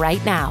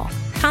right now.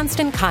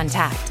 Constant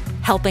Contact,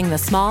 helping the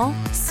small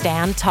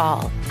stand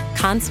tall.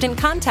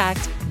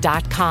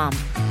 ConstantContact.com.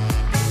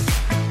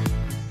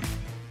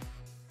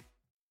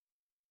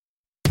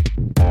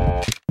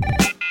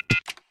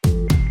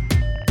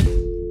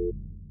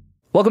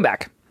 Welcome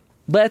back.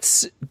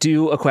 Let's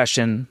do a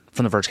question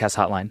from the Vergecast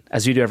hotline,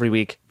 as we do every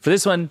week. For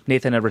this one,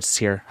 Nathan Edwards is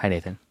here. Hi,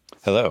 Nathan.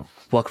 Hello.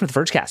 Welcome to the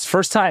Vergecast.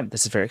 First time.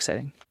 This is very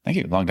exciting. Thank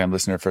you. Long-time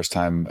listener,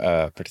 first-time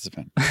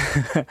participant.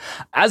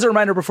 As a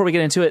reminder, before we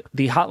get into it,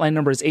 the hotline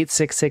number is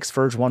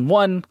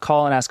 866-VERGE11.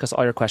 Call and ask us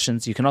all your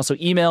questions. You can also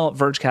email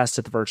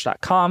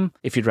vergecast@theverge.com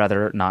if you'd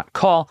rather not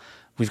call.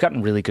 We've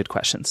gotten really good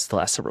questions the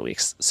last several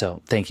weeks,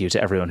 so thank you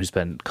to everyone who's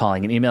been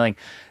calling and emailing.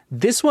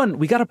 This one,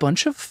 we got a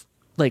bunch of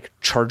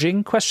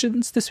charging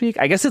questions this week.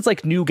 I guess it's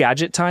new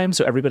gadget time,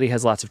 so everybody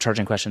has lots of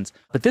charging questions.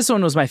 But this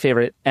one was my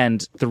favorite,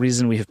 and the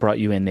reason we have brought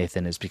you in,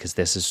 Nathan, is because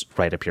this is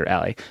right up your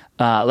alley.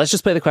 Let's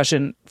just play the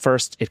question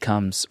first. It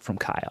comes from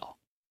Kyle.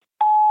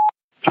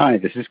 Hi,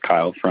 this is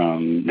Kyle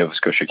from Nova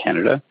Scotia,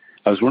 Canada.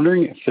 I was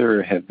wondering if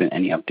there have been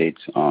any updates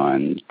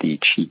on the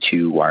Qi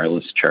 2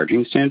 wireless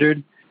charging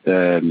standard,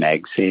 the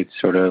MagSafe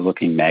sort of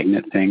looking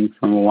magnet thing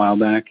from a while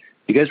back.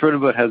 You guys wrote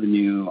about how the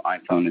new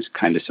iPhone is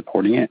kind of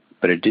supporting it,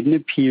 but it didn't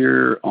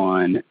appear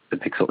on the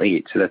Pixel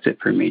 8, so that's it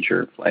for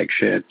major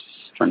flagships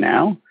for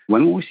now.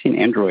 When will we see an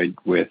Android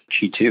with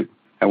Qi 2?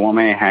 I want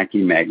my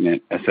hacky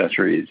magnet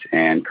accessories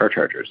and car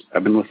chargers.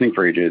 I've been listening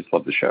for ages.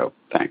 Love the show.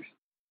 Thanks.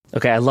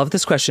 Okay, I love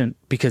this question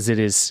because it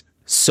is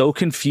so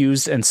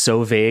confused and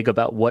so vague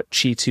about what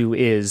Qi 2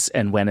 is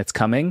and when it's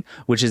coming,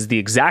 which is the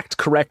exact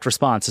correct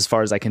response as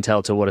far as I can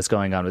tell to what is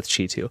going on with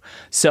Qi 2.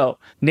 So,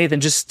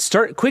 Nathan, just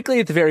start quickly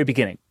at the very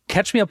beginning.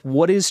 Catch me up.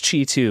 What is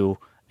Qi 2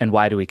 and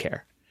why do we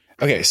care?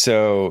 Okay,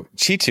 so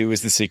Qi 2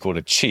 is the sequel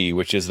to Qi,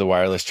 which is the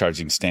wireless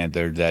charging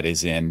standard that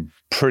is in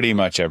pretty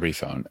much every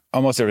phone.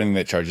 Almost everything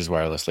that charges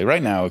wirelessly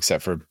right now,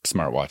 except for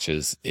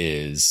smartwatches,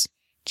 is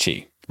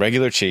Qi.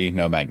 Regular Qi,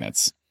 no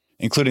magnets,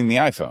 including the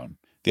iPhone.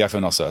 The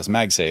iPhone also has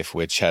MagSafe,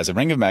 which has a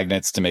ring of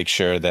magnets to make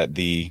sure that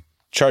the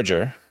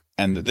charger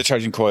and the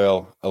charging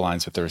coil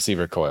aligns with the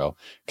receiver coil.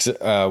 Because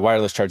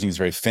wireless charging is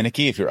very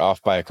finicky. If you're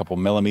off by a couple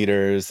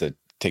millimeters, it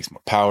takes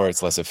more power,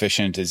 it's less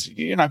efficient,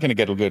 you're not going to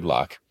get a good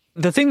lock.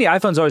 The thing the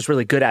iPhone's always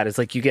really good at is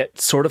you get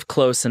sort of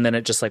close and then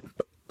it just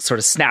sort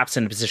of snaps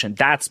into position.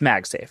 That's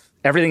MagSafe.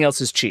 Everything else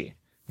is Qi.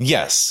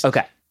 Yes.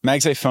 Okay.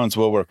 MagSafe phones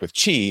will work with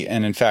Qi.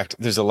 And in fact,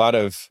 there's a lot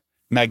of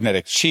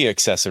magnetic Qi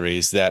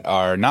accessories that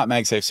are not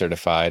MagSafe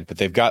certified, but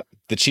they've got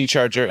the Qi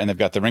charger and they've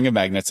got the ring of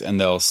magnets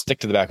and they'll stick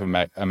to the back of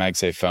a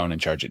MagSafe phone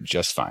and charge it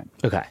just fine.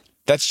 Okay.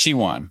 That's Qi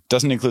 1.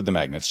 Doesn't include the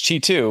magnets.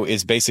 Qi 2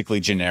 is basically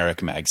generic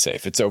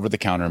MagSafe. It's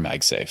over-the-counter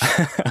MagSafe.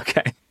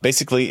 Okay.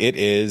 Basically, it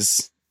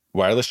is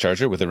wireless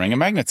charger with a ring of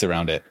magnets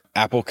around it.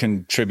 Apple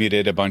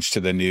contributed a bunch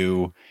to the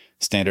new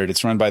standard.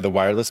 It's run by the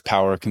Wireless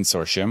Power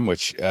Consortium,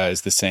 which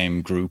is the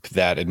same group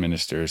that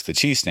administers the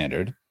Qi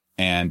standard.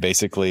 And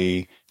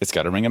basically, it's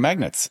got a ring of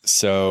magnets.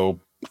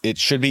 So it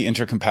should be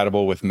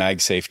intercompatible with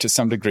MagSafe to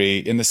some degree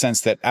in the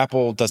sense that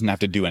Apple doesn't have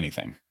to do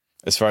anything.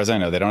 As far as I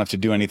know, they don't have to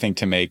do anything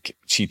to make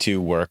Qi 2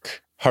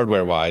 work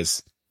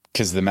hardware-wise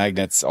because the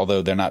magnets,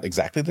 although they're not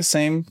exactly the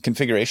same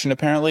configuration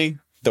apparently,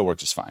 they'll work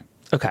just fine.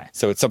 Okay.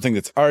 So it's something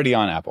that's already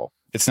on Apple.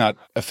 It's not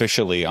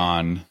officially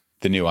on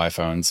the new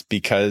iPhones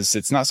because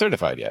it's not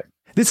certified yet.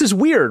 This is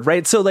weird,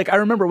 right? So I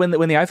remember when the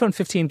iPhone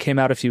 15 came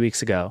out a few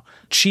weeks ago,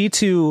 Qi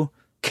 2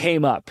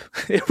 came up.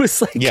 It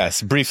was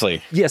yes,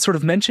 briefly. Yeah, sort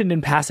of mentioned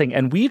in passing.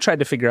 And we tried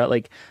to figure out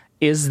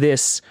is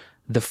this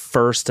the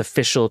first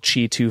official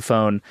Qi 2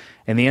 phone?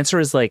 And the answer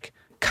is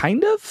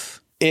kind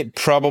of. It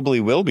probably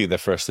will be the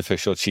first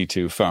official Qi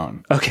 2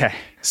 phone. Okay.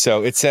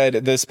 So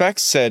the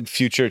specs said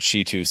future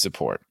Qi 2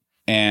 support.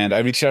 And I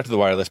reached out to the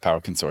Wireless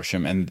Power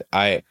Consortium and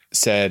I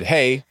said,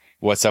 hey,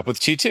 what's up with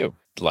Qi 2?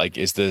 Like,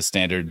 is the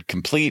standard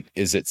complete?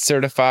 Is it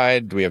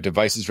certified? Do we have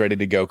devices ready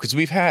to go? Because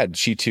we've had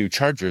Qi 2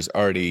 chargers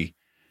already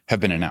have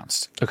been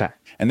announced. Okay.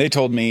 And they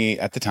told me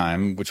at the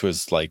time, which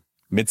was like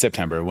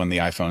mid-September when the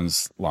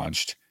iPhones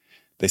launched,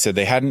 they said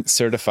they hadn't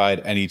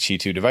certified any Qi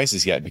 2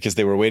 devices yet because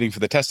they were waiting for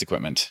the test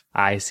equipment.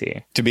 I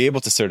see. To be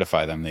able to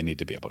certify them, they need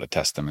to be able to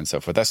test them and so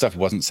forth. That stuff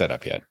wasn't set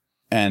up yet.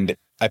 And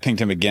I pinged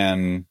him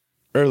again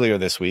earlier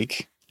this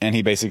week, and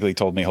he basically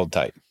told me, hold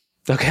tight.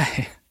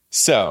 Okay.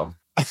 So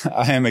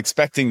I am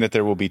expecting that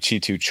there will be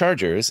Qi 2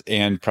 chargers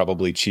and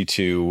probably Qi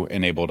 2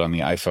 enabled on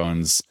the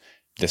iPhones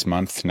this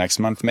month, next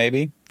month,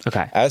 maybe.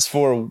 Okay. As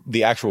for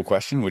the actual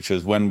question, which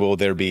is when will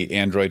there be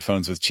Android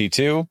phones with Qi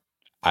 2?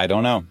 I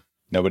don't know.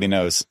 Nobody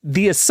knows.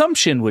 The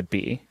assumption would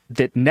be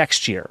that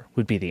next year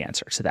would be the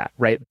answer to that,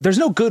 right? There's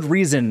no good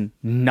reason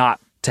not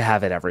to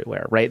have it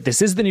everywhere, right?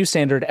 This is the new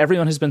standard.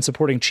 Everyone has been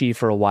supporting Qi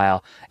for a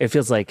while. It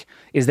feels like,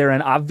 is there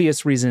an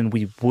obvious reason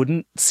we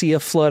wouldn't see a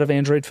flood of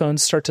Android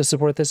phones start to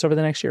support this over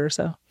the next year or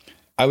so?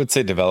 I would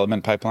say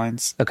development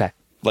pipelines. Okay.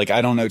 Like,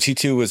 I don't know. Qi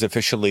 2 was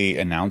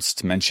officially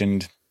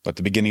mentioned at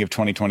the beginning of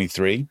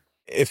 2023.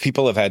 If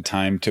people have had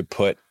time to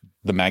put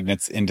the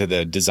magnets into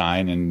the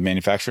design and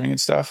manufacturing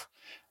and stuff,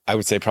 I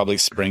would say probably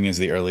spring is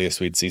the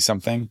earliest we'd see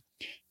something.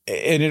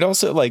 And it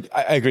also, like,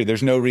 I agree,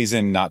 there's no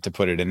reason not to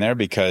put it in there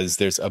because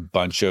there's a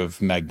bunch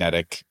of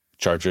magnetic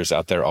chargers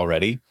out there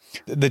already.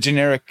 The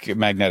generic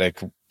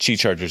magnetic Qi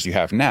chargers you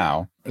have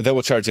now, they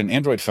will charge an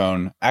Android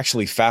phone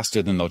actually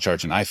faster than they'll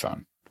charge an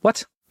iPhone.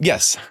 What?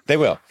 Yes, they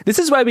will. This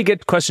is why we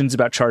get questions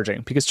about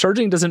charging, because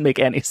charging doesn't make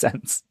any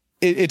sense.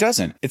 It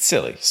doesn't. It's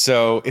silly.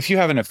 So if you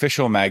have an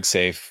official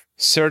MagSafe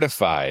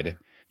certified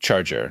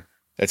charger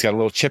that's got a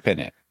little chip in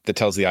it that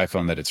tells the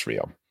iPhone that it's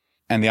real,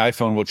 and the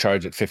iPhone will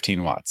charge at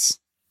 15 watts.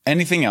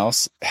 Anything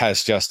else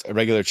has just a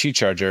regular Qi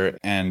charger,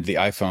 and the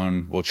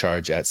iPhone will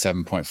charge at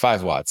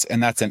 7.5 watts.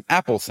 And that's an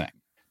Apple thing.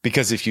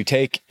 Because if you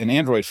take an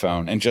Android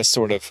phone and just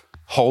sort of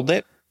hold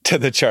it to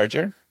the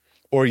charger,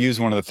 or use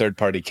one of the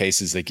third-party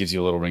cases that gives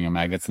you a little ring of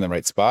magnets in the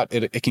right spot,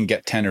 it can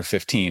get 10 or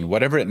 15.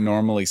 Whatever it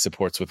normally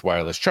supports with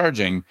wireless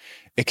charging,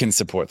 it can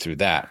support through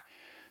that.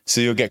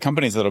 So you'll get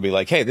companies that'll be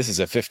like, hey, this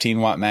is a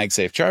 15-watt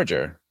MagSafe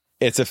charger.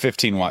 It's a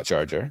 15-watt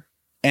charger,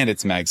 and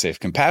it's MagSafe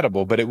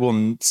compatible, but it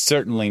will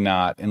certainly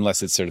not,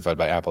 unless it's certified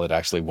by Apple, it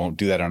actually won't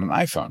do that on an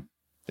iPhone.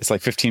 It's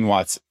like 15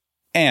 watts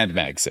and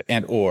MagSafe,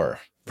 and or.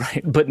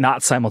 Right, but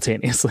not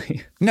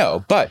simultaneously.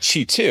 No, but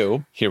Qi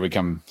 2, here we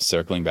come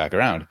circling back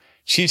around.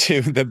 Qi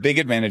 2, the big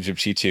advantage of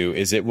Qi 2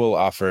 is it will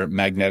offer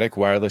magnetic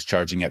wireless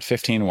charging at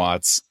 15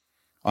 watts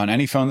on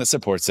any phone that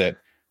supports it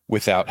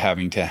without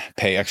having to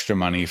pay extra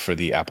money for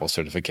the Apple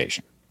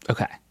certification.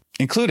 Okay.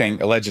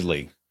 Including,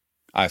 allegedly,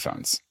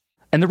 iPhones.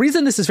 And the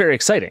reason this is very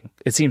exciting,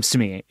 it seems to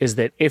me, is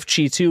that if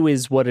Qi 2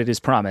 is what it is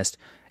promised,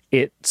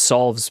 it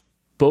solves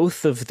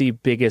both of the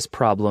biggest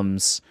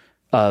problems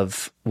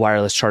of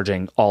wireless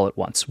charging all at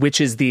once,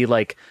 which is the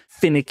like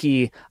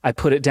finicky, I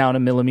put it down a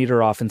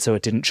millimeter off and so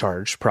it didn't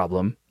charge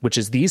problem, which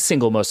is the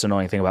single most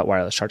annoying thing about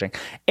wireless charging,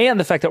 and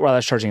the fact that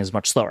wireless charging is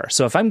much slower.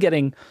 So if I'm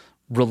getting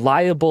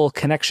reliable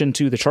connection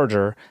to the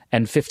charger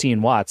and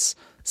 15 watts,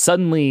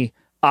 suddenly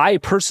I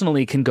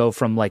personally can go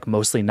from like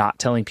mostly not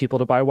telling people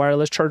to buy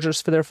wireless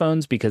chargers for their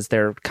phones because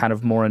they're kind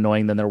of more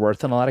annoying than they're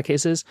worth in a lot of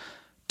cases,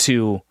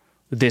 to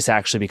this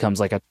actually becomes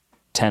like a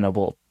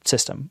tenable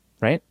system,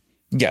 right?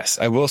 Yes,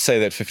 I will say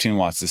that 15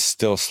 watts is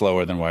still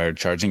slower than wired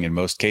charging in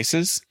most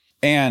cases.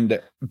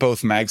 And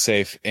both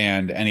MagSafe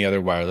and any other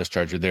wireless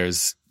charger,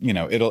 there's,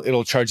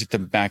 it'll charge at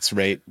the max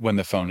rate when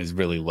the phone is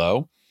really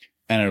low,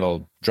 and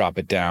it'll drop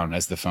it down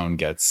as the phone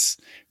gets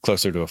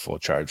closer to a full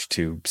charge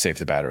to save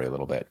the battery a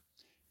little bit.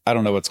 I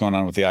don't know what's going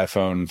on with the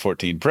iPhone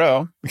 14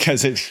 Pro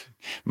because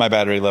my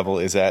battery level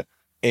is at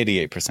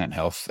 88%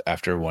 health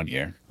after 1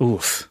 year.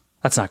 Oof,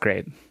 that's not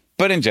great.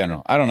 But in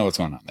general, I don't know what's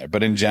going on there.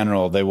 But in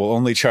general, they will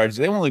only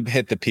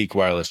hit the peak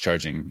wireless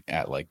charging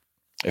at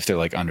if they're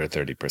under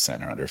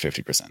 30% or under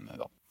 50%,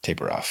 they'll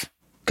taper off.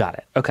 Got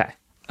it.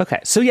 Okay.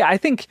 So yeah, I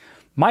think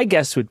my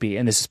guess would be,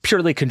 and this is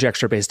purely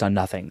conjecture based on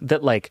nothing,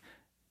 that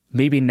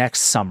maybe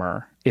next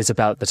summer is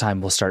about the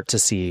time we'll start to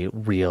see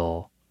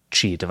real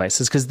Qi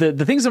devices. Because the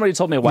thing somebody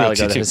told me a while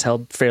ago that has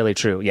held fairly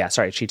true. Yeah,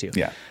 sorry, Qi 2.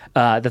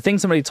 Yeah. The thing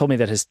somebody told me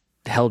that has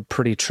held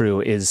pretty true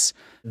is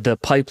the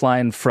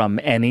pipeline from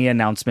any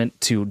announcement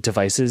to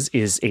devices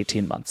is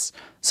 18 months.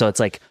 So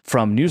it's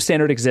from new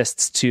standard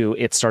exists to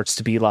it starts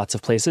to be lots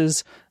of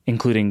places,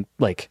 including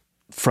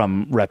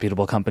from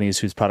reputable companies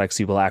whose products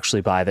you will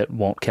actually buy that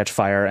won't catch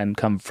fire and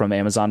come from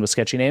Amazon with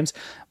sketchy names,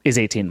 is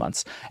 18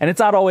 months. And it's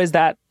not always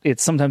that.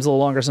 It's sometimes a little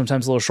longer,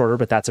 sometimes a little shorter,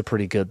 but that's a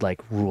pretty good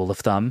rule of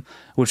thumb,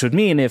 which would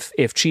mean if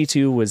Qi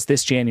 2 was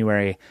this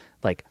January,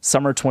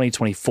 summer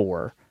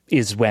 2024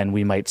 is when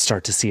we might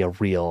start to see a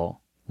real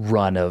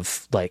run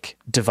of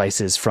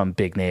devices from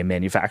big name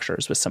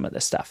manufacturers with some of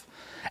this stuff.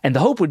 And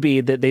the hope would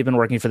be that they've been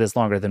working for this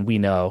longer than we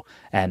know,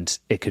 and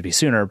it could be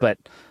sooner, but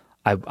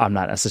I'm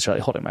not necessarily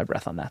holding my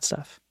breath on that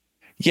stuff.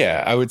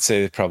 Yeah, I would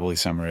say that probably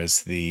summer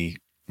is the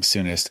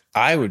soonest.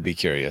 I would be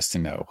curious to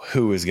know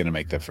who is going to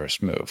make the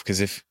first move.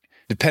 Because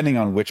depending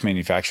on which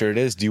manufacturer it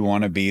is, do you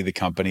want to be the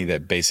company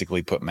that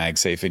basically put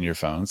MagSafe in your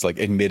phones, like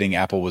admitting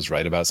Apple was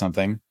right about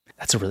something?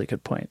 That's a really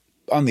good point.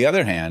 On the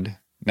other hand,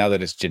 now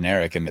that it's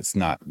generic and it's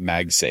not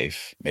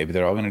MagSafe, maybe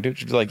they're all going to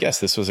do like, yes,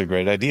 this was a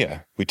great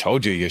idea. We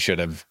told you should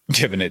have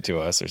given it to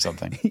us or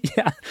something.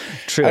 Yeah,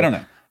 true. I don't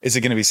know. Is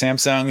it going to be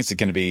Samsung? Is it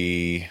going to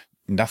be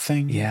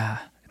nothing? Yeah.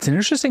 It's an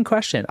interesting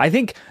question. I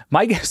think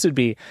my guess would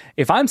be,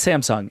 if I'm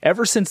Samsung,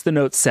 ever since the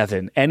Note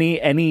 7,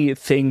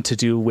 anything to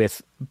do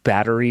with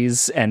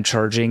batteries and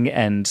charging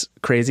and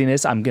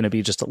craziness, I'm going to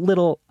be just a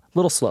little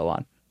slow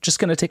on. Just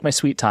going to take my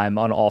sweet time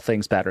on all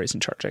things batteries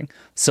and charging.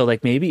 So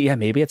like maybe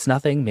it's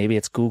nothing. Maybe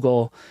it's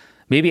Google.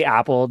 Maybe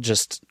Apple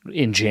just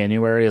in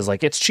January is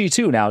like, it's Qi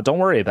 2 now. Don't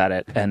worry about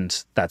it.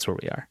 And that's where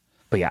we are.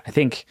 But yeah, I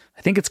think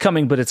it's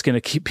coming, but it's going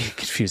to keep being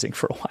confusing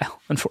for a while,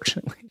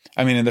 unfortunately.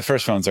 I mean, and the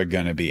first phones are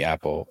going to be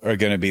Apple, are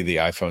going to be the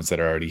iPhones that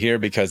are already here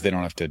because they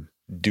don't have to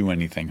do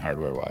anything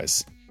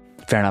hardware-wise.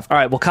 Fair enough. All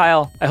right. Well,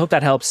 Kyle, I hope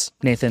that helps.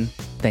 Nathan,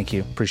 thank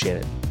you. Appreciate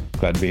it.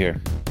 Glad to be here.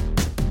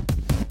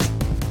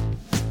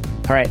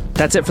 All right.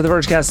 That's it for the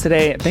Vergecast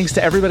today. Thanks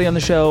to everybody on the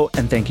show,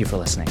 and thank you for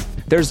listening.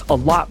 There's a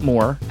lot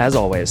more, as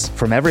always,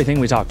 from everything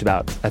we talked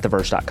about at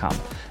TheVerge.com.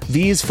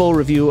 V's full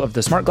review of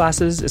the smart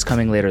glasses is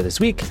coming later this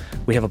week.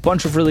 We have a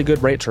bunch of really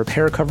good right to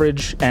repair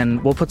coverage,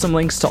 and we'll put some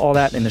links to all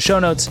that in the show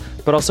notes,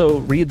 but also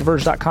read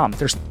TheVerge.com.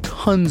 There's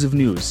tons of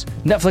news.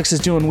 Netflix is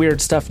doing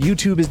weird stuff.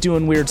 YouTube is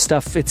doing weird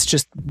stuff. It's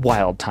just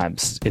wild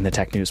times in the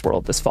tech news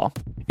world this fall.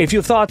 If you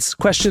have thoughts,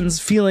 questions,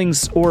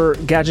 feelings, or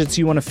gadgets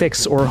you want to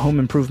fix or home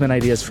improvement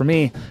ideas for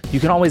me, you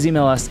can always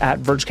email us at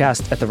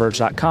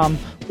vergecast@theverge.com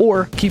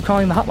or keep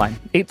calling the hotline,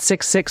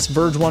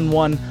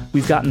 866-VERGE11.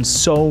 We've gotten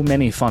so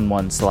many fun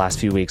ones the last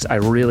few weeks. I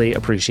really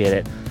appreciate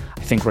it.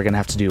 I think we're going to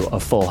have to do a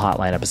full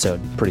hotline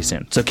episode pretty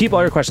soon. So keep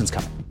all your questions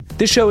coming.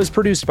 This show is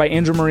produced by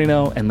Andrew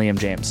Marino and Liam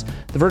James.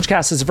 The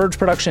Vergecast is a Verge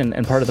production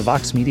and part of the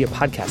Vox Media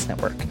Podcast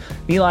Network.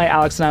 Nilay,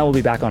 Alex, and I will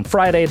be back on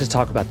Friday to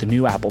talk about the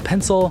new Apple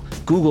Pencil,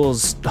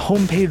 Google's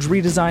homepage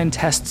redesign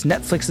tests,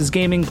 Netflix's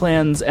gaming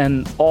plans,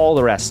 and all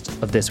the rest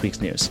of this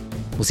week's news.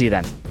 We'll see you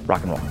then.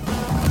 Rock and roll.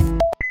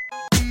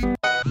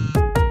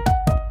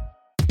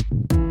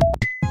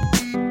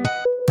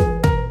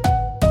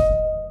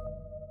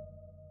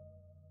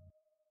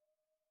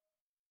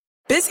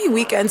 Busy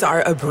weekends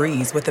are a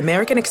breeze with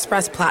American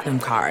Express Platinum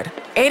Card.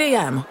 8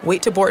 a.m.,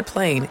 wait to board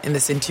plane in the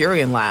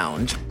Centurion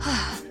Lounge.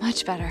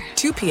 Much better.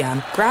 2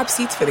 p.m., grab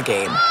seats for the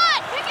game.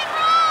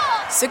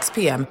 6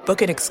 p.m.,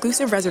 book an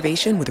exclusive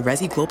reservation with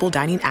Resy Global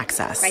Dining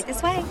Access. Right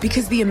this way.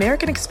 Because the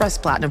American Express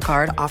Platinum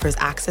Card offers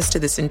access to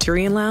the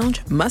Centurion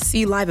Lounge,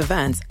 must-see live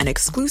events, and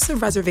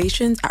exclusive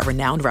reservations at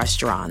renowned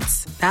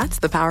restaurants. That's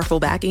the powerful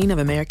backing of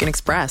American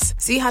Express.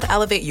 See how to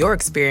elevate your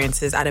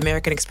experiences at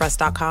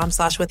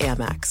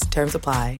americanexpress.com/withAmex. Terms apply.